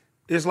LA,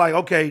 it's like,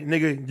 okay,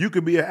 nigga, you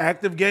could be an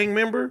active gang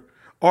member,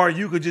 or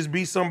you could just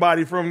be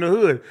somebody from the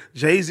hood.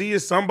 Jay-Z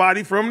is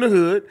somebody from the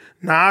hood.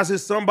 Nas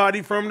is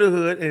somebody from the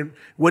hood. And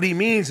what he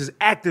means is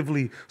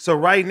actively. So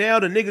right now,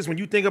 the niggas, when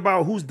you think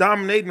about who's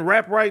dominating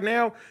rap right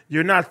now,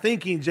 you're not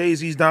thinking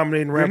Jay-Z's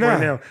dominating rap right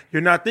now.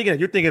 You're not thinking that.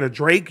 You're thinking of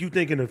Drake. You're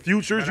thinking of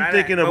Futures. You're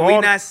thinking of but all. we're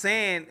not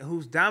saying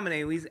who's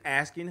dominating. We're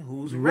asking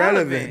who's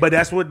relevant. But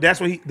that's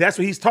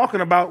what he's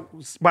talking about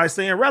by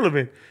saying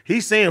relevant.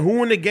 He's saying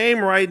who in the game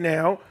right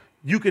now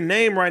you can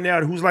name right now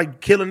who's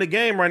like killing the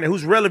game right now,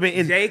 who's relevant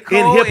in J. in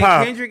Cole hip and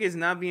hop. Kendrick is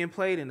not being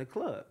played in the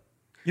club.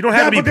 You don't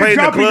have to be but they're played in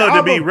the dropping club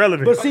to be album.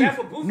 relevant. But see, that's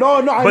what Boosie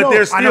no, I But know.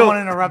 there's I still don't want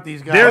to interrupt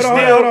these guys.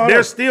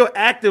 they're still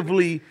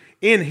actively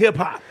in hip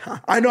hop.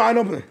 I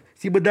know.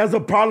 See, but that's a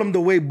problem the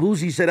way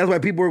Boosie said. That's why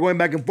people were going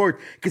back and forth.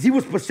 Because he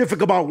was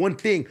specific about one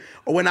thing.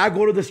 When I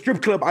go to the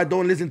strip club, I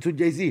don't listen to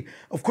Jay-Z.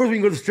 Of course, when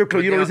you go to the strip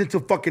club, you don't listen to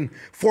fucking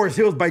Forest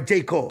Hills by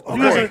J. Cole. Of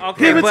course.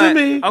 Give it to but-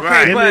 me. Okay,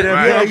 Right. but Give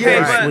me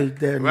that okay, sweet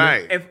daddy.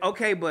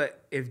 Right.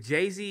 if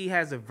Jay-Z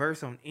has a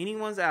verse on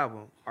anyone's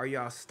album, are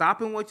y'all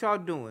stopping what y'all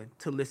doing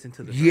to listen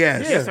to the verse?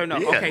 Yes. Yes or no?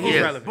 Yeah, Okay, he's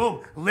yes. relevant. Boom.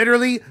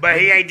 Literally. But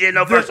he ain't did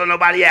no verse on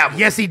nobody album.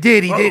 Yes, he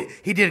did.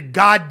 He did.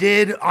 God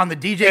did on the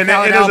DJ And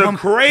Khaled there's a album,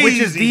 which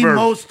is crazy the verse.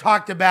 most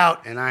talked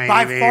about And I ain't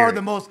by even far hear the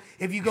it. most.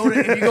 If you go to,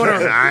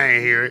 I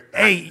ain't hear it.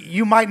 hey,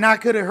 you might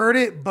not could have heard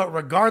it, but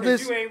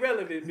regardless, You ain't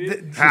relevant,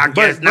 bitch. I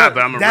guess not,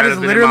 but I'm that is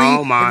irrelevant in my own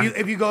literally mind.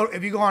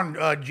 if you go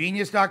on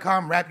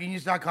Genius.com,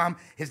 rapgenius.com,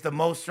 it's the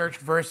most searched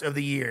verse of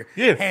the year.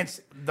 Yeah.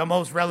 Hence the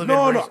most relevant.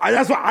 No, verse.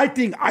 that's what I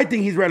think. I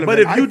think he's relevant. But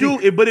if I you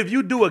think- if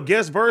you do a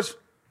guest verse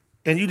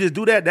and you just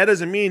do that, that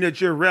doesn't mean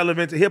that you're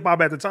relevant to hip hop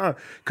at the time.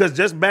 Because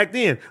just back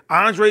then,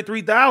 Andre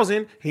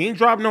 3000, he ain't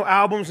dropped no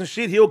albums and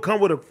shit. He'll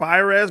come with a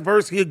fire ass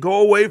verse. He'll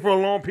go away for a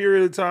long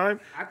period of time.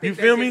 I think You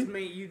that feel just me?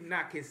 mean you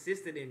not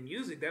consistent in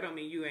music. That don't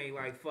mean you ain't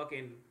like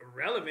fucking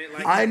relevant.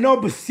 Like I know,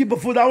 but see,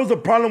 before that was the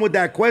problem with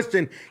that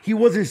question. He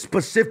wasn't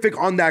specific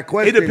on that It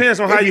question. depends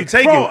on how If you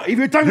take bro, it. If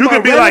you're talking you about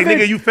can be like,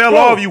 relevant, nigga, you fell bro,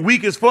 off, you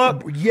weak as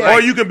fuck. Yeah.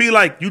 Or you can be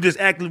like, you just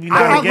actively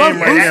not I in the love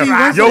game right Boosie. now.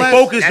 When's the Your last-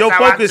 focus That's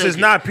how I is took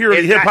not it. purely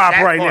It's hip not hop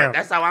that right part. now.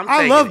 That's how I'm I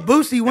taking love it.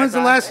 Boosie. When's That's the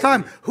how I'm last taking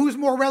time? it. Who's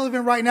more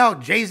relevant right now,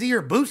 Jay-Z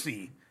or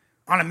Boosie,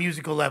 on a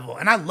musical level?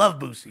 And I love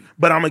Boosie.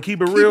 But I'm gonna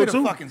keep it Keep real it a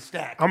too. fucking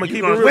stack. I'm gonna You keep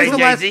it gonna real. When's say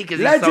the last- Jay-Z because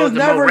he Legends sold the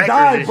more never records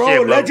die, and bro.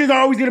 shit, Legends are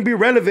always gonna be he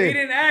relevant.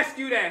 didn't ask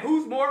you that.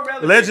 Who's more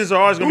relevant? Legends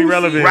are always gonna be Boosie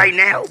relevant. Right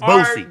now,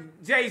 Boosie. Or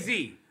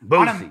Jay-Z.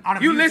 Boosie. On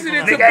a You musical listening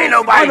level. to Nigga, ain't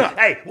nobody. Hold up.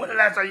 Hey, when the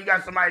last time you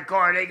got somebody's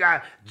car and they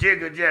got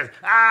Jigga just,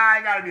 I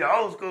gotta be an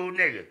old school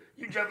nigga.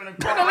 You jumping in the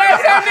The car.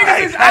 last time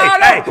niggas is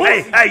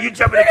Hey, you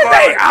jumping in the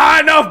car.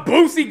 Ain't enough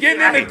Boosie getting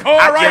in the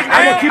car right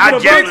now.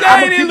 Bitch,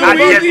 I ain't in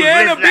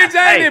Louisiana. Bitch,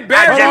 I ain't in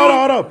Baton.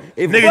 Hold up.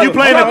 Nigga, you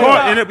play in the car,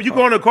 and if you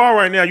go in the car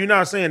right now, you're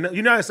not saying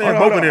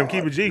both of them.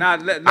 Keep it G. Nah,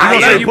 You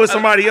gonna say put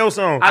somebody else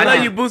on. I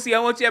love you, Boosie. I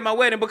want you at my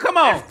wedding, but come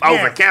on.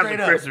 Over cancel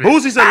Christmas.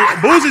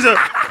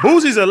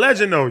 Boosie's a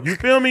legend though. You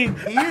feel me?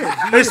 He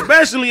is.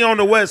 Especially on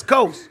the West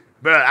Coast.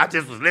 Bro, I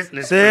just was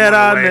listening. Said to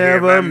I'll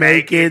never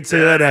make it to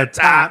the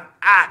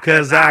top,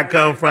 cause I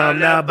come from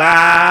the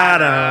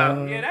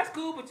bottom. Yeah, that's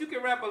cool, but you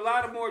can rap a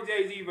lot of more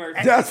Jay-Z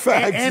verses. That's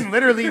facts. And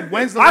literally,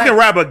 when's the I can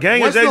last- rap a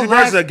gang of what's the Jay-Z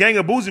verses, a last- gang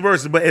of Boosie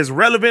verses, but it's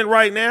relevant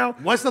right now.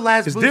 What's the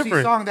last It's Boosie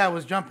different. song that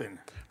was jumping?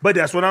 But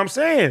that's what I'm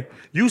saying.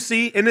 You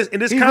see, and this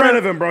He's kind of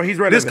relevant, bro. He's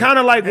relevant. This kind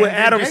of like what And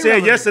Adam Jay said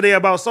relevant. yesterday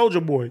about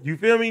Soulja Boy. You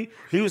feel me?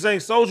 He was saying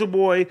Soulja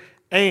Boy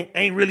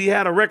ain't really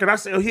had a record. I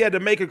said he had to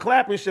make a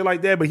clap and shit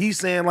like that, but he's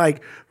saying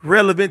like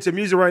relevant to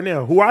music right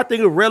now. Who I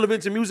think of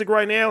relevant to music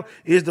right now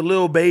is the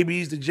Lil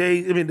Babies,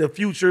 the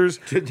Futures,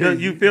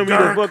 you feel me?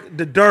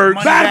 The Dirk.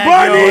 Bad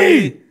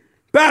Bunny.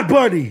 Bad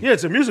Bunny. Yeah,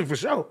 it's a music for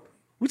sure.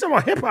 We talking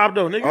about hip hop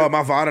though, nigga. Oh,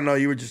 my fault. I don't know.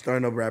 You were just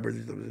starting up rappers.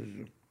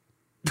 You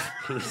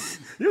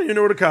don't even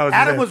know where the college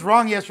Adam is at. was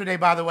wrong yesterday,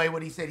 by the way,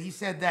 what he said. He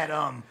said that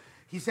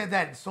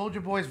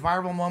Soulja Boy's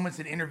viral moments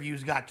and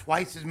interviews got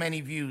twice as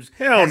many views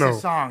Hell as no.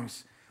 his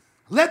songs.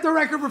 Let the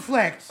record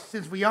reflect,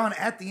 since we on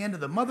at the end of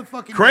the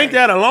motherfucking Crank day.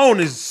 That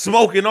alone is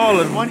smoking all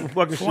of 20, the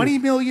fucking 20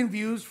 shit. million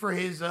views for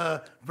his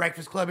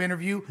Breakfast Club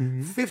interview,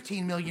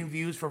 15 million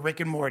views for Rick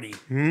and Morty.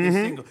 His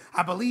single.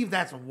 I believe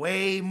that's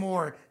way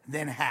more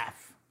than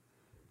half.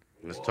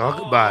 Let's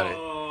talk about it.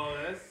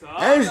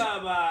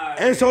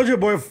 And Soulja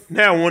Boy.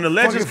 Now, when the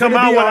legends Fucking come finna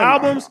out be with on-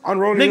 albums, on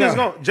Rolling niggas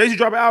Loud. gonna Jay-Z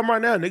drop an album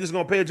right now, niggas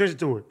gonna pay attention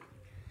to it.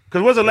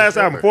 Cause what's the last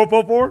album?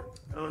 444?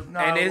 It was,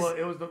 And it it's- was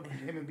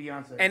him and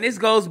Beyonce. And this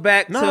goes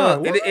back Nah, to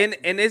what?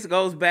 and this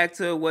goes back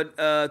to what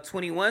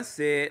 21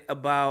 said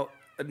about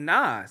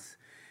Nas.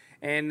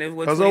 And then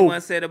what 'Cause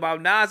 21 said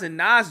about Nas, and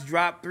Nas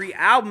dropped 3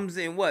 albums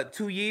in what,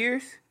 2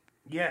 years?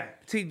 yeah.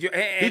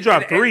 He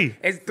dropped 3.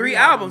 It's 3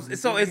 albums.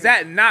 So is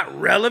that not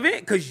relevant?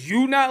 Because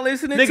you not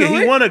listening to Nigga,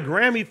 he it? won a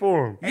Grammy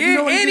for him. Yeah, you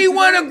know what and he he did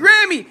won a today?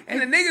 Grammy.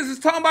 And the niggas is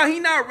talking about he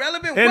not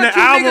relevant. And What the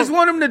you album- niggas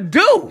want him to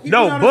do? He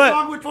No, put out but- a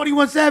song with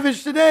 21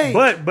 Savage today.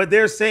 But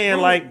they're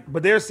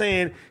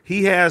saying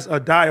he has a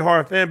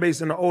diehard fan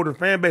base and an older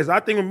fan base. I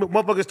think when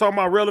motherfuckers talking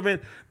about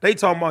relevant, they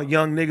talking about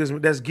young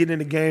niggas that's getting in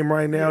the game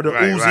right now. The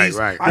Right, Uzis,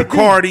 right. the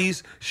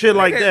Cardis, shit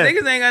like that.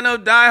 Niggas ain't got no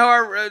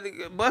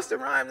diehard. Busta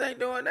Rhymes ain't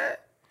doing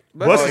that.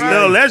 Busta's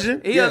still a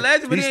legend. He a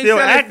legend, but He's he ain't still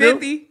selling active.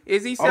 50.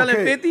 Is he selling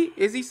Okay. 50?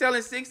 Is he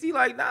selling 60?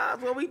 Like, nah,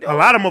 what we doing? A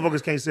lot of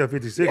motherfuckers can't sell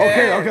 56.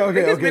 Okay.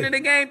 Niggas been in the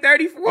game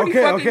 30, 40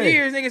 Okay, fucking okay.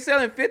 years. Niggas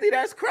selling 50.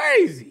 That's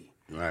crazy.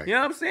 Right. You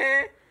know what I'm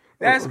saying?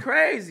 That's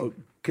crazy.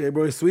 Okay,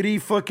 bro. Sweetie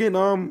fucking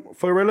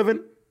for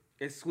relevant?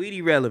 Is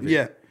Sweetie relevant?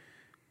 Yeah.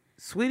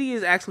 Sweetie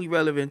is actually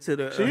relevant to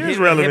the She is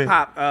relevant. hip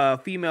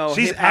hop female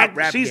She's hip hop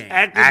rap she's game.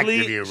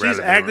 actively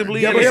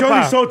irrelevant Yeah, in but she hip only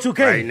hop. sold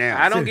 2K. Right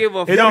now. I don't give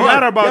a It fuck. don't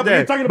matter about Yeah, but you're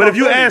that. talking But about if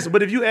you selling. ask,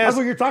 That's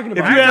what you're talking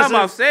about. If you I ain't ask, talking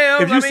about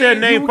sales. if you I said mean,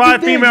 name you 5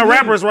 did, female you did.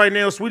 rappers right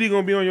now, Sweetie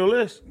gonna be on your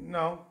list.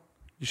 no,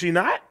 Is she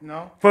not?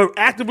 no, For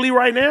actively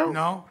right now?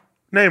 no.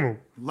 Name them.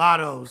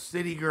 Lotto,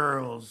 City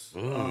Girls,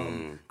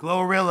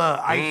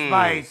 Glorilla, Ice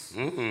Spice.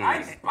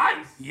 Ice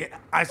Spice. Yeah,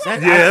 I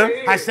said. Yeah.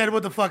 I said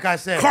what the fuck I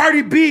said.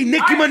 Cardi B,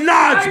 Nicki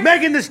Minaj,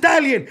 Megan Thee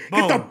Stallion.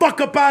 Get the Boom.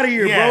 fuck up out of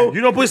here, Yeah. bro. You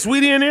don't put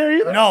Sweetie in there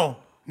either? No.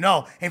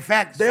 In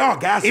fact, They all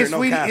gas her, Is no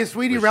Sweetie, cap, is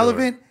Sweetie for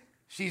relevant?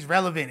 She's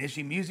relevant. Is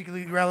she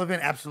musically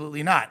relevant?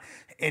 Absolutely not.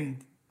 And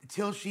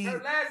until she.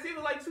 Her last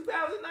single like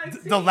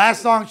 2019. The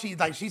last song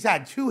she's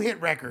had 2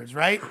 hit records,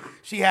 right?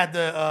 She had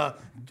the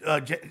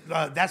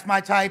That's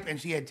My Type, and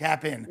she had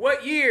Tap In.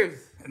 What years?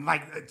 And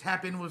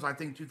Tap In was I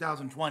think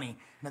 2020. And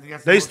I think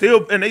that's the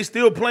They most-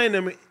 still playing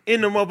them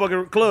in the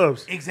motherfucking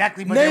clubs.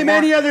 exactly. But Name there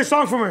any were- other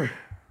song from her.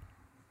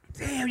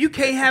 Damn, you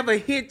can't have a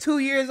hit 2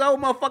 years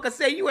old, motherfucker.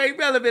 Say you ain't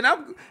relevant.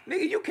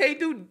 Nigga, you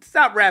can't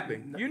stop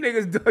rapping. You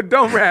niggas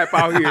don't rap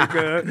out here,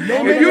 cuz.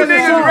 If you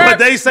niggas rap, But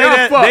they say y'all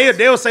that fucked.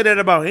 they'll say that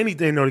about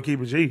anything though to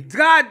keep it G.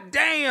 God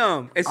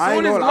damn. As I ain't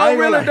soon as gonna- I ain't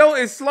gonna Glorilla lie.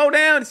 don't slow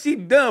down, she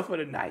done for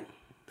the night.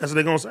 That's what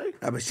they gonna say.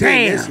 But she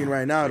ain't Damn. missing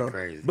right now, though.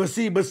 Crazy.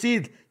 But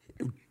see,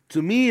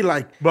 to me,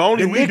 like, But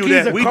only the we do Nickies,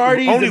 that. the We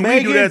Cardis, only the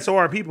we do that Megans, to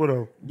our people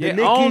though. Yeah,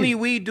 Nicki- only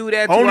we do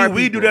that to Only our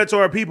we people. do that to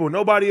our people.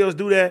 Nobody else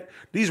do that.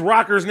 These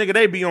rockers, nigga,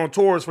 they be on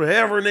tours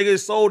forever. Nigga,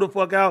 it's sold the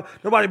fuck out.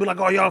 Nobody be like,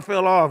 oh, y'all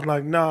fell off.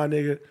 Like, nah,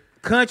 nigga.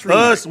 Country.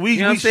 Us, we-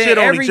 you know what we I'm saying? shit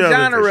on Every each other,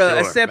 for genre sure.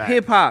 except Facts.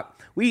 hip hop.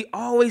 We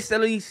always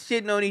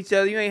shitting on each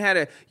other. You ain't had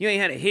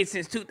a hit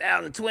since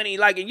 2020.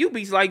 Like, and you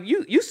be like,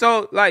 you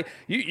so like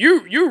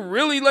you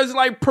really was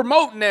like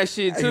promoting that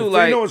shit too. You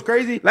Like, know what's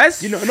crazy?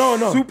 That's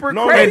No. super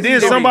No, crazy. And then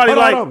to me. somebody Hold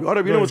like-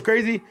 up. You know what's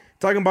crazy?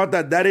 Talking about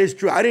that. That is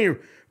true. I didn't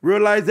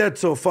realize that.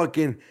 So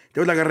fucking,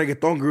 there was like a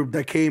reggaeton group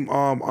that came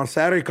on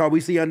Saturday called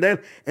We See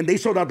Yandel, and they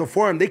sold out the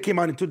Forum. They came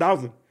out in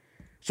 2000.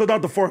 sold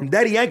out the Forum.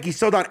 Daddy Yankee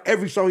sold out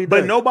every show he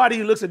But does.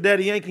 nobody looks at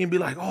Daddy Yankee and be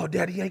like, "Oh,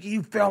 Daddy Yankee,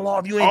 you fell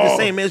off. You ain't the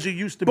same as you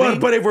used to be."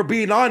 But if we're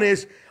being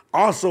honest,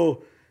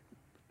 also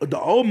the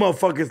old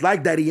motherfuckers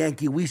like Daddy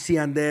Yankee, we see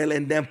on there,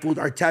 and them fools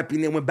are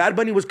tapping in. When Bad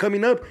Bunny was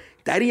coming up,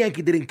 Daddy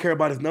Yankee didn't care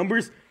about his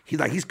numbers. He's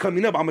like, he's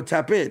coming up, I'm gonna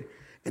tap in,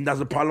 and that's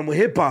the problem with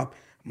hip hop.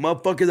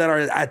 Motherfuckers that are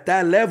at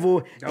that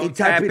level ain't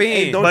tapping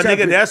in. But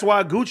nigga, that's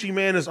why Gucci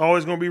Man is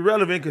always gonna be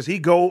relevant because he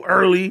go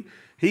early.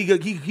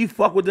 He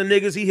fuck with the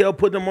niggas. He helped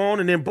put them on,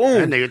 and then boom,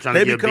 That nigga trying they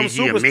to give become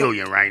BG a superstars.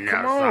 million right now.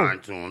 Come on. Sign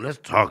to him. Let's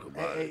talk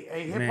about it.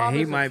 Hey, hip Man, hop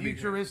he is might a be-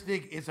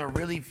 futuristic. It's a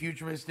really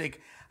futuristic,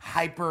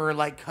 hyper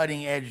like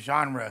cutting edge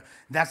genre.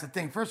 That's the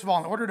thing. First of all,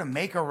 in order to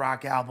make a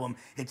rock album,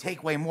 it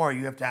take way more.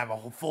 You have to have a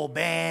whole full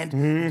band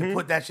to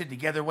put that shit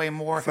together. Way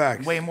more.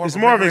 Facts. Way more. It's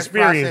more of an rigorous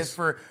experience.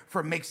 process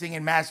for mixing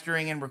and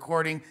mastering and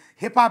recording.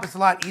 Hip hop is a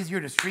lot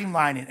easier to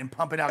streamline it and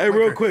pump it out. Hey,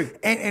 quicker. real quick.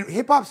 And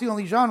hip hop's the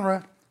only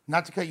genre.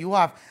 Not to cut you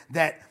off,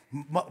 that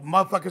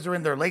motherfuckers are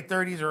in their late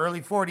 30s or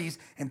early 40s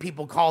and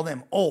people call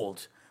them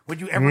old. Would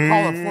you ever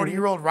call a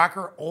 40-year-old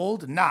rocker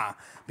old? Nah,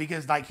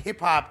 because like hip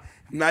hop.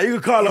 Now you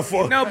can call it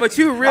for. No, but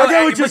you real, I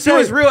get what you're but you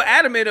was saying. real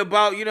adamant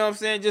about, you know what I'm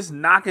saying, just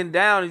knocking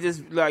down and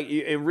just like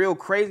and real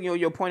crazy.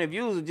 Your point of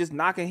view is just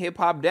knocking hip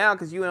hop down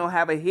because you don't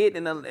have a hit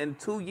in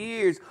 2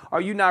 years, or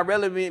you not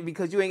relevant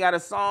because you ain't got a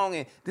song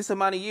in this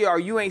amount of year, or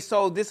you ain't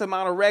sold this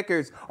amount of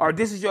records, or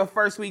this is your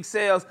first week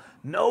sales.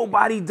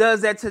 Nobody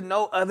does that to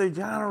no other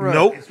genre.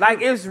 Nope.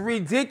 Like it's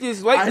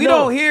ridiculous. Like I we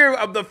know. don't hear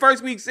of the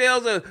first week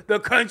sales of the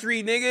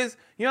country niggas.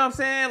 You know what I'm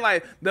saying?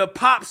 Like the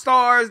pop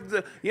stars. You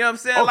know what I'm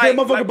saying? Okay, like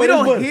motherfucker, we but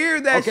don't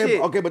hear that okay,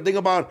 shit. Okay, but think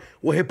about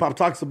what hip hop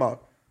talks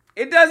about.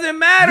 It doesn't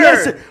matter.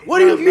 Yes, what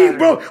do you mean,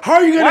 bro? How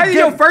are you gonna Why do get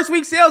your first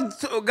week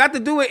sales got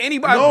to do with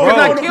anybody? No, Because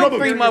I no, killed no,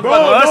 three bro,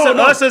 motherfuckers.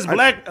 no.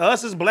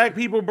 Us as black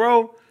people,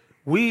 bro.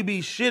 We be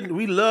shitting.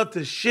 We love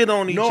to shit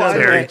on each No, I other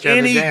tear at each other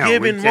any down.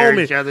 given We tear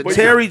moment. each other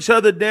Tear down. each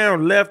other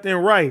down left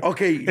and right.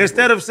 Okay.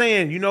 Instead of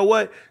saying, you know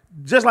what?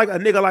 Just like a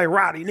nigga like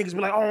Roddy. Niggas be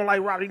like, I don't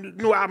like Roddy.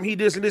 New album, he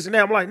this and this and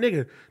that. I'm like,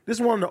 nigga, this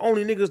is one of the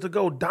only niggas to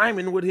go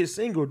diamond with his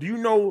single. Do you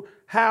know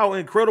how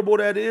incredible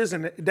that is?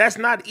 And that's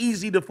not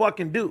easy to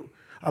fucking do.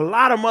 A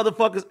lot of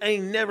motherfuckers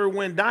ain't never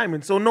went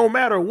diamond. So no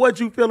matter what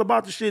you feel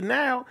about the shit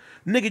now,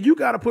 nigga, you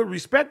gotta put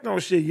respect on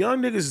shit.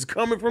 Young niggas is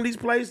coming from these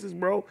places,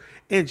 bro,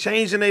 and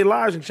changing their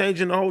lives and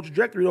changing the whole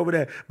trajectory over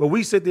that. But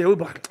we sit there, we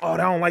be like, oh, I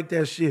don't like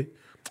that shit.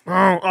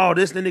 Oh,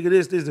 this the nigga,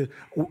 this.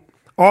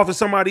 Off to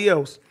somebody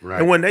else. Right.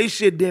 And when they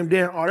shit them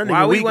down, oh, that nigga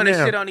Why we weak want to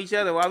now. shit on each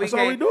other? Why we That's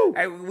all we do.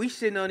 Hey, we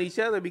shitting on each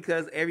other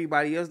because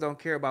everybody else don't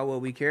care about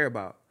what we care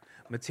about.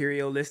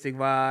 Materialistic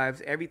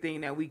vibes,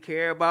 everything that we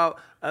care about,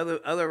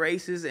 other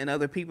races and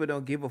other people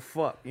don't give a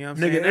fuck. You know what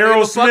I'm Nigga, saying? They don't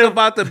give a fuck Aerosmith-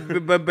 about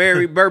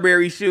the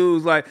Burberry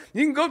shoes. Like,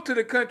 you can go to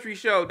the country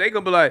show. They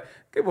gonna be like,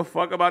 give a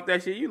fuck about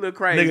that shit. You look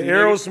crazy. Nigga, You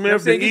know what I'm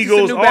Aerosmith, saying? the Get you some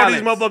Eagles, New all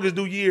these Balance.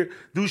 motherfuckers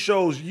do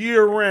shows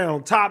year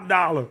round, top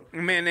dollar.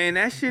 Man, and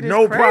that shit is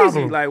No crazy.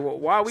 problem. Like,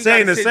 why we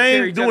Saying gotta the sit and tear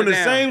same, each doing other the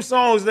down? same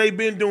songs they've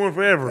been doing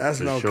forever.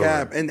 That's no sure.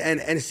 cap.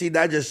 And see,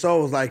 that just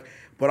shows like,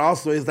 but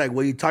also it's like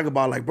when you talk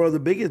about like, bro, the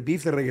biggest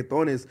beef in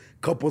reggaeton is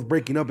couples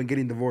breaking up and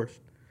getting divorced.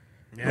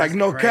 Like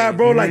no cap,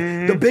 bro. Like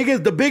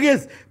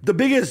the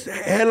biggest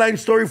headline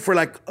story for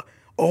like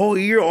a whole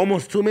year,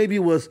 almost two maybe,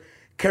 was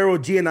Karol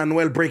G and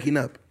Anuel breaking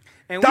up.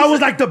 And That we was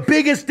said- like the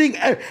biggest thing,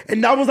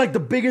 and that was like the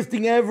biggest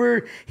thing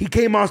ever. He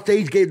came on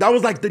stage, that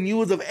was like the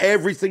news of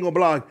every single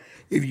blog.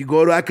 If you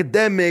go to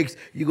Academics,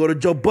 you go to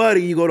Joe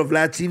Budden, you go to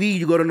Vlad TV,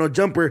 you go to No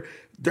Jumper,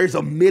 there's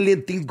a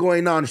million things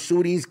going on: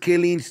 shootings,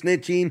 killings,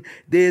 snitching,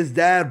 this,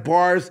 that,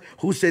 bars.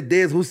 Who said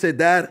this? Who said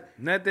that?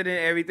 Nothing and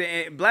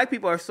everything. And black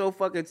people are so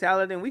fucking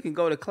talented. We can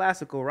go to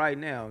classical right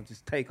now and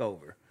just take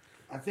over.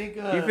 I think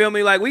You feel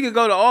me? Like we could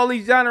go to all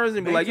these genres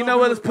and be like, you know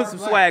what? Let's put some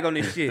swag on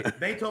this shit.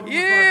 Beethoven.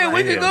 Yeah,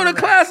 we could go to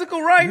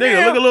classical right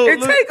Nigga, now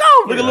and take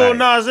over. Look at Lil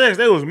Nas X.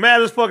 They was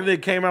mad as fuck. They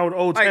came out with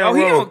Old Like, Town oh,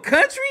 he Road. on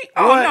country?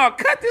 Oh What? no,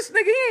 cut this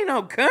nigga. He ain't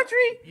on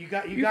country. You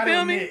got to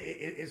feel me? admit,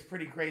 it's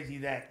pretty crazy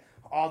that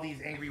all these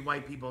angry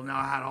white people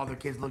now had all their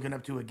kids looking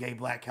up to a gay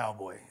black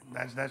cowboy.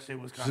 That shit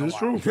was kind of This is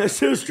true. That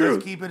shit's true.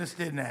 Just keep it a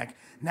Stidnack.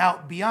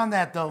 Now, beyond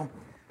that though,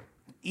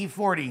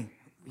 E40,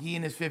 he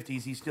in his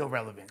 50s, he's still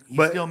relevant.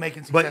 He's still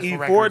making successful But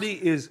records.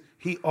 E40 is,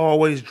 he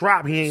always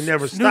drop. He ain't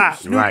never Snoop,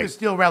 stopped. Snoop Right. is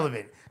still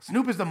relevant.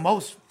 Snoop is the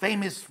most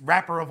famous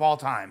rapper of all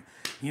time.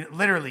 You know,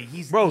 literally,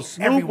 he's Bro,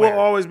 Snoop everywhere. will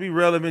always be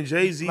relevant.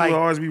 Jay-Z Like- will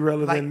always be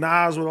relevant.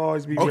 like- Nas will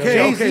always be Okay,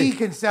 relevant. Jay-Z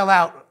can sell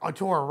out a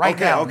tour right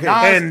Okay, now. okay.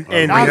 Nas,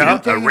 And Nas, yeah,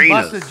 Wu-Tang, and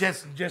arenas.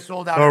 Busta just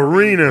sold out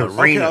Arenas.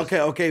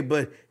 Okay.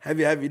 But have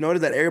you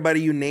noticed that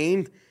everybody you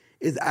named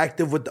is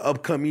active with the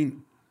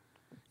upcoming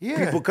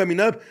Yeah. people coming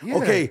up? Yeah.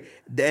 Okay,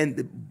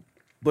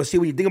 but see,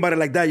 when you think about it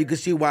like that, you can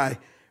see why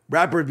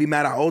rappers be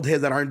mad at old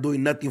heads that aren't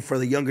doing nothing for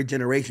the younger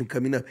generation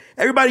coming up.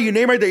 Everybody you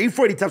name right there,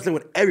 E40 taps in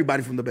with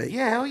everybody from the Bay.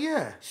 Yeah, hell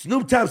yeah.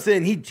 Snoop taps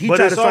in. He But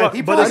tried it's to all- sign.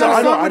 He But probably it's got all-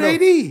 a song with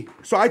AD.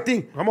 So I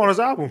think. I'm on his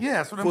album. Yeah,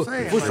 that's what I'm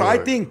saying. So I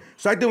think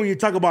when you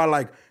talk about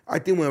like, I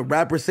think when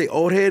rappers say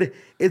old head,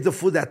 it's the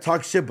fool that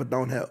talk shit but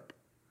don't help.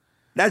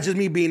 That's just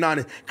me being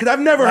honest. Because I've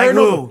never Like heard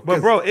who? no.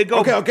 But bro, it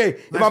goes. Okay.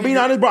 If I'm being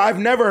honest, bro, I've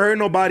never heard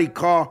nobody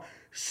call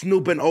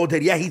Snoop an old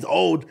head. Yeah, he's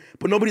old,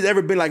 but nobody's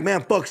ever been like,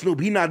 man, fuck Snoop.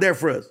 He's not there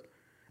for us.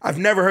 I've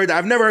never heard that.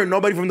 I've never heard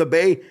nobody from the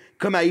Bay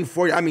come at you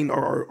for it. I mean,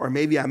 or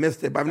maybe I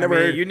missed it, but I've never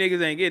heard. You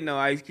niggas ain't getting no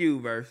Ice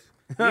Cube verse.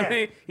 Yeah. I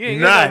mean, you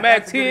ain't Nah. getting no Mac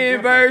That's a good 10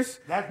 example. verse.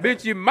 That's-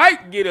 Bitch, you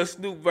might get a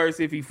Snoop verse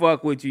if he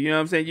fuck with you. You know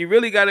what I'm saying? You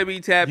really got to be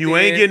tapped in. You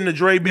ain't getting the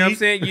Dre You know what I'm beat.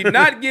 saying? You're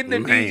not getting the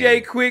Man.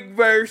 DJ Quick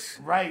verse.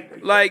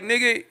 Right. Like,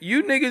 nigga,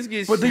 you niggas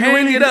get But do you hang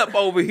really- it up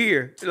over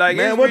here. Like,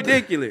 it's what the-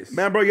 ridiculous.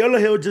 man, bro, Yellow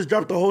Hill just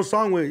dropped the whole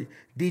song with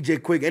DJ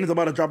Quick, and it's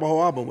about to drop a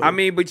whole album with I him.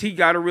 mean, but he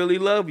got to really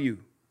love you.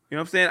 You know what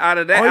I'm saying? Out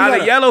of that, Oh, he out of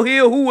gotta- Yellow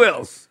Hill, who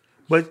else?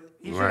 But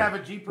He should have a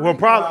G well,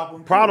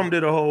 album. Problem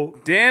did a whole.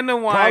 Dan the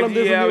Wine, Problem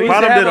did yeah. for we me. used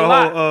to Problem have did a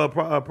lot.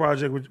 whole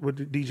project with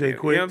the DJ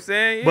Quick. You know what I'm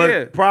saying? Yeah.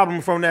 But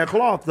problem from that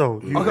cloth though.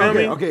 You feel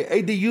me? Okay.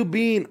 AD, you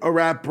being a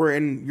rapper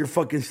and you're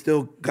fucking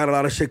still got a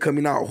lot of shit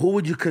coming out. Who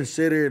would you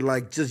consider,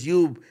 like, just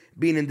you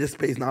being in this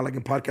space now, like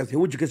in podcasting? Who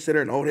would you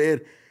consider an old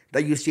head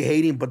that you see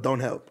hating but don't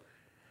help?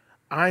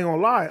 I ain't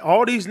gonna lie.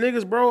 All these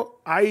niggas, bro,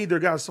 I either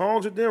got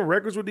songs with them,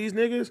 records with these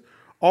niggas,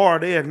 or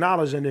they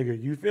acknowledge a nigga.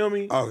 You feel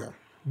me? Okay.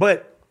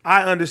 But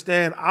I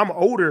understand I'm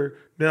older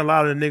than a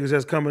lot of the niggas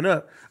that's coming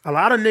up. A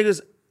lot of niggas,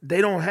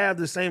 they don't have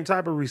the same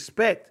type of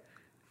respect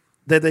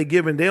that they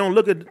giving. They don't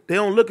look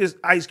at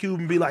Ice Cube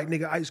and be like,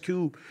 nigga, Ice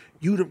Cube,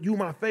 you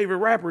my favorite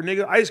rapper,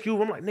 nigga. Ice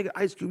Cube, I'm like, nigga,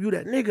 Ice Cube, you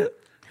that nigga.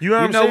 You know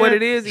what I'm know saying? what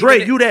it is?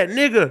 Drake, Even- you that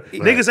nigga.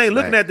 Niggas ain't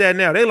looking at that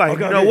now. They like,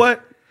 Okay, you know okay.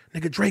 what?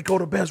 Nigga, Draco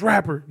the best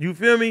rapper. You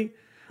feel me?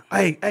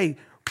 Hey,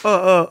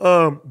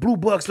 Blue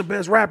Buck's the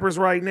best rappers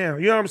right now.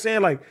 You know what I'm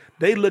saying? Like,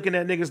 they looking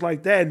at niggas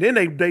like that. And then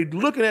they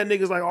looking at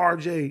niggas like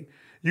RJ.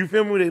 You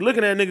feel me? They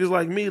looking at niggas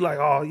like me, like,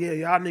 oh yeah,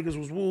 y'all niggas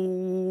was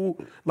woo.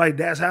 Like,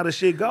 that's how the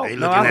shit go. They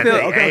No, looking I at feel-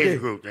 their okay. age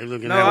group. They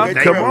looking No, at I what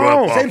they come grew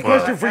on. up Same off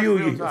question of. for you.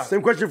 real talk.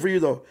 Same question for you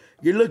though.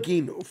 You're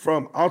looking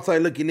from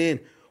outside looking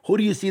in. Who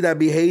do you see that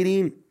be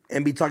hating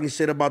and be talking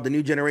shit about the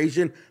new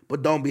generation,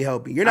 but don't be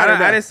helping? You're not. I in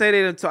that. didn't say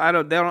they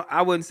don't.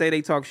 I wouldn't say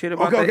they talk shit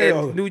about Okay, the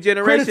okay. new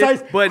generation.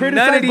 Criticize- but none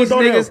criticize, of these but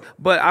don't niggas. help.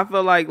 But I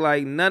feel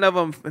like none of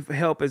them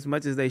help as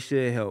much as they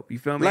should help. You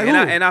feel me? Like and,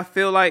 who? and I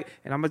feel like,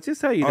 and I'm gonna just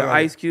tell you, the Okay.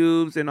 Ice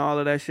Cubes and all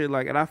of that shit.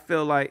 Like, and I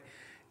feel like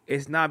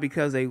it's not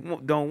because they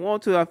don't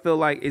want to. I feel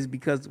like it's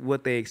because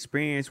what they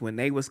experienced when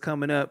they was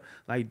coming up,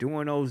 like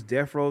during those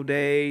death row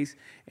days,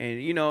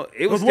 and you know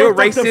it was Those still were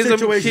fucked up racism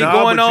situations. shit Nah,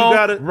 going but you on,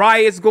 gotta-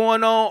 riots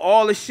going on,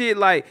 all the shit.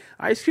 Like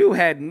Ice Cube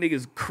had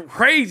niggas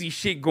crazy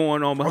shit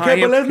going on behind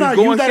Okay, him. but let's He not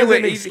going use that shit as with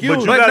an Easy- excuse.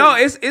 But, But you no,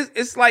 gotta-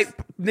 it's like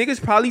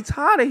niggas probably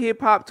tired of hip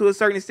hop to a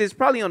certain extent. It's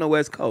probably on the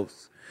West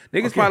Coast.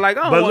 Niggas probably like,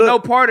 I don't want no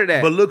part of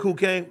that. But look who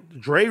came.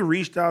 Dre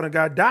reached out and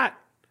got Dot.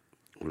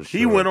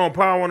 He went on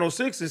Power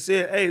 106 and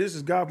said, hey, this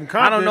is God from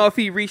Compton. I don't know if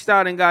he reached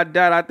out and got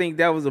that. I think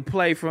that was a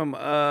play from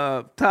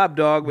Top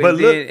Dog, but, But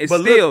then look- it's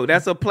but still look-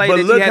 that's a play but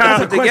that you look had how-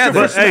 to put That's a together.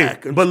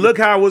 question for But look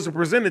how it was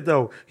presented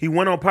though. He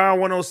went on Power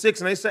 106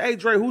 and they said, "Hey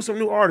Dre, who's some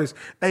new artists?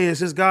 Hey, it's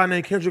this guy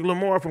named Kendrick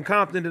Lamar from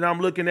Compton that I'm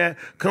looking at.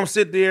 Come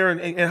sit there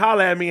and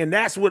holler at me." And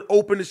that's what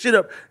opened the shit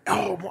up.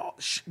 Oh,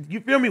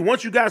 you feel me?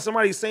 Once you got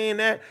somebody saying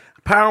that,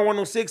 Power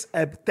 106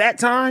 at that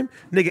time,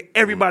 nigga,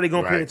 everybody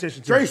gonna pay Right.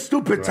 attention to Dre it.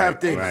 stupid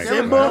tapped in. right.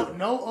 There was Simba.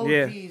 no OGs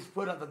Yeah.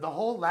 put up the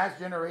whole last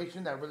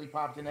generation that really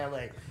popped in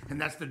LA, and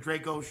that's the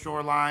Draco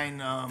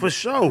Shoreline. For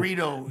sure.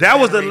 Burrito That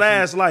was the generation.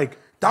 last like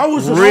That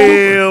was a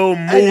real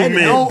and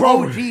movement. No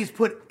Bro. OGs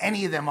put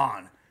any of them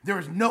on. There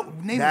was no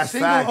name a That's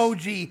single facts.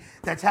 OG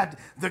that's had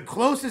the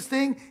closest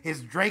thing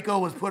is Draco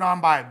was put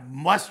on by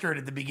Mustard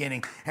at the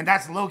beginning, and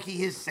that's low key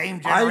his same I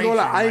ain't generation. gonna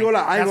lie, I ain't gonna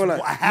lie, I ain't that's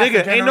gonna lie. half a Nigga,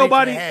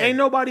 generation ain't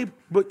nobody.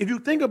 But if you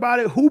think about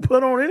it, who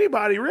put on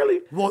anybody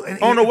really? Well,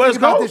 and on the think West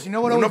about Coast. this, you know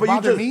what No, always but you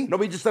bothered just, me? no,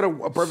 but you just said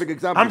a perfect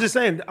example. I'm just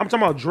saying. I'm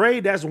talking about Dre.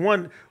 That's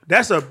one.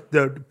 That's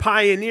the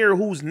pioneer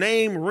whose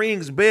name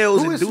rings bells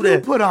Who and is do Snoop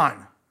that. put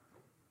on?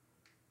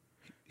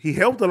 He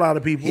helped a lot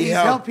of people. He's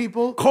helped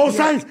people.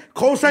 Cosigns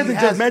and He just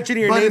has-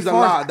 mentioning your but names as a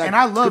far as- lot. That and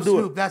I love could do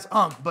it. Snoop. That's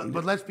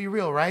but let's be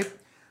real, right?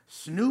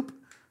 Snoop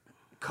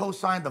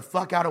co-signed the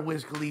fuck out of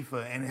Wiz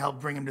Khalifa and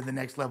helped bring him to the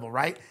next level,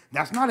 right?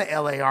 That's not an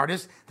LA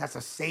artist. That's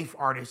a safe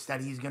artist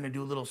that he's gonna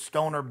do little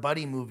stoner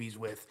buddy movies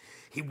with.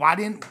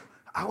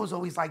 I was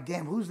always like,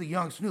 damn, who's the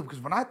young Snoop?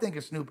 Because when I think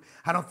of Snoop,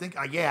 I don't think,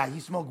 yeah,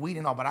 he smoked weed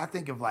and all, but I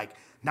think of like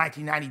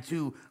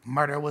 1992,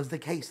 murder was the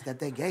case that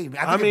they gave me.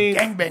 I think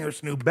of Gangbanger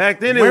Snoop.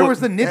 back then it Where was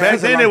the Nipsey? Back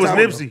then it was That's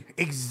a long Nipsey.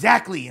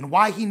 Exactly, and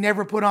why he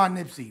never put on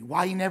Nipsey,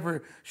 why he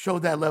never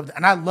showed that love,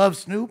 and I love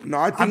Snoop. No,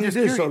 I think I'm he just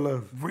did show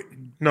curious. love.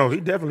 No, he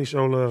definitely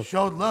showed love.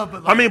 Showed love,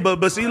 but I mean,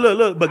 but see,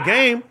 look, but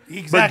Game,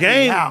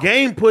 Exactly, how?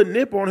 Game put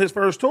Nip on his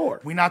first tour,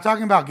 we're not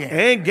talking about game.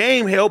 and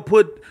Game helped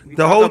put the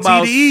talking whole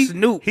about TDE.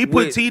 Snoop He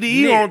put with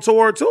TDE Nip. on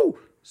tour too.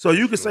 So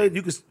you could say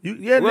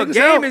yeah. well, niggas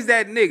Game help. is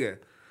that nigga.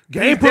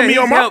 Game put me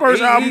on my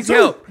first album he's too.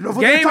 helped. No, but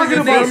Game they're is talking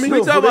the about nigga. Snoop. We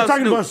But talking they're about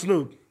talking Snoop. about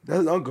Snoop.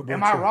 That's Uncle.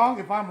 Am I wrong?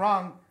 If I'm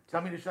wrong,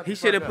 tell me to shut He the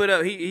should fuck have put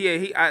up.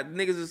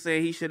 Niggas are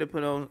saying he should have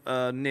put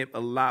on Nip a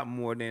lot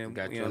more than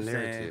Got you your know what I'm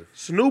saying. narrative.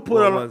 Snoop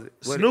What was it?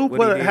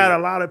 What he did? had a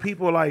lot of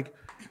people like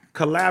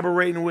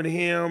collaborating with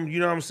him. You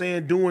know what I'm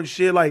saying? Doing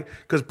shit like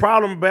because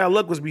Problem Bad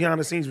Luck was behind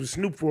the scenes with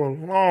Snoop for a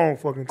long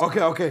fucking time.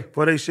 Okay.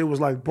 But they shit was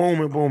like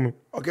booming.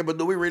 Okay, but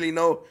do we really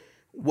know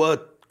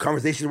what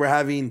conversations we're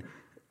having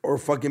or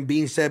fucking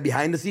being said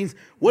behind the scenes?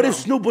 What if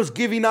Snoop was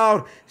giving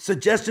out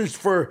suggestions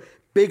for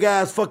big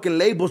ass fucking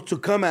labels to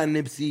come at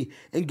Nipsey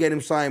and get him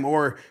signed,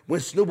 or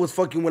when Snoop was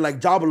fucking with like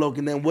Jabba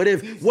and then what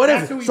if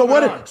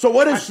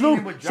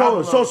Snoop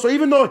so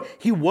even though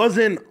he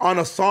wasn't on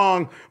a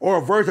song or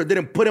a verse or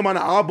didn't put him on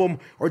an album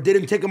or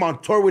didn't take him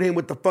on tour with him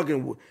with the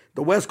fucking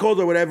the West Coast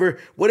or whatever,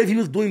 what if he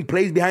was doing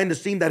plays behind the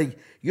scene that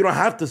you don't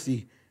have to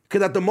see?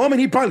 Because at the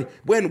moment he probably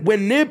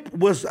when Nip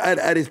was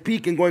at his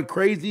peak and going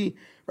crazy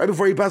right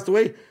before he passed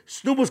away,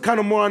 Snoop was kind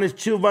of more on his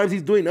chill vibes.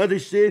 He's doing other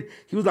shit.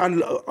 He was on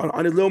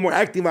his little more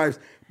acting vibes.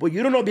 But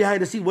you don't know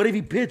behind the scenes. What if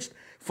he pitched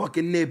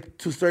fucking Nip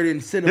to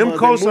certain cinemas? Them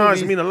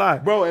cosigns mean a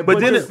lot, bro. But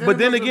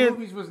then again,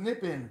 movies was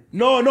nipping.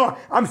 No.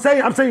 I'm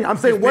saying.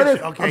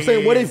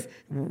 What if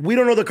we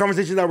don't know the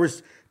conversations that were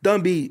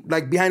done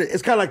behind it?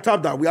 It's kind of like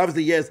Top Dog. We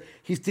obviously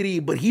he's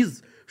TDE, but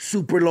he's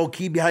super low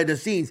key behind the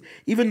scenes.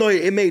 Even though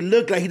it may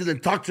look like he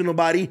doesn't talk to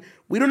nobody,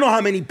 we don't know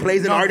how many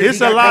plays and artists.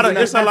 It's a lot of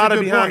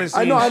behind the scenes.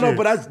 I know, shit.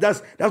 but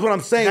that's what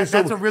I'm saying.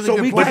 That's a really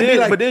good point.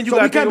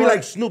 We can't be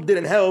like Snoop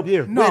didn't help.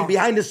 Yeah. No. When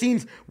behind the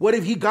scenes, what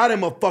if he got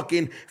him a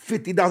fucking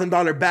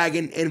 $50,000 bag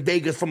in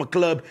Vegas from a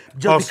club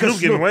just because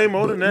Snoop getting way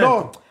more than that.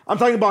 No, I'm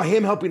talking about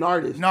him helping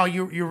artists. No,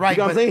 you're right.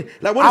 You know what I'm saying?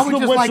 Like, what I if would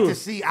Snoop just went like to- to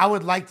see. I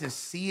would like to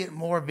see it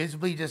more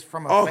visibly, just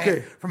from a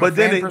Okay. fan. From but a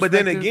fan then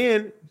perspective.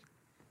 again,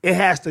 it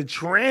has to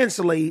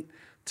translate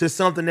to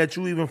something that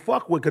you even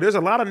fuck with. Because there's a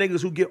lot of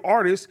niggas who get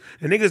artists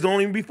and niggas don't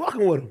even be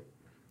fucking with them.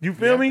 You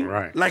feel me?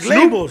 right. Like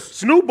labels.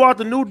 Snoop bought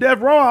the new Death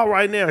Row out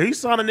right now. He's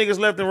signing niggas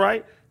left and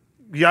right.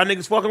 Y'all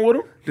niggas fucking with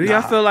him? Do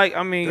y'all feel like,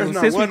 I mean, There's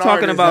not since we one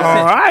talking artist about that-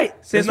 All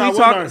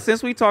right.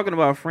 since we talking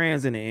about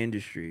friends in the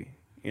industry,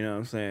 you know what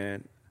I'm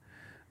saying?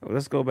 Well,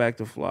 let's go back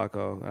to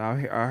Flacco.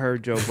 I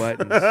heard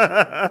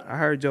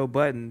Joe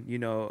Budden. You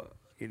know,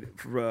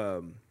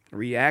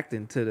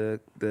 reacting to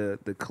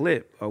the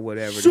clip or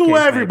whatever. the Sue case may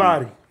be.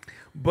 everybody.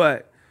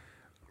 But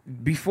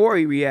before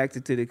he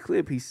reacted to the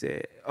clip, he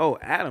said, "Oh,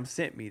 Adam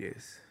sent me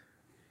this."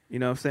 You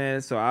know what I'm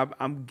saying? So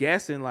I'm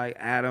guessing like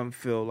Adam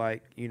feel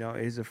like, you know,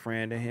 is a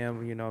friend to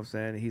him. You know what I'm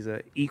saying? He's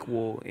an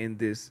equal in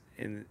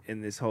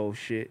this whole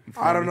shit. You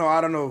feel I don't me?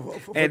 know.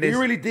 And Do you it's-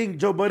 really think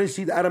Joe Budden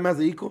sees Adam as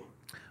an equal?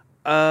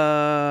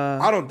 I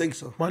I don't think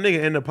so. My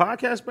nigga, in the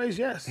podcast space,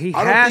 yes. he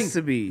I don't has think,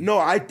 to be. No,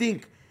 I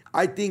think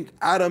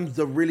Adam's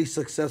a really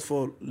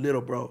successful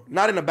little bro.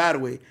 Not in a bad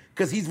way,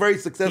 because he's very He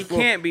successful.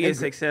 can't be a and-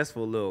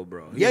 successful little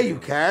bro. Yeah, you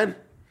can.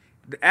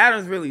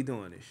 Adam's really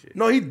doing this shit.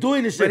 No, he's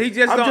doing this shit. But he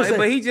just I'm don't. saying-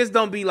 but he just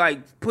don't be like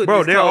putting. Bro,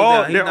 his they're toes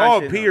all down. He they're not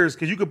all shitting on. peers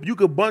because you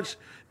could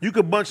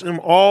bunch them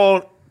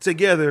all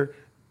together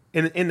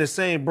in the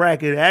same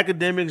bracket.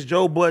 Academics,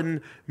 Joe Budden,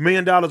 $1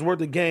 million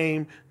worth of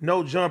game,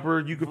 no jumper.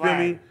 You can feel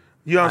me?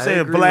 You know what I'm saying?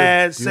 agree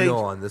Vlad, with say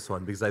Duno on this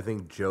one because I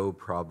think Joe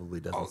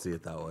probably doesn't see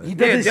it that way. He Yeah,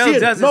 doesn't Joe see it.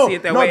 doesn't No, see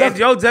it that no, way. that's- And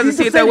Joe doesn't he see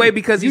just it that said- way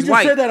because he he's just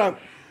white. said that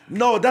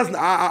no, that's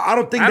I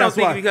don't think I don't that's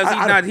think why. because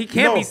he's not. He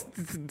can't be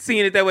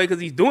seeing it that way because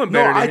he's doing No,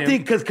 better. I than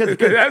think him. because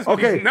That's what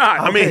okay. he's not.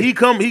 I mean,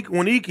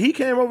 when he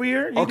came over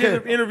here, he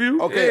did an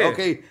interview.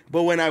 Okay.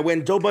 But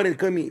when Joe Budden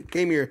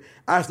came here,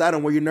 I asked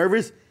Adam, "Were you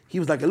nervous?" He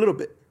was like, "A little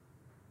bit."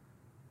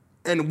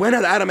 And when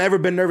has Adam ever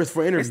been nervous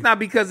for an interview? It's not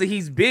because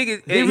he's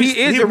big. He is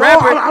he- a no,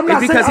 rapper. I'm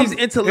not It's because saying- he's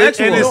I'm-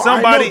 intellectual. And No, it's I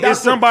somebody, know that's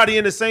it's somebody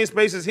in the same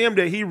space as him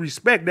that he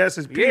respect. That's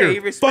his peer. Yeah, he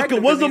respects Fucking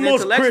him what's the because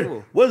he's most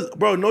intellectual.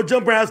 bro? No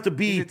Jumper has to He's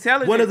be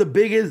intelligent. one of the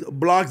biggest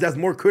blogs that's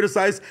more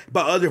criticized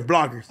by other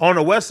bloggers. On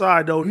the West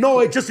Side, though. No,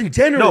 it's just in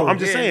general. No, I'm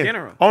just Yeah, in saying.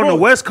 general. On Bro. the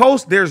West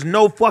Coast, there's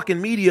no fucking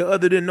media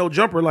other than No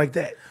Jumper like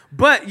that.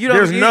 But you know,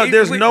 There's none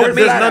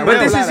But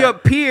this else. is your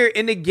peer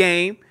in the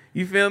game.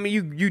 You feel me?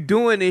 You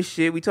doing this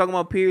shit. We talking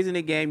about peers in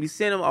the game. You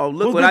send him. Oh,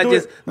 look Who's what been I doing-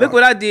 just look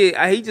what I did.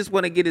 He just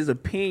want to get his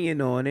opinion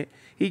on it.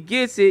 He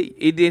gets it,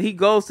 and then he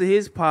goes to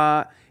his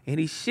pod and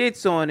he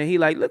shits on it. He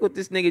like, look what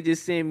this nigga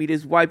just sent me.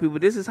 This white people.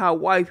 This is how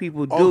white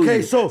people do. Okay,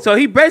 you. so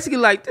he basically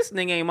like, this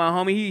nigga ain't my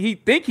homie. He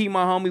think he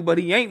my homie, but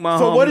he ain't my homie.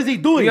 So what is he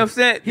doing? You know what I'm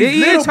saying? He's He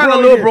little is trying to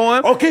broing little him. bro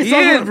him. Okay, he so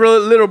is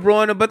little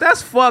bro him, but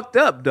that's fucked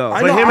up though.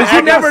 I But know, him I- and you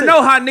I'm not never saying-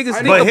 know how niggas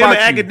think But him about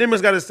and you.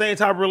 Academics got the same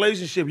type of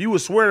relationship. You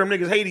would swear them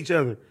niggas hate each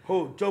other.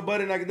 Who, Joe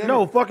Budden academic?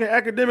 No, fucking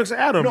Academics and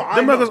Adam. No, I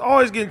Them know. niggas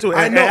always get into it.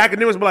 I And know.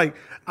 Academics be like,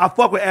 I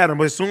fuck with Adam,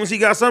 but as soon as he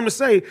got something to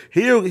say,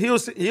 he'll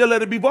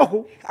let it be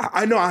vocal.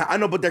 I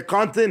know, but their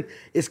content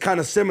is kind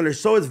of similar.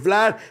 So is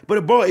Vlad.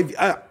 But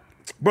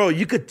bro,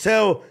 you could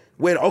tell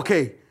when.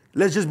 Okay,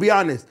 let's just be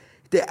honest.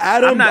 The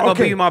Adam. I'm not gonna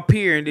okay. be my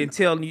peer and then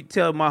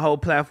tell my whole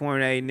platform,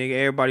 hey nigga,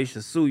 everybody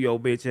should sue your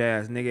bitch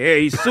ass, nigga.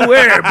 Hey, sue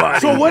everybody.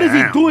 So what is he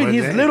Damn, doing? but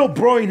He's that- little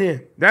broing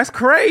him. That's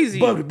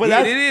crazy. But Yeah,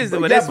 that's, it is,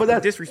 but yeah,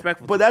 that's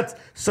disrespectful. But that's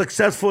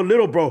successful,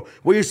 little bro.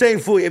 What you're saying,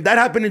 fool? If that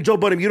happened in Joe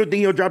Budden, you don't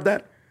think he'll drop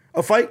that?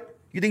 A fight?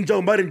 You think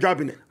Joe Budden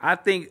dropping it? I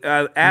think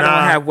Adam Nah.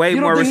 will have way You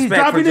don't more think he's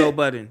respect for dropping Joe it?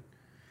 Budden.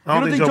 I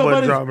don't You think Joe Budden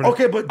Budden's- dropping it.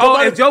 Okay, but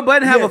Oh, if Joe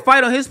Budden have yeah. a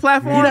fight on his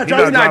platform, He's not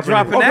he's not dropping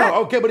dropping it. that.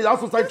 Okay, but he's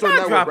also signed to a not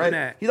network, dropping right?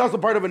 that. He's also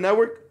part of a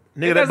network.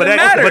 Nigga, doesn't but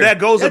matter. that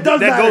goes It does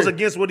matter. goes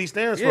against what he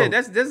stands Yeah, for.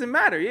 that doesn't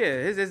matter. Yeah,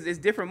 it's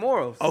different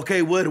morals.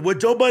 Okay, what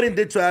Joe Budden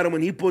did to Adam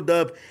when he pulled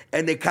up,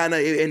 and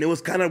it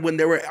was kind of when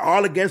they were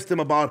all against him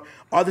about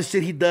all the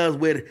shit he does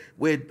with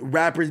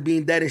rappers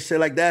being dead and shit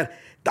like that.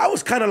 That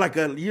was kind of like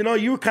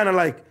you were kind of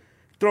like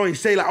throwing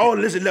shade like, oh,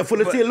 listen, let's see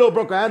a little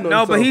broken handle.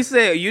 No, but he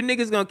said you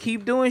niggas gonna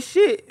keep doing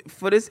shit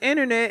for this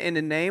internet in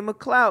the name of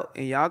clout,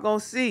 and y'all gonna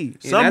see.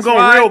 And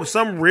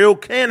Some real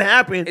can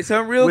happen.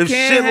 Some real with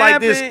can shit like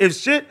this.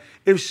 happen.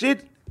 If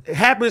shit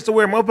happens to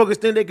where motherfuckers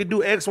think they could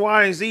do X,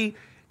 Y, and Z,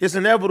 it's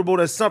inevitable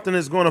that something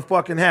is gonna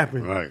fucking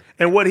happen. Right.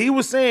 And what he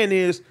was saying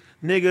is,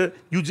 nigga,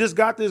 you just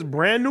got this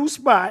brand new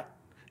spot.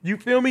 You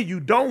feel me?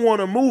 You don't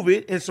want to move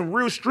it, and some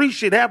real street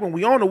shit happened.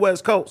 We on the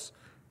West Coast.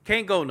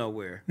 Can't go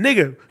nowhere.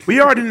 Nigga, we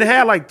already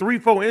had like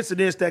 3-4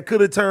 incidents that could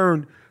have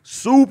turned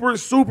super,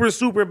 super,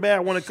 super bad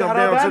when it comes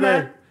down to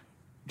that.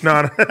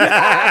 No.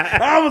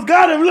 I almost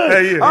got him. Look,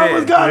 Hey, yeah. I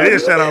almost got him. Yeah,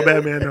 shout out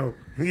Batman though.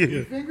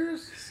 Yeah.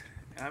 Fingers.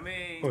 I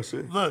mean, Oh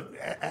shit. Look,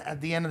 at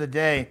the end of the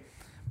day,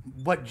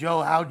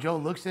 how Joe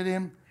looks at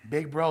him,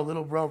 big bro,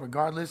 little bro,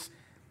 regardless,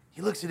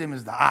 he looks at him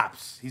as the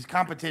ops. He's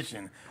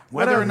competition.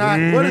 Whether or not,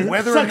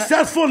 whether or not,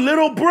 Successful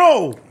little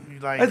bro.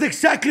 like, That's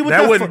exactly what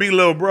That wouldn't be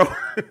little bro.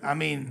 I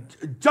mean,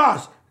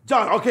 Josh.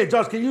 Okay,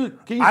 Josh, can you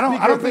I don't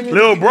speak your think opinion?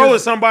 Little bro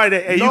is somebody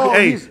that No, you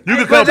he's- can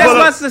But come that's pull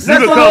my up. You successful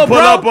can come little pull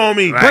bro. up on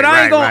me. Right. but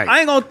I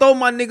ain't gonna throw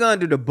my nigga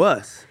under the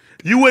bus.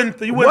 You wouldn't What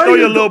throw are your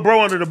you little do-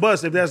 bro under the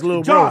bus if that's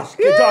little Josh,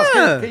 bro.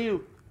 Yeah.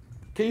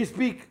 can you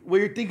speak what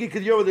you're thinking?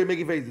 Because you're over there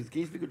making faces.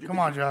 Can you speak what you're come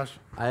on, Josh.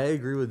 I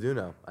agree with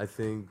Duno. I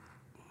think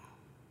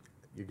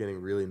you're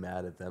getting really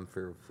mad at them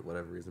for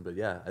whatever reason. But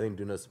yeah, I think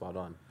Duno's spot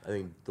on. I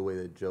think the way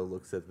that Joe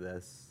looks at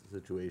this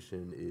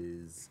situation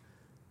is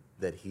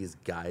that he's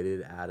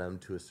guided Adam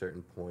to a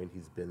certain point.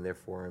 He's been there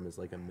for him as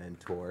like a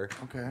mentor,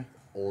 Okay.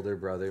 older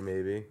brother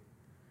maybe.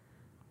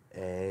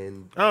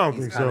 And I don't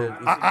he's think so.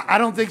 kinda- I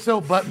don't think so,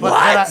 but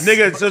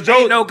Nigga, so Joe,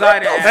 Ain't no guy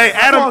that hey,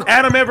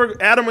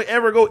 Adam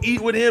ever go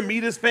eat with him,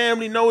 meet his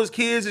family, know his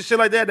kids and shit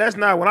like that? That's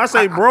not when I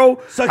say bro.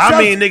 I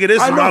mean, nigga,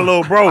 this I is my know.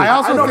 little bro. I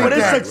also I know, think but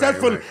it's that-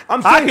 successful.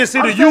 I'm I saying,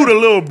 consider I'm you saying- the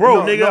little bro,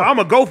 No, nigga. no.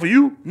 I'ma go for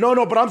you.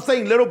 No, but I'm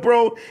saying little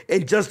bro,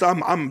 and just I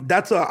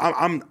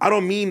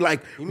don't mean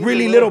like You mean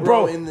really the little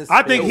bro. in this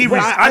I think space.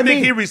 I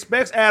think he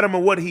respects Adam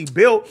and what he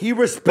built. He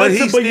respects but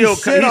him, he's but you still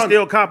shit he's on-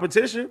 still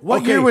competition.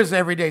 What Okay. year was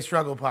Everyday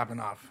Struggle popping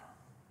off?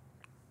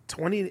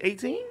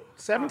 2018,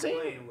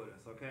 17.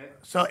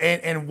 So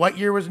and what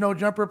year was No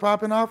Jumper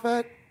popping off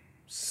at?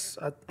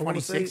 I wanna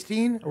say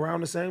 2016?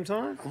 around the same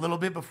time. A little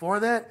bit before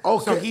that.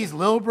 Okay. So he's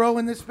Lil Bro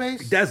in this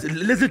space.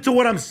 Listen to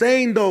what I'm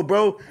saying though,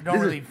 bro. Don't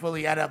Listen, really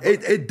fully add up.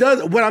 It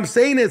does. What I'm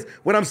saying,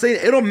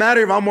 it don't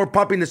matter if I'm more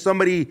popping to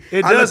somebody.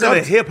 It I does look in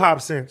a up- hip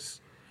hop sense.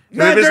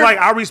 No, if it's they're- like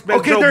I respect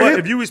okay, Joe they're Budden,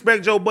 hip- if you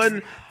respect Joe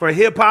Budden for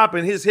hip hop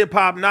and his hip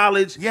hop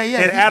knowledge, Yeah,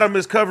 and he- Adam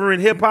is covering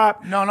hip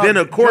hop, No, then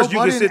of course Joe you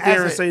can Budden sit there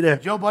as and a- say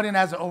that. Joe Budden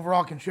as an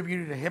overall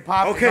contributor to hip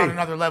hop Okay. is on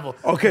another level.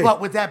 Okay. But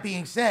with that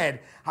being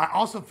said, I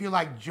also feel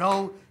like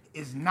Joe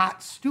is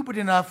not stupid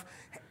enough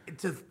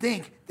to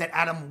think that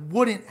Adam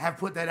wouldn't have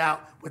put that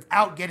out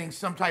without getting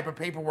some type of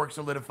paperwork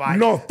solidified.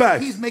 No,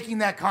 facts. He's making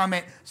that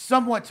comment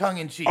somewhat tongue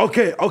in cheek.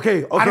 Okay.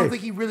 I don't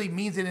think he really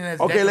means it in as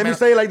Okay, let me detrimental.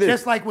 say it like this.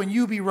 Just like when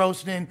you be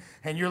roasting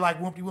and you're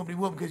like whoopty whoopty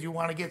whoop because you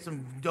want to get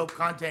some dope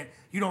content,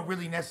 you don't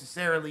really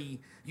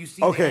necessarily you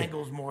see the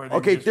angles more. Than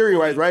Okay, just theory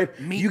wise, right?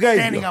 Me You guys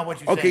standing on what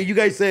you Okay, say. you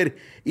guys said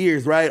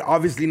years, right?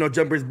 Obviously, No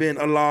Jumper's been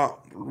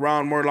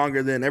around more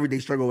longer than Everyday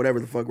Struggle, whatever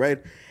the fuck, right?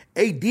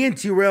 AD and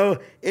T-Rail,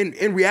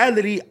 in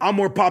reality, I'm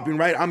more popping,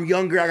 right? I'm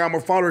younger, I got more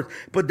followers,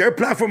 but their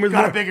platform is got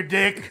more a bigger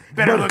dick,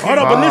 better But, looking. hold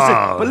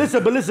on,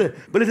 but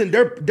listen.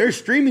 Their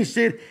streaming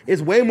shit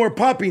is way more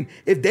popping.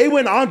 If they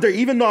went on there,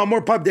 even though I'm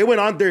more popping, they went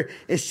on there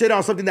and shit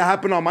on something that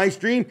happened on my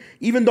stream.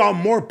 Even though I'm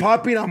more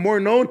popping, I'm more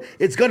known.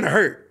 It's gonna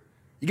hurt.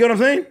 You get what I'm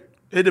saying?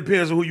 It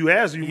depends on who you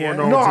ask. You more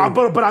known No,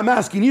 to. but I'm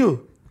asking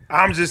you.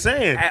 I'm just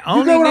saying.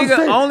 Only get what I'm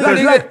saying?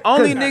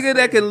 only Cause- nigga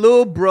that can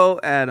little bro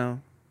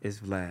Adam is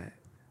Vlad.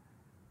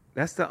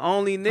 That's the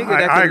only nigga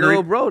that I can agree.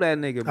 little bro that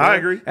nigga, bro. I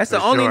agree. That's the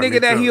For only sure, me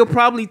nigga that too. he'll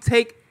probably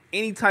take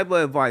any type of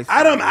advice from.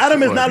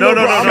 Adam is not No,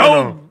 little no, bro. no,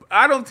 I'm- no.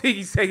 I don't think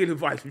he's taking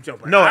advice from Joe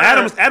Budden. No,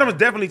 Adam's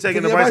definitely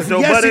taking the Taking advice of Joe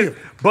advice, yes, Budden,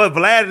 but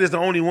Vlad is the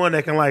only one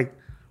that can like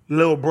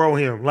little bro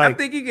him. I Like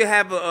think you can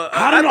have a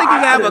I don't know. you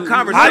can have a I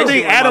conversation. I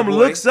think with my Adam boy.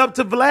 looks up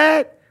to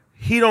Vlad.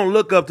 He don't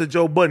look up to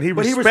Joe Budden. He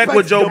But he respect what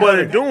respects Joe Joe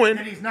Budden Budden. doing.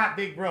 and he's not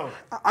big bro.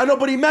 I know,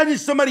 but imagine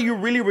somebody you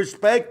really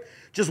respect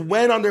just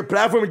went on their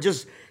platform and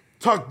just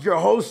talked your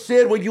whole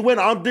shit when you went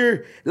on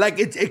there. Like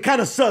it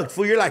kind of sucked.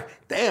 Fool, you're like,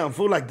 damn,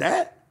 fool, like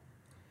that.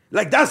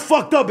 Like that's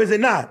fucked up, is it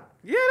not?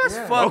 Yeah, that's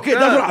fucked Okay, up.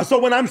 that's what so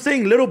when I'm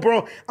saying little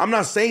bro, I'm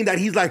not saying that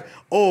he's like,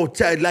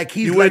 like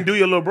he's You like, wouldn't do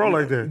your little bro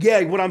like that. yeah,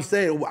 what I'm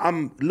saying,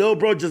 little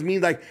bro just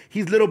means like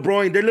he's little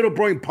broing, they're little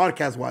broing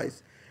podcast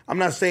wise. I'm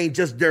not saying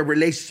just their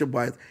relationship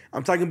wise.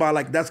 I'm talking about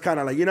like that's kind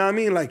of like, you know what I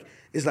mean? Like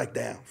it's like,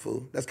 damn,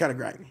 fool, that's kind of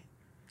grimy.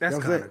 That's You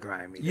know what I'm kind saying? of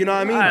grimy. You know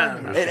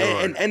what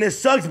I mean? And it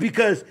sucks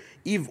because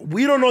if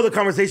we don't know the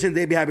conversations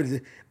they be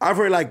having. I've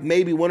heard like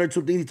maybe one or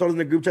two things he told us in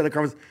the group chat.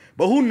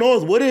 But who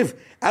knows? What if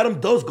Adam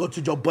does go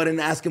to Joe Budden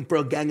and ask him for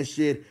a gang of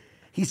shit?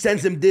 He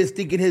sends him this,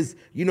 thinking he's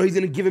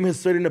gonna give him his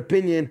certain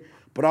opinion.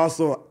 But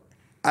also,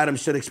 Adam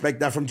should expect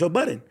that from Joe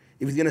Budden.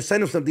 If he's gonna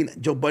send him something,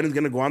 Joe Budden's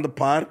gonna go on the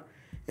pod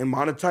and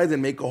monetize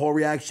and make a whole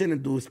reaction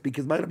and speak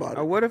his mind about it.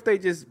 Or what if they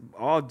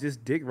all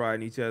dick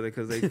riding each other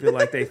because they feel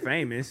like they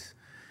famous?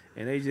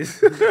 And they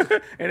just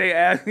and they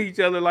ask each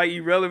other like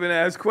irrelevant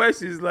ass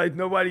questions, like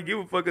nobody give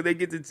a fuck if they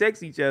get to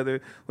text each other.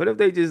 What if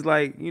they just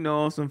like,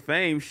 on some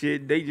fame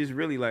shit, they just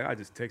really like, I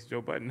just text Joe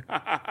Budden.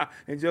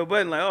 And Joe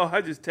Budden like, oh, I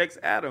just text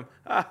Adam.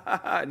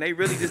 And they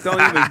really just don't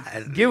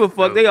even give a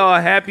fuck. They all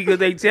happy because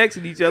they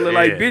texting each other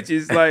like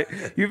bitches. Like,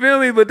 you feel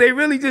me? But they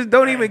really just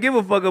don't even give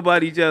a fuck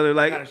about each other.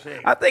 Like,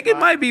 I think it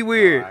might be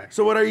weird.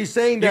 So what are you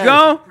saying? You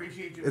gone?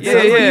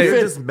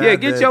 Yeah.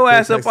 Get your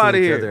ass up out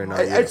of here.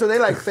 Hey, so they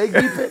like fake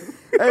beefing?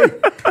 Hey,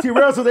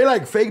 T-Rail, so they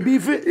like fake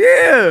beefing?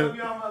 Yeah.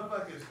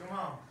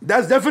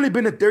 That's definitely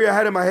been a theory I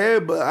had in my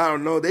head, but I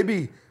don't know. They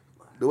be,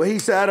 the way he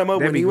set Adam up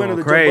They when be he went to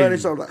the going Joe Budden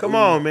crazy. show, I was like, Come ooh.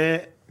 on,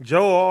 man.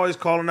 Joe always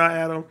calling out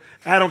Adam.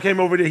 Adam came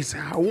over there. He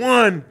said, I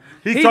won.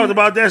 He talked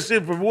about that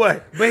shit for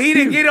what? But he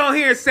didn't get on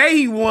here and say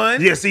he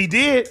won. Yes, he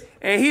did.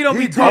 And he don't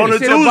be On talking the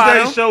shit about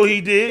Tuesday him. show,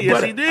 he did. Yes,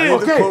 But- he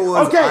did. The quote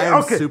was, "I am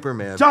okay.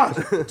 Superman." Josh.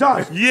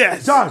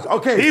 Yes. Josh,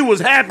 okay. He was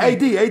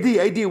happy.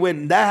 AD,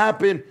 when that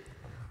happened,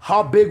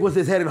 how big was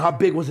his head and how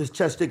big was his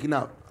chest sticking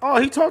out? Oh,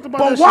 he talked about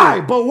But that why?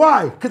 shit. But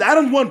why? Because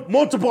Adam won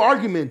multiple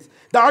arguments.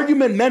 The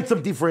argument meant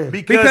something for him.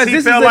 Because he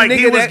this felt is a like he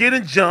nigga was that-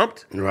 getting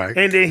jumped, Right.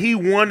 and then he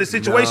won the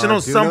situation Nah,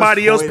 on Duno's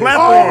somebody else's point is-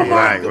 platform.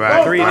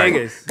 Right. Three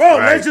niggas. Bro,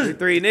 Right. let's just...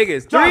 Three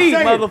niggas. Josh, Three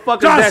say it.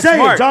 motherfuckers Josh, that say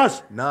smart. it,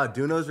 Josh. Nah,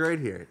 Duno's right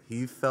here.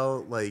 He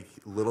felt like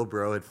little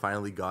bro had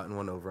finally gotten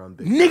one over on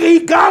Big. Nigga, he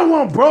got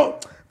one, bro.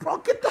 Bro,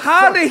 get the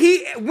How fuck... did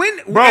he when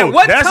Bro, at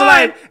what that's time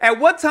like- at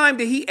what time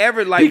did he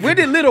ever like when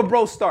did Little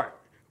Bro start?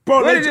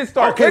 Bro, Where let's- did it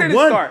start? Okay, Where did it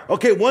one. start?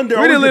 Okay, one.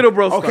 Where did Little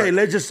Bro start? Okay,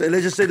 let's just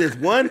say this.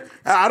 One,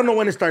 I don't know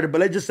when it started, but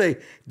let's just say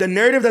the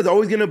narrative that's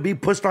always gonna be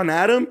pushed on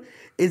Adam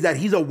is that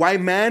he's a white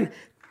man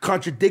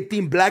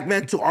contradicting black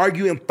men to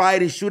argue and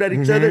fight and shoot at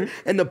each other,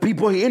 and the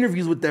people he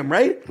interviews with them.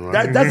 Right?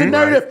 That's the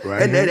narrative.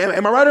 Right. And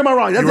am I right or am I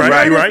wrong? That's You're the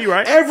right, narrative. you're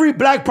right. Every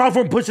black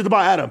platform pushes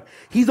about Adam.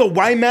 He's a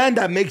white man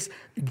that makes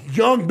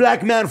young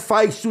black men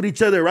fight, shoot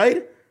each other.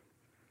 Right?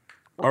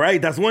 All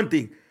right, that's one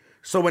thing.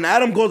 So when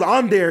Adam goes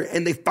on there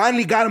and they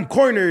finally got him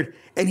cornered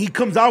and he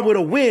comes out with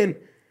a win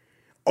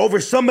over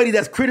somebody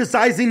that's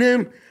criticizing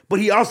him, but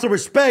he also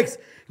respects,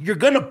 you're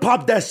gonna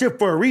pop that shit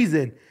for a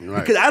reason.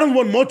 Right. Because Adam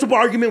won multiple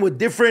arguments with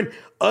different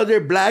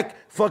other black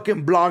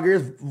fucking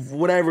bloggers,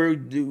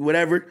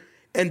 whatever,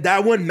 and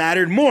that one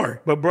mattered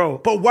more. But bro,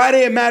 But why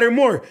did it matter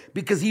more?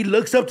 Because he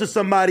looks up to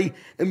somebody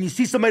and you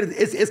see somebody,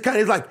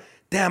 it's like,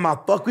 damn, I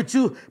fuck with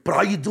you, but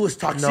all you do is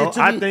talk no, shit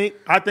to me.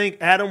 I think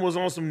Adam was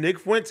on some Nick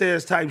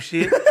Fuentes type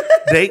shit.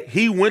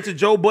 He went to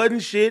Joe Budden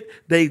shit.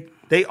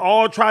 They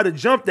all tried to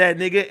jump that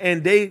nigga,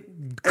 and they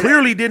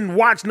clearly didn't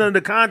watch none of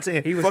the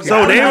content. was So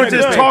Adam they had were a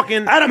just gun.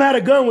 talking. Adam had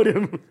a gun with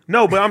him.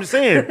 No, but I'm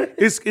saying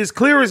it's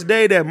clear as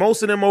day that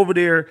most of them over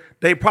there,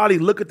 they probably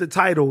look at the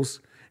titles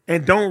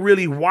and don't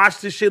really watch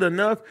the shit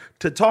enough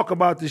to talk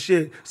about the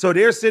shit. So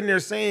they're sitting there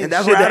saying And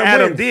that's shit where that Adam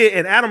Adam wins. did,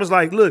 and Adam was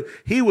like, look,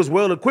 he was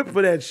well equipped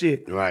for that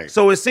shit. Right.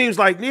 So it seems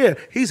like, yeah,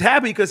 he's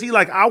happy because he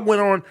like, I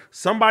went on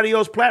somebody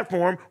else's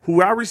platform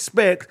who I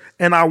respect,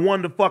 and I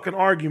won the fucking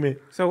argument.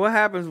 So what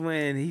happens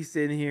when he's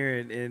sitting here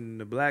and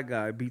the black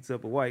guy beats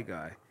up a white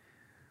guy?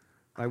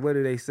 Like what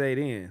do they say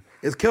then?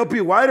 Is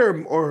Kelpie white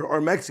or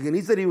Mexican?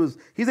 He said he was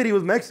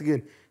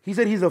Mexican. He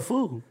said he's a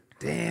fool.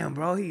 Damn,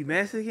 bro, he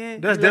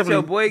Mexican? That's You let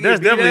your definitely boy get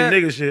beat up?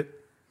 nigga shit.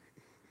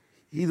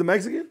 He's a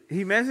Mexican?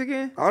 He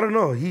Mexican? I don't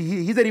know.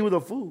 He said he was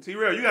a fool.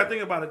 T-Real, you gotta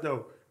think about it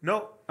though.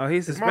 No. Oh,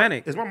 he's Is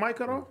Hispanic. Is my mic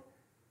cut off?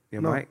 Yeah,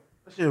 No. Mike.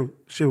 That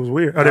shit was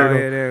weird. Oh, there Oh, you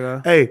go. yeah, there you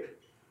go. Hey,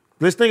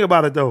 let's think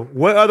about it though.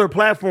 What other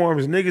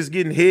platforms niggas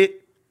getting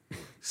hit,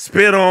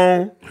 spit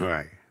on,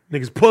 Right.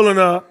 niggas pulling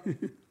up?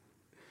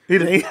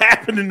 It ain't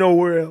happening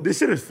nowhere else. This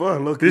shit is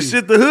fun. Look, This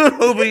shit the hood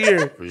over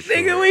here.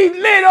 Nigga, we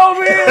lit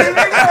over here.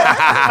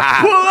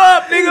 Nigga. Pull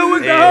up, nigga,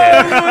 with the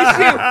whole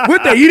shit.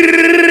 With the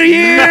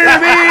you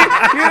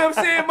know what I'm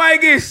saying?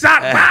 Might get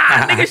shot.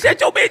 Nigga, shut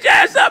your bitch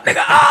ass up, nigga.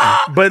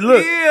 Ah. But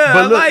look, Yeah,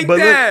 but look, like but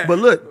that.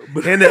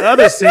 look. In the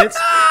other sense,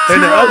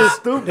 in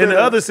stupid. the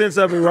other sense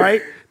of it,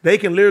 right? They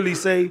can literally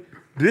say,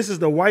 "This is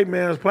the white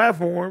man's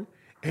platform,"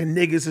 and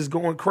niggas is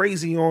going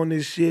crazy on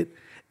this shit,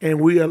 and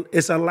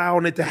it's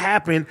allowing it to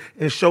happen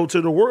and show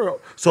to the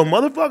world. So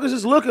motherfuckers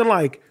is looking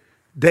like,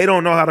 they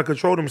don't know how to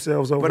control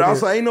themselves over But there.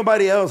 also, ain't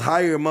nobody else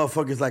hire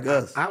motherfuckers like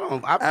us. I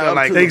feel Adam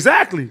like too.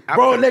 Exactly.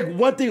 Bro, like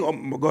one thing.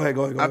 Go ahead.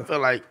 I feel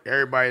like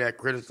everybody that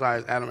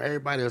criticized Adam,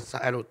 everybody is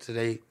entitled to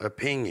their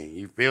opinion.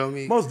 You feel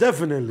me? Most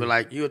definitely. But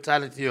like you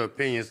entitled to your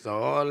opinion, so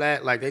all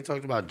that, like they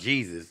talked about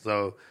Jesus.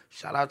 So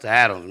shout out to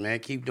Adams, man.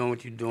 Keep doing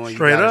what you're doing.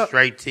 Straight you got up. a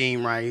straight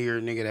team right here,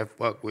 nigga, that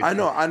fuck with I you.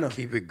 know.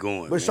 Keep it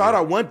going. But man. shout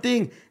out, one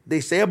thing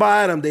they say about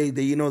Adam, they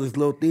you know, there's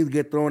little things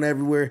get thrown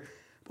everywhere.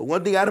 But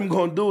one thing Adam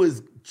gonna do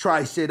is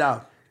try shit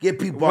out. Get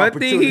people One thing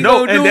opportunity. he No,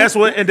 gonna and do-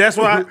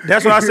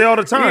 that's what I say all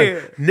the time. Yeah.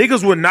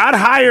 Niggas would not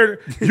hire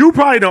you.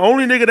 Probably the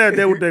only nigga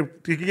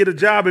that could get a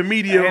job in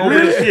media over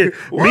this shit.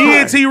 Me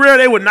and T-Rail,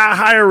 they would not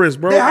hire us,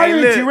 bro. They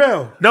hiring look.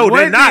 T-Rail. No, One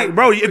they're not, thing-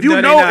 bro. If No, you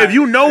they not. if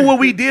you know what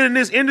we did in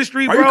this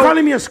industry, Are bro. you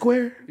calling me a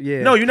square?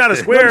 Yeah. No, you're not a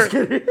square.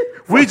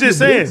 We just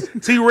saying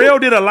T-Rail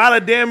did a lot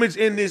of damage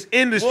in this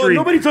Well, industry.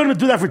 nobody told him to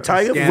do that for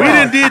Tiger.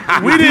 Yeah.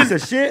 We Piece didn't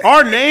of shit.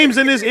 our names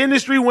in this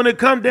industry when it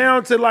come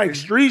down to like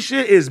street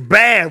shit is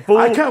bad, fool.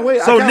 I can't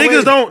wait. So I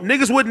can't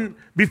niggas wouldn't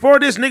before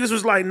this niggas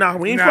was like, nah,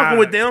 we ain't fucking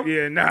with them.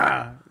 Yeah,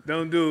 nah.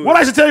 Don't do it. What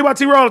I should tell you about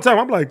T-Rail all the time,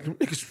 I'm like,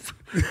 niggas,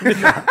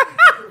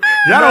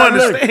 y'all don't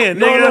understand,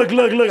 No,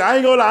 nigga. look. I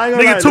ain't gonna lie.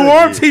 Nigga, look.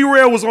 2R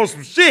T-Rail was on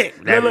some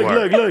shit. That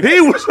Look.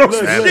 He was on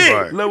some That shit.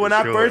 part. Look, when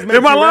I Sure. first met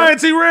Am I T-Rail- lying,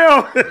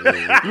 T-Rail?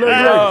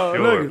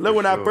 Look,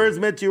 when I first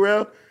met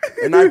T-Rail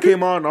and I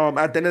came on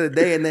at the end of the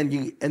day and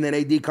then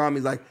AD called me,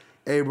 he's like,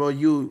 hey bro,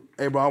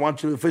 I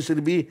want you to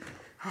officially be.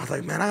 I was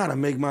like, man, I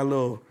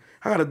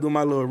gotta do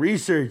my little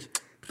research.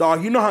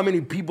 Dog, you know how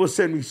many people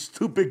send me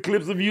stupid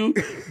clips of you?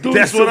 doing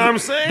That's what some- I'm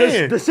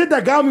saying. The shit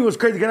that got me was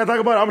crazy. Can I talk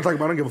about it? I'm gonna talk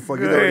about it. I don't give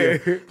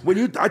a fuck.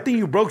 When I think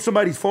you broke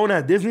somebody's phone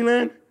at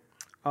Disneyland.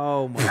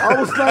 Oh my. I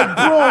was like,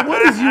 bro,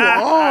 what is you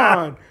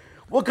on?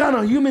 What kind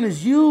of human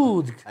is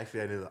you?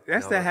 Actually, I knew that.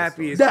 That's no, the that's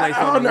happiest That place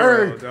on on the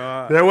earth. world,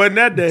 dog. That wasn't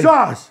that day.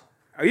 Josh,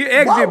 You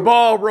exit Wow.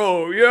 ball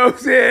roll. You know what I'm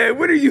saying?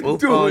 What are you What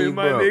doing, phone you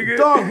my broke? nigga?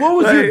 dog, what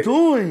was you Like,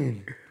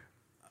 doing?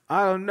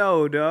 I don't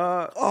know,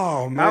 dog.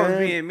 Oh, man. I was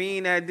being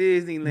mean at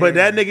Disneyland. But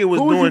that nigga was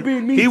Who was you doing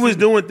being mean he was to?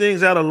 doing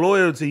things out of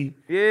loyalty.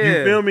 Yeah.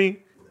 You feel me?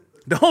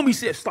 the homie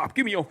said, "Stop,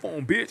 give me your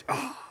phone, bitch."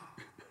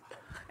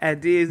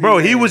 At Disneyland, Bro,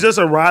 he was just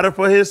a rider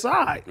for his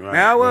side.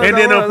 I was, And I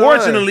then was.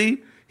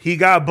 unfortunately, he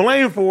got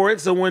blamed for it.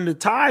 So when the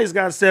ties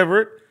got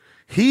severed,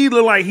 he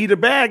looked like he the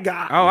bad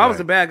guy. Oh, I was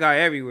a bad guy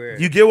everywhere.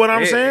 You get what I'm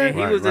And- saying? and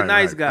he Right, was a right,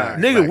 nice right, guy. right.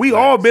 Nigga, we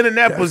all been in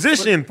that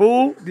position,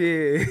 fool.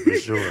 Yeah.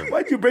 Sure.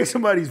 Why'd you break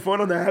somebody's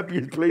phone on the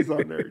happiest place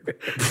on earth?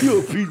 You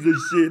a piece of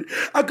shit.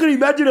 I couldn't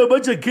imagine a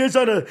bunch of kids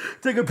trying to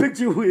take a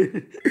picture with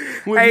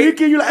Hey.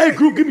 Nikki. You're like, hey,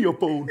 group, give me your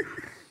phone.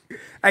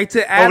 Hey, to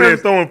Over Adams, there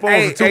throwing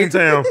phones to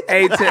Toontown.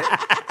 Hey, to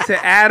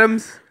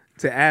Adams,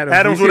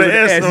 Adams You with see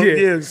an what S, the yeah,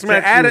 To,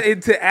 smack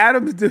To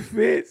Adams'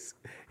 defense,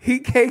 he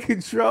can't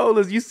control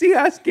us. You see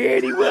how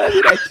scared he was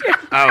of that shit?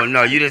 Oh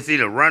no, you didn't see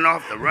the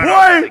runoff. The runoff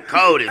Boy, was the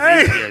coldest.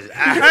 hey, He just,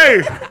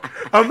 hey,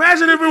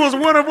 imagine if it was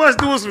one of us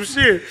doing some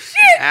shit.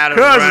 Adam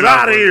Cuz is runoff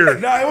out of was- here.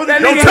 Nah, it wasn't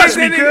That Don't nigga touch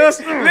hit me, that cuz.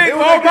 nigga.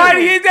 Look,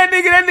 almighty hit that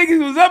nigga. That nigga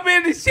was up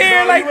in the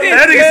chair like this.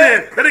 That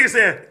cuz. nigga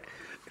said,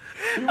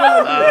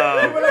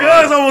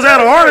 cuz almost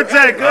had a heart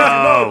attack, cuz.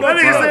 That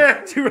nigga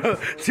said, T-Row,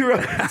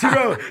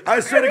 I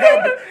swear to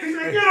God.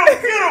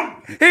 get him.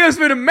 He was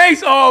finna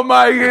mace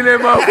almighty in that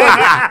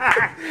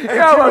motherfucker.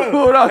 Y'all was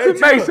pulled off the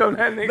mace on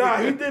that nigga. Nah,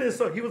 he did it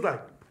so he was like,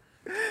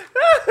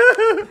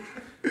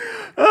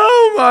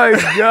 Oh my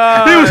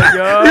god,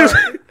 dog.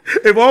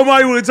 If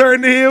Almighty would have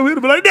turned to him, he'd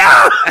have been like,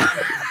 no.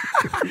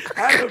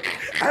 Adam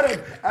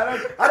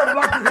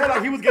blocked his head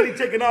like he was getting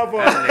taken off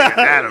on. Nigga,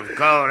 Adam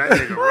cold. That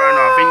nigga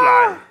runoff. He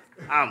like,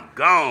 I'm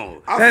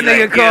gone. That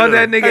nigga called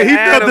that nigga Hey, he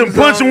felt them Adams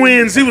punch on-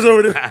 wins. He was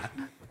over there.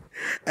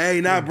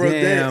 Hey, nah, bro.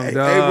 Damn, hey,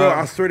 dog. bro,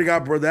 I swear to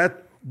God, bro,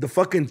 the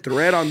fucking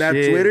thread on that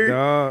Shit, Twitter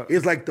dog.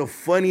 is like the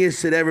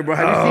funniest shit ever, bro.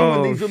 Have you seen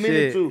when they Oh, zoom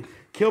shit. into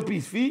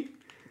Kelpie's feet?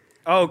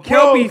 Oh, Bro,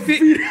 Kelpie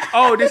feet.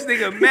 Oh, this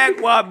nigga Mac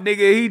Wop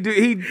nigga. He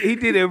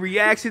did a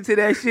reaction to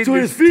that shit. To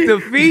his feet. The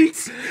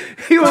feet.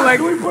 He was like,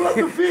 Can we pull up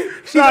the feet?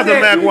 Shout out to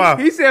Mac Wop.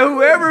 He said,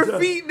 whoever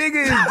feet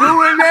nigga is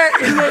doing that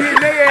is getting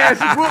their ass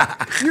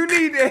whooped. You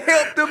need to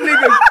help them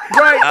niggas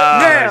right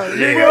now, shit.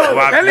 nigga.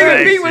 Wop That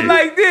nigga feet was crazy.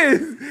 like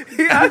this.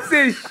 I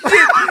said,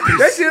 shit.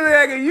 That shit look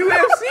like a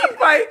UFC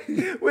fight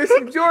with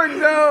some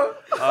Jordans on.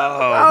 Oh,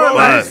 Bro,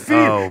 fuck. his feet,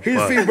 Oh, his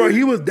fuck. feet, bro.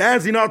 He was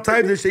dancing all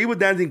types of shit. He was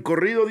dancing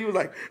corridos. He was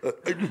like,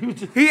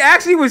 He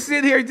actually was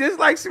sitting here just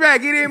like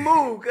Smack. He didn't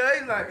move. Cause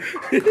he's like,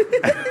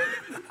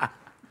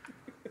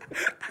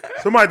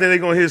 Somebody think they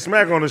gonna hit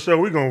Smack on the show.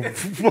 We gonna,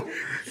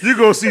 you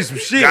gonna see some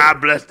shit. God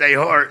bless their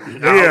heart.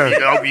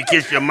 I hope you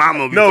kiss your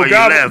mama before No, you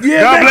God, left.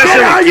 God bless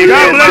man, how you your,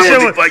 God live, bless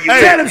man? your, Before you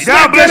hey, left.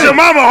 God bless your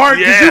mama heart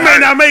because you may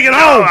not make it no,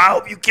 home. I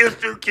hope you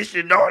kissed her, kiss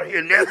your daughter,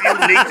 your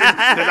nephew, nieces,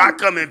 because I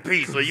come in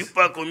peace. So you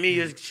fuck with me,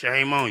 it's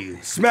shame on you.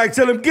 Smack,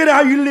 tell him, get it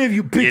how you live,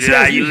 you bitch. Get it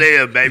how you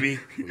live, baby.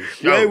 Wait,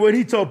 Sure. when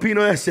he told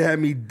Pino that shit had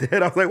me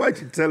dead, I was like, why'd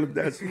you tell him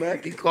that,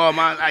 Smack? He called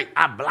my, like,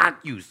 I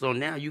blocked you. So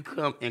now you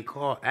come and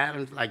call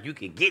Adams like you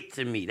can get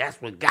to me.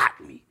 That's what got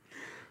me.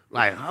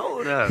 Like,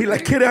 hold up. He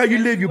like, kid, how you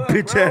live, you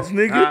bitch ass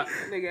nigga.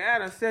 Nigga,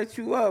 Adam set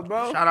you up,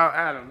 bro. Shout out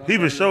Adam. He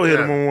for sure hit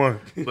him on one.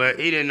 But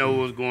he didn't know what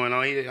was going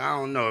on. I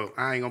don't know.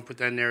 I ain't gonna put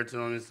that narrative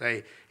on and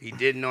say he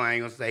didn't know. I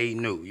ain't gonna say he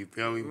knew. You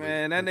feel me?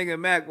 Man, that nigga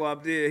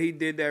MacWop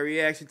did that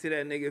reaction to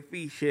that nigga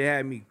feet shit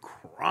had me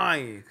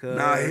crying. Cause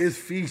Nah, his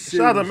feet shit.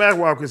 Shout out to was-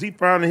 MacWop because he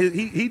found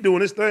he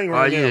doing his thing Oh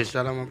right yeah, now.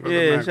 shout out my brother.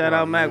 yeah, shout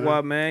out man.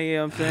 MacWop, man. You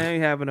know what I'm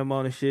saying? Having him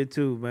on the shit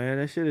too, man.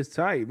 That shit is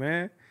tight,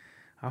 man.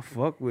 I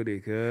fuck with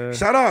it, cuz.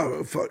 Shout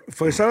out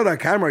for shout out that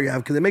camera you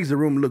have because it makes the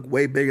room look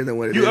way bigger than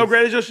what it is. You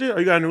upgraded your shit or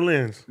you got a new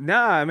lens?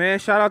 Nah, man.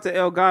 Shout out to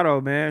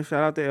Elgato, man.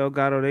 Shout out to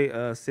Elgato.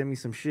 They sent me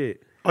some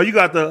shit. Oh, you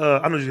got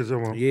the I know you got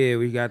something. Yeah,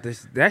 we got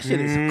this. That shit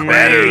is crazy.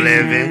 Better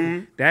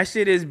living. That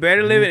shit is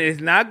better living.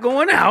 It's not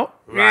going out.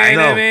 Right. You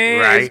know what I No, mean?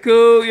 right. It's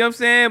cool. You know what I'm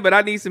saying? But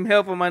I need some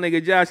help from my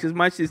nigga Josh because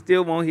my shit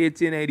still won't hit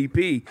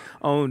 1080p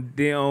on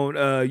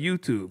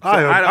YouTube. So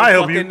I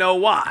don't fucking know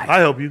why. I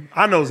help you.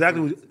 I know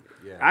exactly what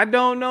I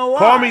don't know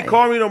why.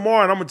 Call me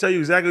tomorrow and I'm gonna tell you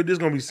exactly this is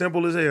gonna be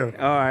simple as hell.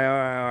 All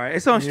right.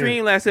 It's on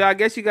Streamlabs, so I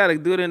guess you gotta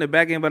do it in the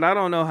back end, but I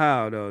don't know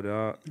how though,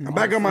 dog. I'm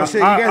back on my shit. You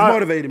guys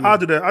motivated me. I'll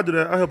do that.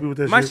 I'll help you with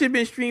that My shit. shit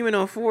been streaming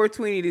on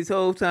 420 this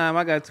whole time.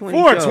 I got 20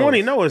 420?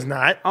 shows. No, it's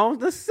not. On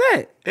the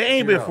set. It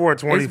ain't been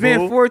 420. It's been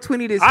fool.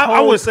 420 this whole time. I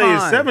would say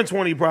it's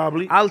 720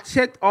 probably. I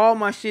checked all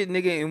my shit,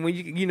 nigga, and when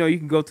you know you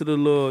can go to the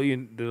little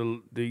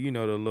the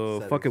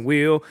little fucking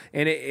wheel,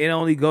 and it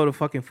only go to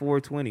fucking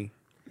 420.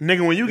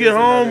 Nigga, when you get There's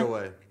another home,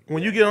 way.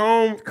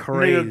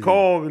 nigga,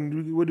 call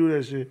and we'll do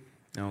that shit.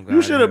 Oh, God,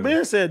 You should have man.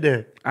 been said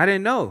that. I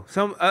didn't know.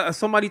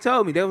 Somebody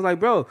told me. They was like,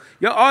 bro,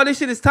 yo, all this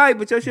shit is tight,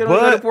 but your shit only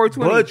go to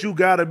 420. But you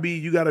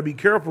gotta be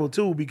careful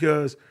too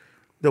because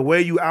the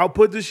way you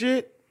output the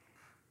shit,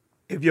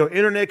 if your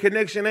internet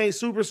connection ain't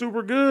super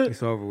good,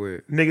 it's over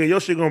with. nigga, your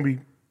shit gonna be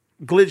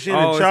glitching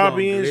and It's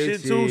choppy gonna and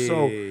shit too.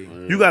 So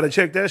glitchy. you gotta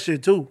check that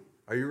shit too.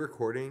 Are you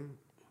recording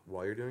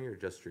while you're doing it or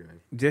just streaming?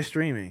 Just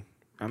streaming.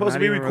 I'm Supposed to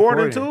not be even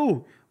recording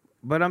recording. too.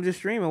 But I'm just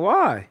streaming.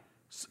 Why?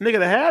 Nigga,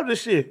 to have the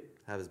shit.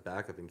 Have his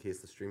backup in case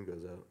the stream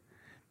goes out.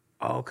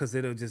 Oh, because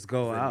it'll just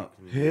go out.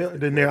 Hell,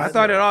 then there, I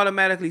thought it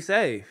automatically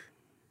saved.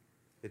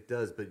 It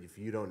does, but if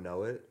you don't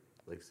know it,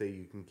 like say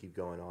you can keep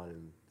going on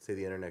and say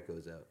the internet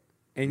goes out.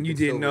 And you can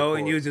didn't still know,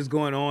 and record. you was just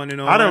going on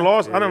and on. I done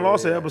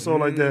lost an episode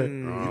like that.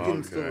 You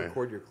can still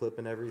record your clip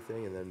and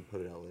everything and then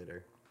put it out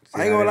later.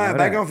 I ain't gonna lie, know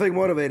back that. on Fake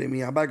motivated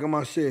me. I'm back on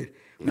my shit.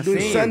 We're doing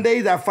seen.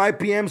 Sundays at 5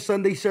 p.m.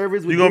 Sunday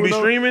service. You gonna be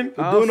streaming?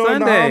 We're Oh, doing it in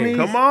the Sunday. homies.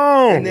 Come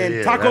on. And then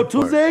Yeah, Taco that part.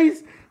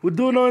 Tuesdays, we're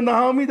doing it in the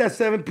homies at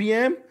 7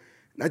 p.m.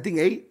 I think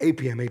 8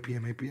 p.m. 8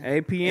 p.m.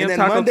 And then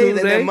Taco Mondays, Tuesday.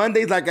 and then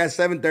Mondays like at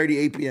 7:30,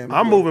 8 p.m.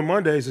 I'm moving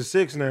Mondays to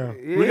 6 now.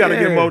 We gotta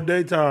get Yeah. more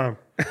daytime.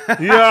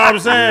 You know what I'm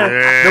saying?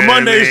 Yeah, The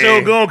Monday man.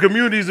 show going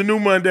Community's the new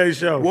Monday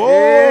show.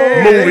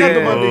 Whoa, Movie. they got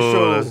the Monday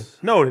Oh, show.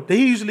 No,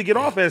 he usually get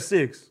off at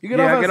 6. You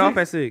Yeah, I get at off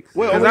 6? at 6.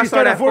 Wait, Because oh, I you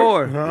start at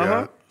 4.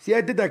 Uh-huh. See, I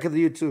did that because of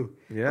you too.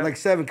 Yeah. At like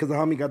 7 because the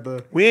homie got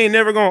the. We ain't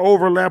never gonna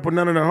overlap with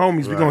none of the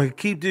homies. We're gonna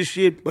keep this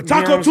shit. But you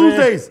know Taco what I'm saying?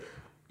 Tuesdays,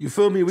 you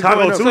feel me? We Taco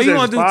going up. So Tuesdays you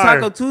want to do is fire.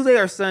 Taco Tuesday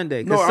or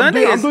Sunday? No, Because I'm Sunday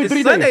doing- I'm is doing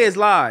 3 Sunday days. is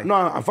live.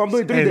 No, if I'm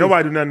doing 3 Ain't days.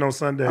 nobody do nothing on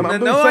Sunday. I'm No,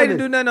 doing nobody Sunday.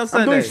 do nothing on I'm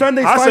Sunday. doing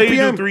Sundays I 5 say you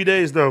p.m. do 3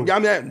 days though. Yeah, I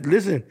mean,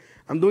 listen,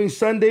 I'm doing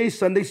Sunday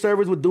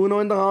service with Duno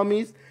and the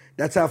homies.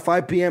 That's at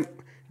 5 p.m.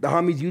 The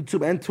homies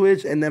YouTube and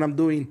Twitch. And then I'm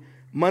doing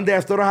Monday. I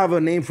still don't have a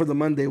name for the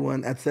Monday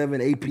one at 7,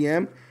 8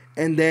 p.m.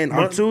 And then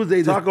on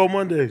Tuesdays, Taco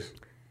Mondays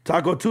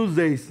Taco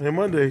Tuesdays. and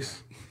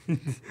Mondays. Y'all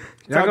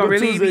Taco gonna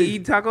really Tuesdays. be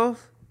eating tacos?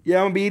 Yeah,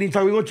 I'm gonna be eating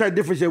taco. We're gonna try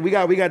different shit. We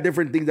got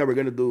different things that we're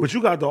gonna do. But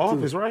you got the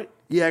office, right?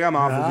 Yeah, I got my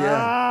office, yeah.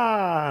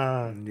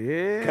 Ah.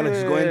 Yeah. Kind of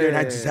just go in there and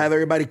I just have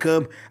everybody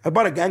come. I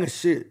bought a gang of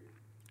shit.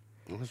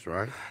 That's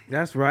right.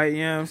 That's right. You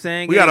know what I'm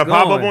saying? We Get gotta it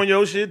pop up going. on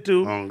your shit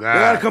too. Oh They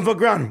gotta God. come for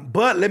ground.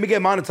 But let me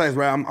get monetized,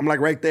 right? I'm like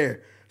right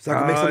there. So I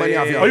can make some money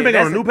off yeah. y'all. Oh, you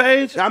making on a That's new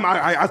page?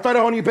 I started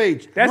a whole new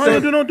page. That's Why you a,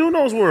 do no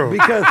Duno's World?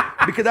 because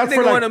that's they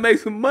for want to like make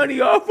some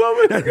money off of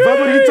it. that's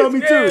what he told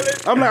me too.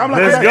 I'm like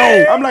Let's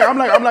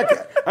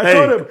I Hey,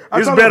 told him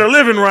it's better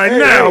living right Hey,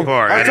 now.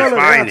 Part I at told its him,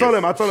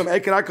 finest. I told him, hey,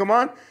 can I come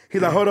on?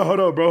 He's like, hold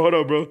up,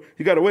 bro.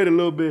 You gotta wait a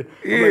little bit.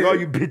 I'm like, oh,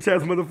 you bitch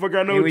ass motherfucker,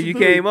 I know And what when you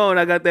doing. came on,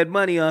 I got that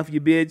money off you,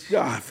 bitch.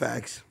 Ah,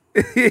 facts.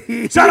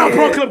 Shout out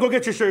Pro Club, go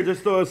get your shirt.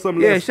 Just throw some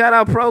Yeah, left. shout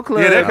out Pro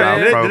Club, Yeah,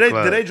 man.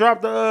 did they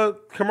drop the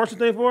commercial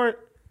thing for it?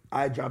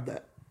 I dropped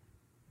that.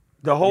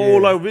 The whole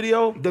like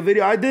video? The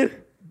video I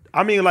did?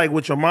 I mean, like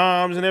with your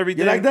moms and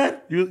everything. You like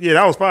that? Yeah,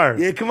 that was fire.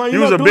 Yeah, come on, You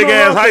you was know a big Duno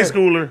ass out high there.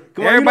 schooler.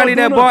 Come on, Everybody you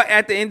know that Duno. bought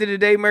at the end of the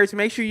day merch,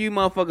 make sure you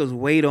motherfuckers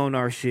wait on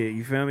our shit.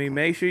 You feel me?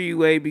 Make sure you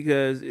wait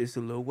because it's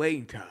a little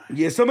waiting time.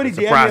 Yeah, somebody It's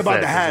a DM'd me about process. the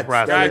It's a hats.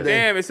 process. the other God day.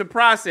 damn, it's a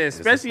process,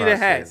 especially the process.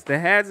 hats. The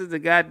hats is a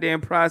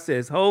goddamn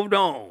process. Hold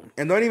on.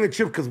 And don't even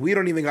trip because we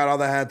don't even got all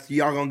the hats.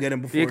 Y'all gonna get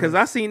them before. Yeah, because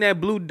I seen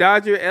that blue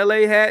Dodger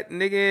LA hat,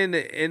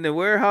 nigga, in the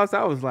warehouse.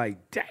 I was like,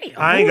 damn.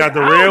 I ain't got the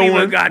I don't real even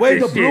one. Got Wait,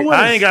 this the blue shit. one?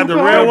 I ain't got the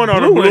Super real hard. one or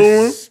the Blue blue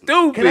one. is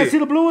stupid. Can I see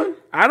the blue one?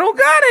 I don't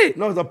got it.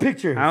 No, it's a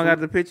picture. I don't got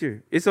the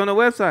picture. It's on the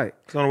website.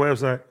 It's on the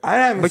website. I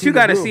haven't. But seen you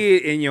got to the blue. see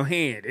it in your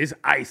hand. It's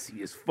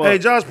icy as fuck. Hey,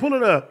 Josh, pull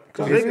it up.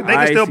 'Cause It's they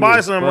can still icy buy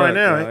as some fuck, right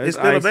now. bro. It's It's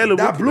still icy. available.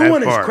 That blue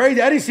one is part.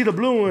 crazy. I didn't see the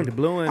blue one. The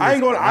blue one I ain't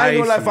is gonna lie.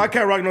 icy. If I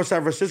can't rock no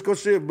San Francisco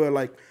shit, but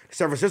like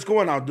San Francisco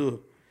one, I'll do it.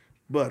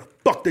 But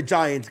fuck the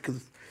Giants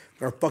because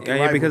they're fucking Yeah,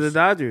 rivals. because of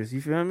Dodgers.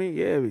 You feel me?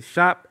 Yeah.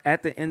 Shop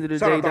at the end of the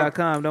Shout out,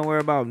 day.com. Don't worry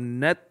about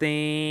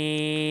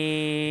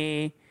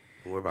nothing.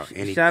 What about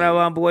anything? Shout out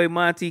my boy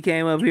Monty,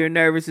 came up here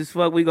nervous as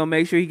fuck. We gonna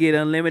make sure he get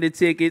unlimited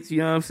tickets. You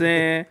know what I'm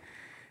saying?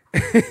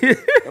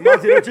 And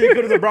Monty, don't you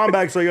go to the brown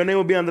bag so your name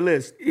will be on the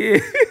list. Yeah.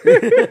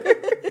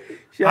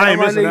 Shout I out ain't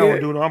my missing that nigga- one,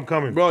 dude. I'm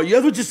coming. Bro,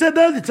 that's what you said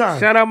the other time.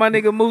 Shout out my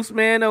nigga Moose,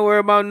 man. Don't worry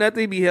about nothing.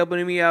 He be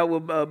helping me out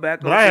with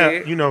back But on I here.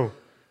 had, you know,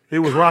 it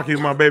was Rocky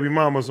with my baby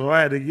mama, so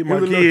I had to get my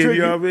was a little kid. tricky.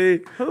 You know what I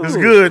mean? Who? It's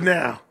good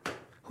now.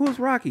 Who's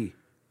Rocky?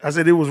 I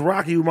said it was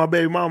Rocky with my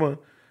baby mama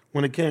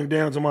when it came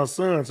down to my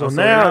son. So so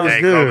now it's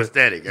Everything good.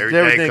 copacetic. Everything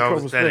Everything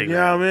copacetic. copacetic. You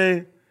know what I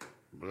mean?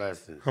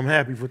 Blessings. I'm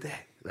happy for that.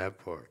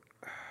 That part.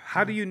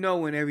 How do you know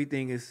when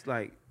everything is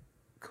like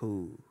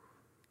cool?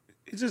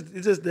 It's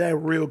just that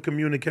real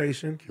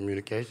communication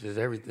Communication is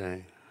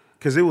everything.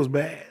 because it was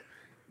bad.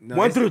 No,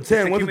 1 it's- through it's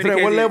 10. the 1 through 10. What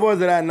communication- level is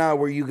it at now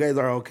where you guys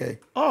are okay?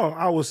 Oh,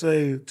 I would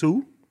say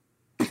 2.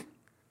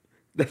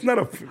 That's not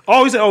a.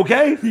 Oh, you said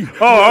okay?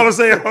 Oh, I was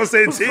saying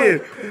 10.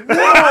 Whoa!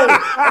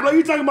 I'm like,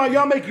 you talking about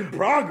y'all making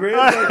progress?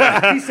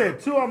 Like, he said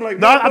 2. I'm like,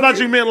 No, I thought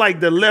you meant like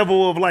the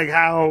level of like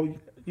how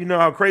you know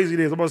how crazy it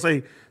is. I'm gonna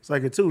say it's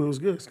like a 2. It was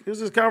good. It was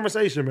just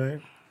conversation,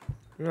 man.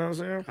 You know what I'm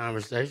saying?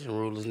 Conversation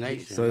rulers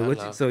nation. So what?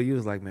 Hello. So you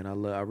was like, man, I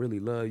really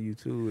love you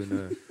too,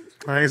 and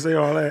I ain't say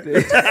all that.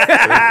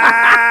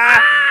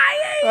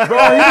 bro,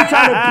 he be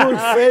trying to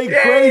push fake,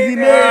 crazy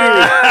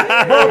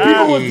narratives. Bro,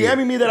 people was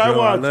DMing me that I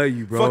Bro, I watched love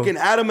you, bro. fucking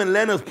Adam and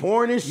Lena's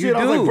porn and shit. you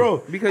I was like, do bro,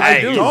 because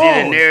Hey, you you do.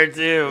 see the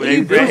narrative. he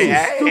They pushing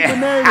hey, stupid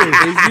narratives.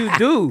 Yes, you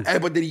do. Hey,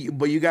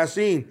 but you got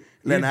seen.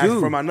 Lena do. asked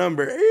for my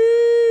number.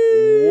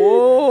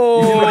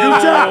 Whoa!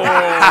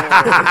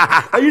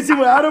 Hey, you see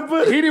what Adam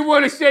put? He didn't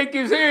want to shake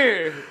his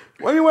hand.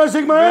 Why you want to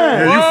shake my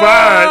hand? You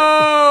fired.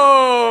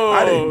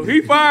 Oh,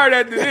 he fired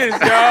after this,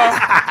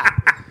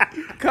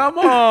 y'all. Come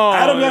on.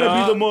 Adam gotta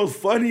y'all. be the most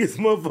funniest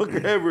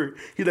motherfucker ever.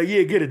 He's like,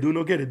 yeah, get it,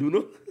 Duno, get it,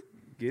 Duno.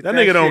 Get That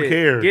nigga don't shit.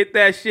 care. Get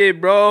that shit,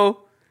 bro.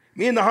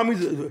 Me and the homies,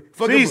 See,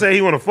 fucking. he said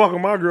he want to fuck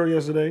with my girl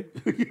yesterday.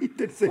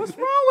 What's wrong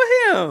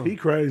with him? He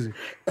crazy.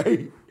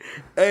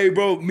 Hey,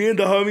 bro, me and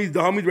the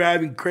homies were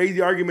having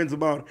crazy arguments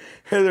about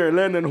Heather and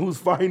Lena and who's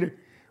finer.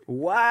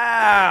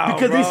 Wow.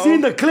 Because bro. they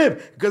seen the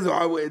clip. Because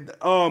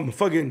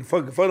fucking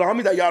for the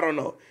homies that y'all don't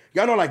know.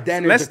 Y'all know like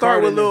Daniel. Let's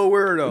start with Jakarta. Lil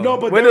Weirdo. No,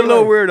 but what they did were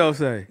Lil like- Weirdo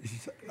say?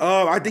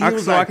 I think he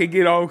was So I like, can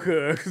get on,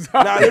 cuz.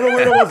 nah, Little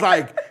Weirdo was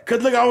like,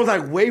 cause look, I was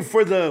like, wait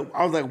for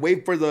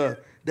the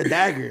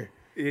dagger.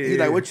 He's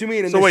like, what you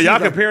mean? And So then wait, she's y'all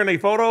like, comparing their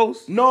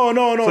photos? No.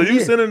 So you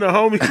yeah. sending the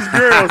homies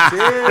girls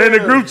in the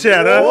group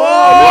chat, huh?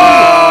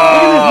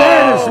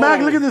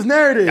 Look at this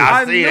narrative.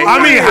 I see it.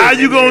 I mean, how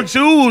you gonna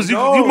choose? You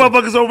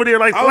motherfuckers over there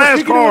like I was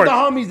speaking with the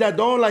flashcards. homies that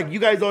don't like, you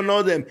guys don't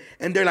know them,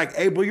 and they're like,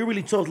 hey, bro, you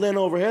really chose Lena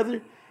over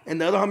Heather? And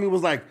the other homie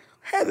was like,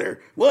 Heather?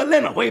 Well,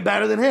 Lena way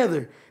better than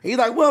Heather. And he's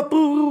like, well,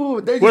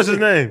 boo. They just What's his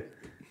name?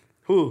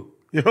 Who?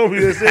 You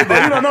homie that said Oh,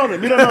 that. you don't know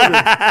them. You don't know them.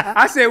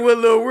 I said what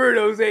Lil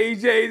Weirdo say.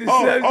 He changed the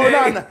subject.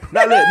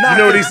 No. You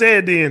know what he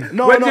said then?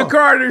 No, What no. your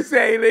Carter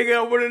say, nigga?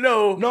 I want to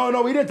know.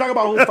 No, we didn't talk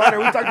about who's fighter.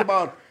 We talked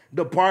about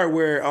the part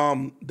where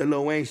the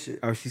Lil Wayne shit.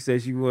 Oh, she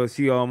said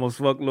she almost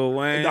fucked Lil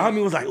Wayne. The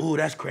homie was like, "Ooh,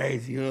 that's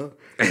crazy, huh?"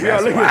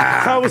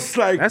 I was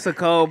like, That's a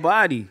cold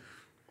body.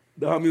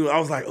 the homie. I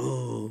was like,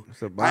 "Ooh."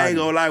 a I body. ain't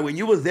gonna lie. When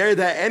you was there,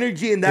 that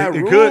energy in that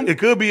It room,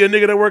 could be a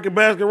nigga that work at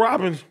Baskin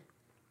Robbins.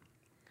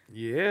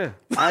 Yeah.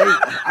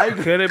 I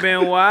Could have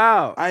been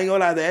wild. ain't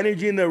gonna lie. The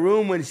energy in the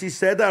room when she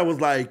said that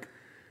was like,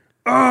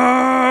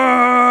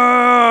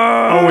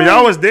 Oh, when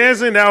y'all was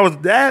dancing, that was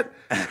that.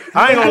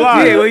 I ain't gonna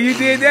lie. Yeah, when you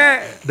did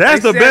that,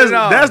 That's they the set best. it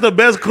off. That's the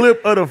best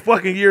clip of the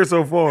fucking year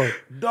so far.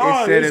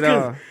 "Dog." said It's it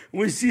 'cause all.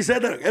 when she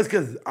said that, it's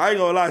because I ain't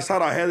gonna lie.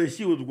 Shout out Heather.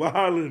 She was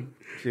wilding.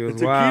 She was the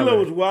tequila wildin'.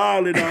 was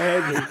wilding on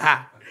Heather.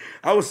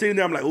 I was sitting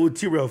there. I'm like, "Oh,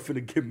 T-Rail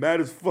finna get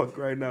mad as fuck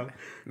right now."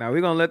 Now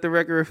we're gonna let the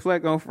record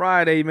reflect on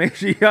Friday. Make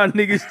sure y'all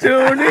niggas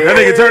tune in. That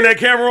nigga turn that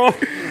camera off.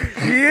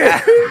 Yeah.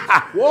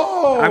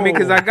 Whoa! I mean,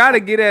 cause I gotta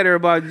get at her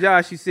about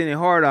Josh. She's sending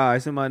hard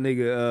eyes in my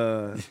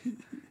nigga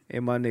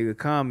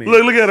comment.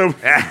 Look at him.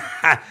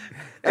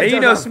 And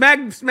you know,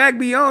 Smack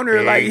be on her.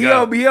 There Like you he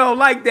go. don't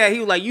like that. He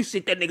was like, you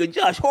sent that nigga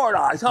Josh hard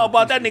eyes. How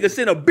about that nigga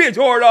send a bitch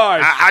hard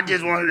eyes? I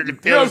just wanted to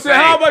feel You know what I'm the saying?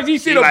 same. How about you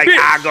see She the like, bitch?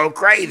 I go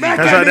crazy.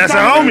 That's her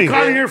homie.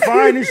 Calling her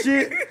fine and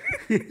shit.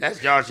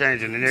 That's y'all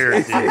changing the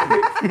narrative.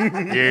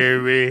 Yeah,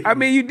 man. I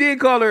mean, you did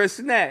call her a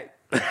snack.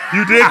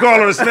 You did call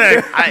her a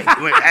snack. Hey,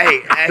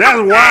 That's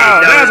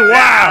wild. That's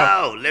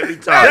wild. No, let me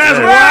talk. That's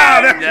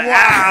wild. That's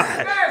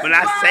wild. When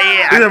I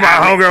say it, You said my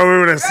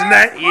homegirl with a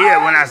snack.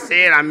 yeah, when I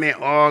said I meant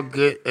all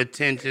good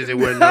intentions. It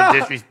wasn't no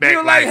disrespect.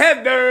 You like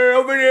Heather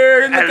over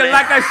there looking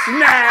like a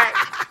snack.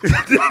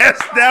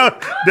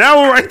 that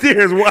one right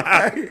there is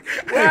wild.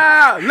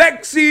 Wow,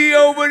 Lexi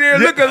over there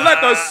looking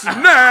like a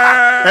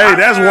snack. Hey,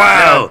 that's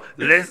wild.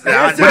 No, listen.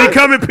 But he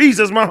come in peace.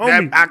 That's my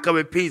homie. I come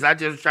in peace. I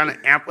just was trying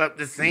to amp up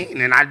the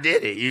scene, and I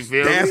did it. You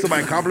feel Damn, me?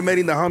 somebody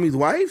complimenting the homie's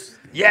wives?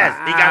 Yes,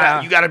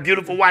 you got a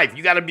beautiful wife.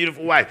 You got a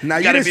beautiful wife. Now,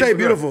 you got a didn't say girl.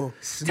 beautiful.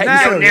 Take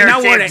your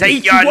narrative.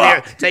 Take your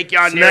narrative. Take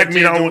your Snack me,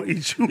 I narrative. want to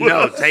eat you No,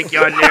 up. take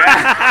your narrative.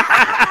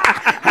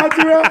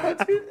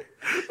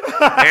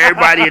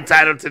 Everybody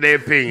entitled to their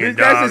opinion, dog.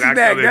 That's a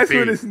snack. That's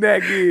what a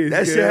snack is.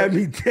 That shit had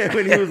me dead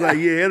when he was like,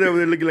 yeah, Heather over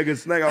there looking like a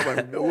snack. I was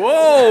like,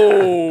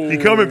 Whoa. He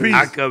come in peace.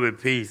 I come in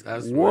peace. I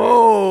swear.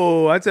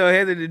 Whoa. I tell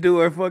Heather to do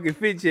her fucking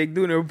fit check.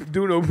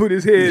 Duno put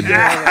his head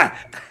down.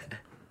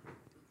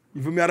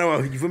 you feel me? I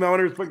want to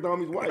respect the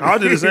homie's wife. I'll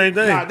do the same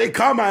thing. Nah, they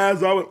caught my ass.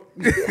 So I went,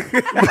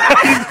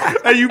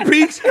 Hey, you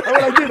peach? I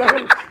went like this.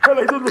 I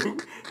went like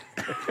this.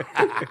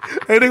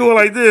 Hey, they go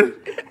like this.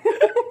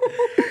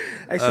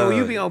 Hey, so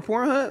you be on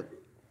Pornhub?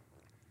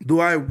 Do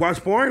I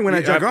watch porn when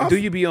I jack off? Do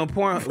you be on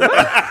Pornhub?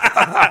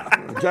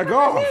 Jack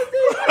off?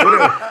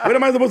 What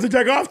am I supposed to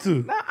jack off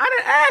to? I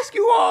didn't ask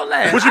you all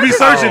that. What you be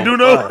searching,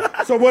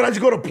 Duno? So what? I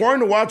just go to porn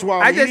to watch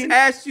while I I'm just eating?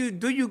 asked you,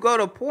 do you go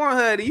to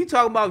Pornhub? And you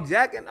talking about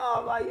jacking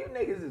off? Like, you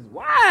niggas is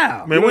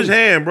wild. Man, which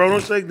hand, bro?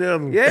 Don't shake the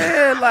other one.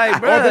 Yeah, like, Oh, I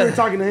thought you were bro.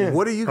 talking to him.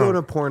 What are you going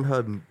to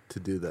Pornhub to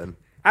do then?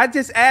 I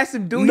just asked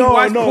him, do he No,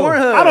 watch no.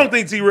 Pornhub? I don't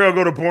think T-Rail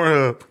go to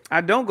Pornhub.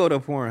 I don't go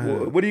to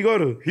Pornhub. What do you go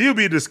to? He'll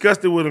be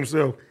disgusted with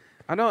himself.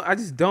 I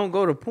just don't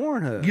go to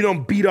Pornhub. You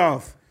don't beat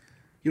off.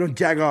 You don't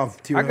jack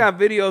off. T-Rail. I got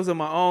videos of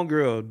my own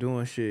girl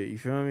doing shit. You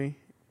feel me?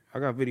 I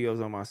got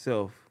videos of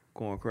myself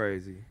going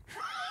crazy.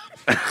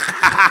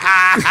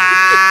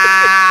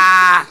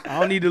 I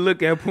don't need to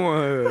look at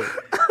Pornhub.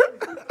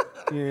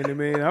 You know what I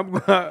mean?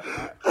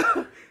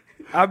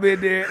 I've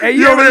been there. Hey,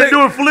 You over ever there look-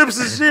 doing flips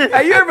and shit?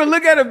 Hey, you ever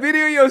look at a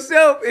video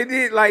yourself and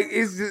it like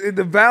it's just,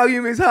 the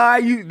volume is high,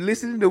 you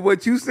listening to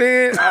what you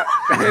saying,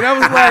 and I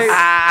was like,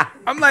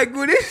 I'm like,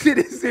 well, this shit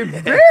is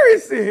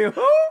embarrassing.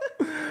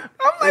 Huh?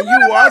 I'm like, you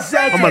watch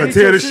that? I'm about to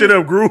tear this shit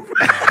up, group.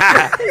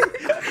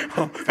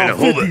 And a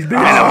hoover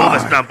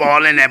stump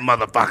all in that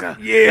motherfucker.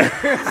 Yeah.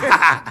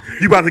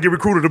 You about to get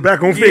recruited to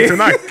back on fit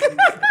tonight.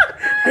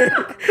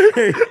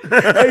 Hey,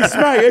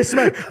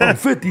 Smack. I'm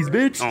 50s,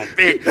 bitch. On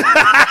fit.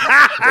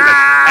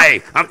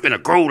 Hey, I'm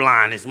finna grow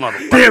line this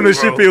motherfucker. Damn, this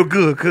bro. shit feel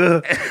good,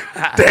 cuz.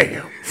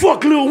 Damn.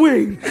 Fuck Lil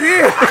Wayne.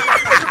 Hey,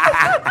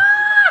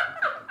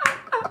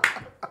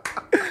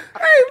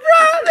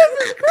 bro,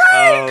 this is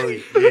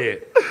crazy. Oh, yeah.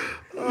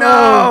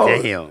 No.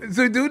 Damn.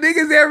 So do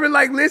niggas ever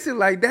like listen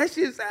like that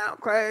shit sound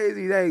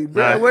crazy? Like,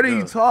 bro, Nah, what are no.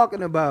 you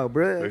talking about,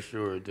 bro? For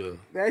sure it do.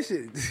 That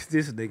shit,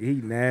 this nigga,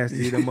 he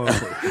nasty, the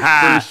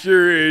motherfucker. For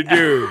sure it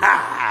do.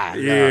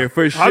 Yeah,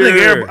 for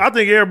sure. I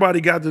think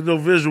everybody got the little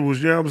visuals,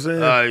 you know what I'm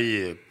saying? Oh,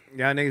 yeah.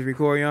 Y'all niggas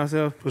recording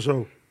yourself? For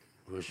sure.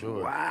 For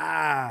sure.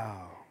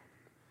 Wow.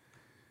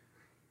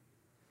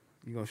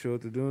 You gonna show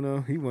it to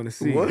Duno? He wanna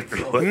see. What?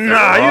 Nah,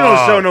 you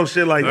don't show no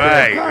shit like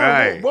Right,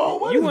 that. right. Bro,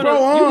 what You is wanna,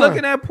 bro you on?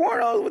 looking at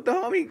pornos with the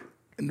homie?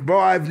 Bro,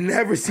 I've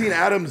never seen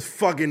Adam's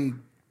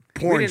fucking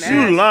porn didn't shit.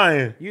 You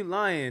lying. You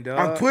lying, dog.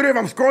 On Twitter, if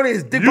I'm scrolling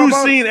his dick You pop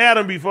up, seen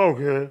Adam before,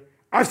 cuz.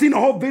 I've seen a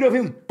whole video of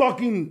him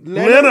fucking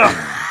Lena.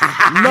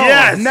 No,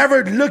 Yes. I've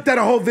never looked at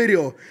a whole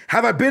video.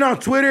 Have I been on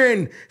Twitter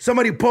and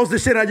somebody posted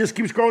shit and I just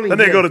keep scrolling? That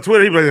nigga Yeah. go to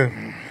Twitter, he be like,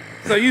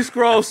 So you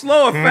scroll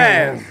slow or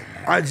fast?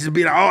 I just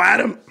be like, oh,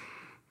 Adam.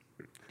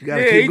 You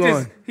gotta Yeah, keep he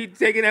going. he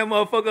taking that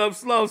motherfucker up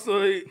slow,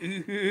 so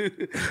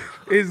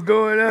it's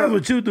going That's up.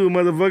 what you do,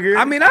 motherfucker.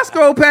 I mean, I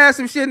scroll past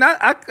some shit, and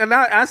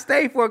I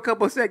stay for a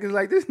couple of seconds,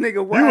 like this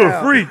nigga wild. you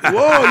a freak. Whoa,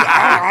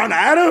 on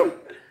Adam?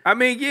 I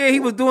mean, yeah, he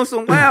was doing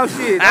some wild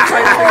shit. That's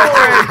like,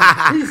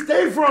 that nigga crazy. He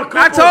stayed for a couple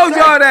I told of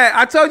y'all that.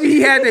 I told you he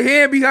had the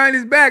hand behind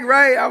his back,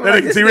 right? I was That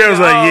like, nigga this T-Rail was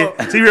nigga like, old.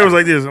 yeah. T-Rail was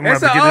like this. I'm about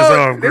to get this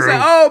off, It's an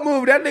girl. old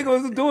move. That nigga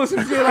was doing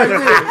some shit like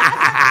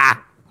this.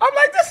 I'm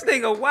like, this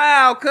nigga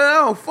wild, cuz. I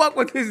don't fuck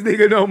with this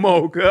nigga no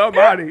more, cuz. I'm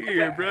out of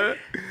here, bruh.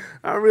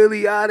 I'm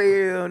really out of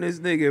here on this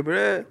nigga,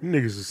 bruh. You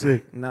niggas are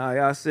sick. Nah,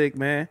 y'all sick,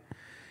 man.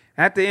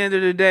 At the end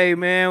of the day,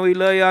 man, we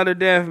love y'all to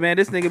death, man.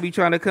 This nigga be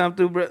trying to come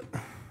through, bruh.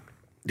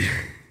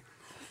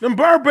 Them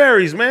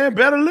Burberrys, man.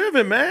 Better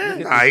living,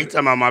 man. Nah, he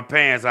talking about my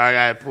pants. I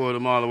gotta pull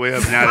them all the way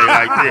up. Now they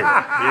like this.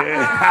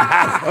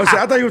 Yeah. Oh, shit,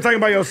 I thought you were talking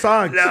about your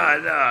socks. No. He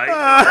talking about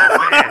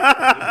my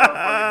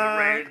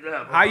pants. Raised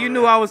up. How you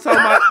knew I was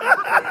talking about?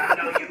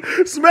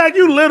 Smack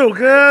you little,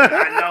 cuz.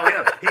 I know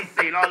him. He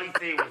seen all he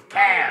seen was cat.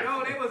 calves.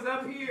 No, they was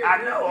up here.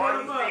 I know, all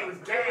you see was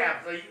calves,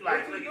 so you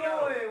like,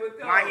 look,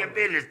 mind your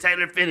business,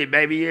 Taylor Finney,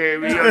 baby. Yeah,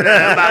 we don't know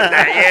about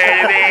that.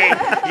 Yeah,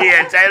 I mean,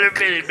 yeah, Taylor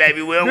Finney,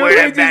 baby. We don't The wear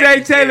that bitches back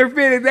ain't Taylor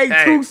Finney. They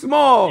Hey, too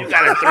small. You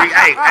got a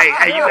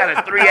you got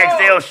a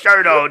 3XL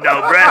shirt on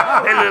though,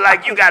 bruh. It look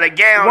like you got a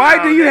gown. Why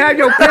on, do you nigga. have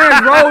your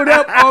pants rolled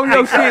up on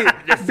your shit?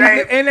 The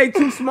same- And they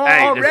too small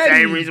Hey, already. the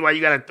same reason why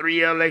you got a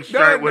 3LX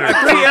shirt with a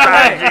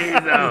 3LX. 2 jeans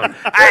on.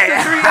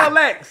 That's a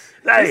 3LX.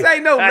 This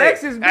ain't no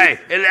Lexus, bitch.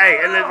 Hey,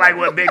 it looks like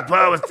what Big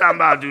Pun was talking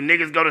about. Do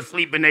niggas go to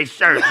sleep in their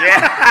shirts?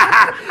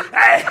 Yeah.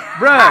 Hey.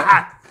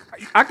 Bruh,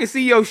 I can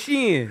see your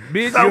shin,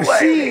 bitch. So Your what?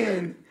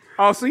 shin.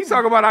 Oh, so you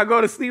talking about I go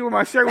to sleep with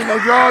my shirt with no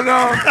drawers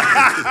on?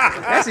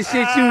 That's the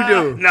shit you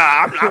do. Nah,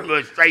 I'm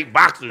a straight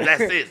boxer.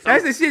 That's it. So,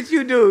 That's the shit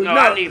you do. no,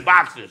 I need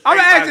boxers. I'm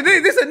gonna Straight ask you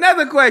boxers. this is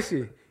another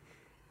question.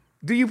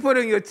 Do you put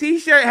on your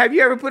t-shirt? Have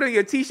you ever put on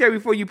your t-shirt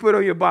before you put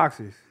on your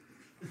boxers?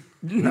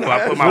 No,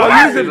 I put my Well,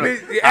 boxers you's a on.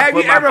 bitch. I Have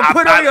put you ever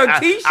put on your I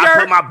t-shirt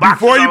put my boxers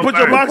Before you on put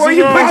your first. boxers before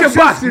you on? put your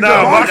boxers No,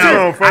 on? boxers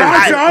on first.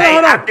 Boxer, hold on,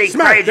 hold on. I think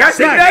Smack, crazy. that's I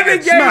think smack. Another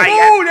niggas gay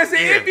might- move. That's an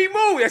yeah. iffy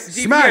move. That's a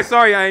GPS. Smack.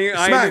 Sorry, I ain't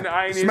Smack. into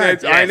Smack.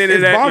 that. It's You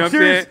know what I'm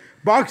saying? boxers,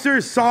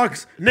 boxers,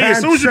 socks, Nigga, pants,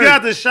 as soon as you shirt. get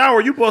out the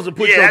shower, you supposed to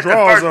put Yeah, your that's the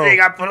drawers first on. thing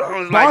I put on.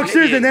 Was Boxers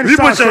like, and then You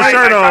put socks. your right?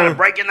 shirt I try to on.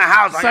 break in the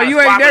house. I So gotta you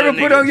ain't swallow never the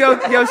put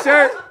niggas. on your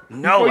shirt?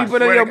 No, Before you I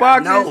put on swear your to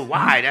God. boxers? No,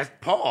 why? That's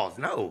pause.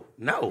 No.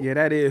 Yeah,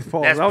 that is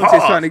pause. That's I was just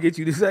pause. trying to get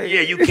you to say.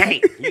 Yeah, you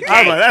can't. You I was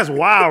can't. like, that's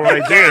wild right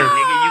You there. can't, nigga.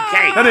 You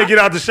That can't. nigga get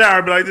out the shower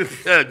and be like,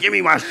 this. Give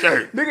me my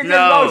shirt. Nigga just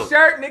no. go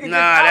shirt, nigga just Nah,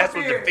 out that's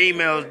what there. the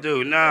females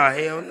do. Nah,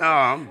 hell no.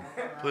 I'm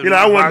putting You know,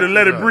 I my wanted to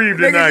let it boxers breathe on.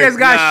 Nigga tonight. just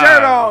got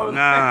shirt on.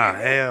 Nah,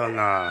 hell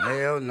no.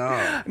 Hell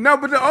no. No,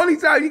 but the only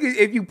time you can,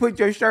 if you put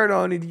your shirt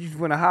on and you just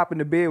want to hop in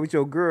the bed with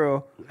your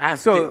girl. I'm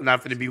So- still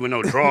not finna be with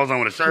no drawers on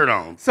with a shirt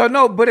on. So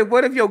no, but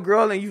what if your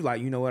girl and you like,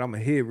 you know what, I'm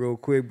gonna hit real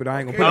quick, but I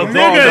ain't gonna put Oh, no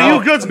drawers Nigga, on.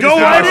 you just go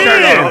Put my right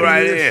shirt on in.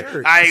 right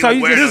here. I ain't So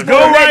you wearing just no go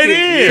full right naked.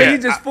 in. So you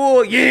just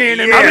full yeah.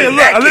 Yeah. I mean,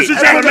 look, unless you're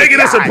trying to make it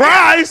a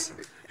surprise.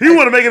 He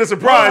want to make it a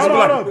surprise. Hold He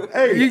on, be hold like,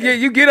 on. Hey,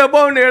 You get up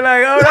on there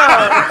like, hold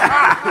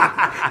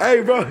on.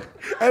 hey, bro.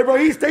 Hey, bro,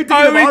 he stayed thinking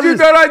I mean, about you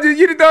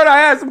this. thought I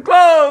had some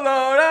clothes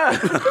on,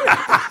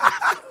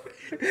 huh?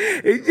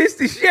 It's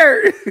just a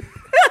shirt.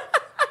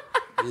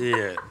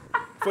 Yeah.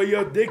 For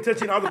your dick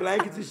touching all the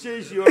blankets and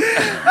shit. we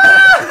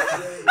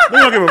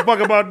don't give a fuck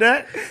about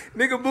that.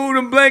 Nigga move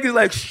them blankets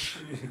like, shh.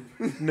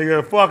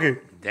 Nigga, fuck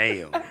it.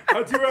 Damn.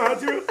 How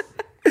you?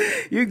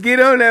 You get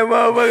on that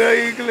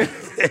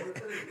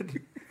motherfucker.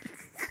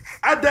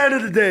 At the end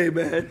of the day,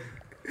 man.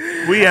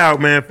 We out,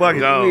 man. Fuck it.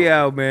 Go. We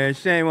out, man.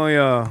 Shame on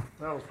y'all.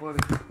 That was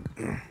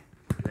funny.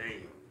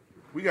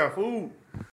 We got food.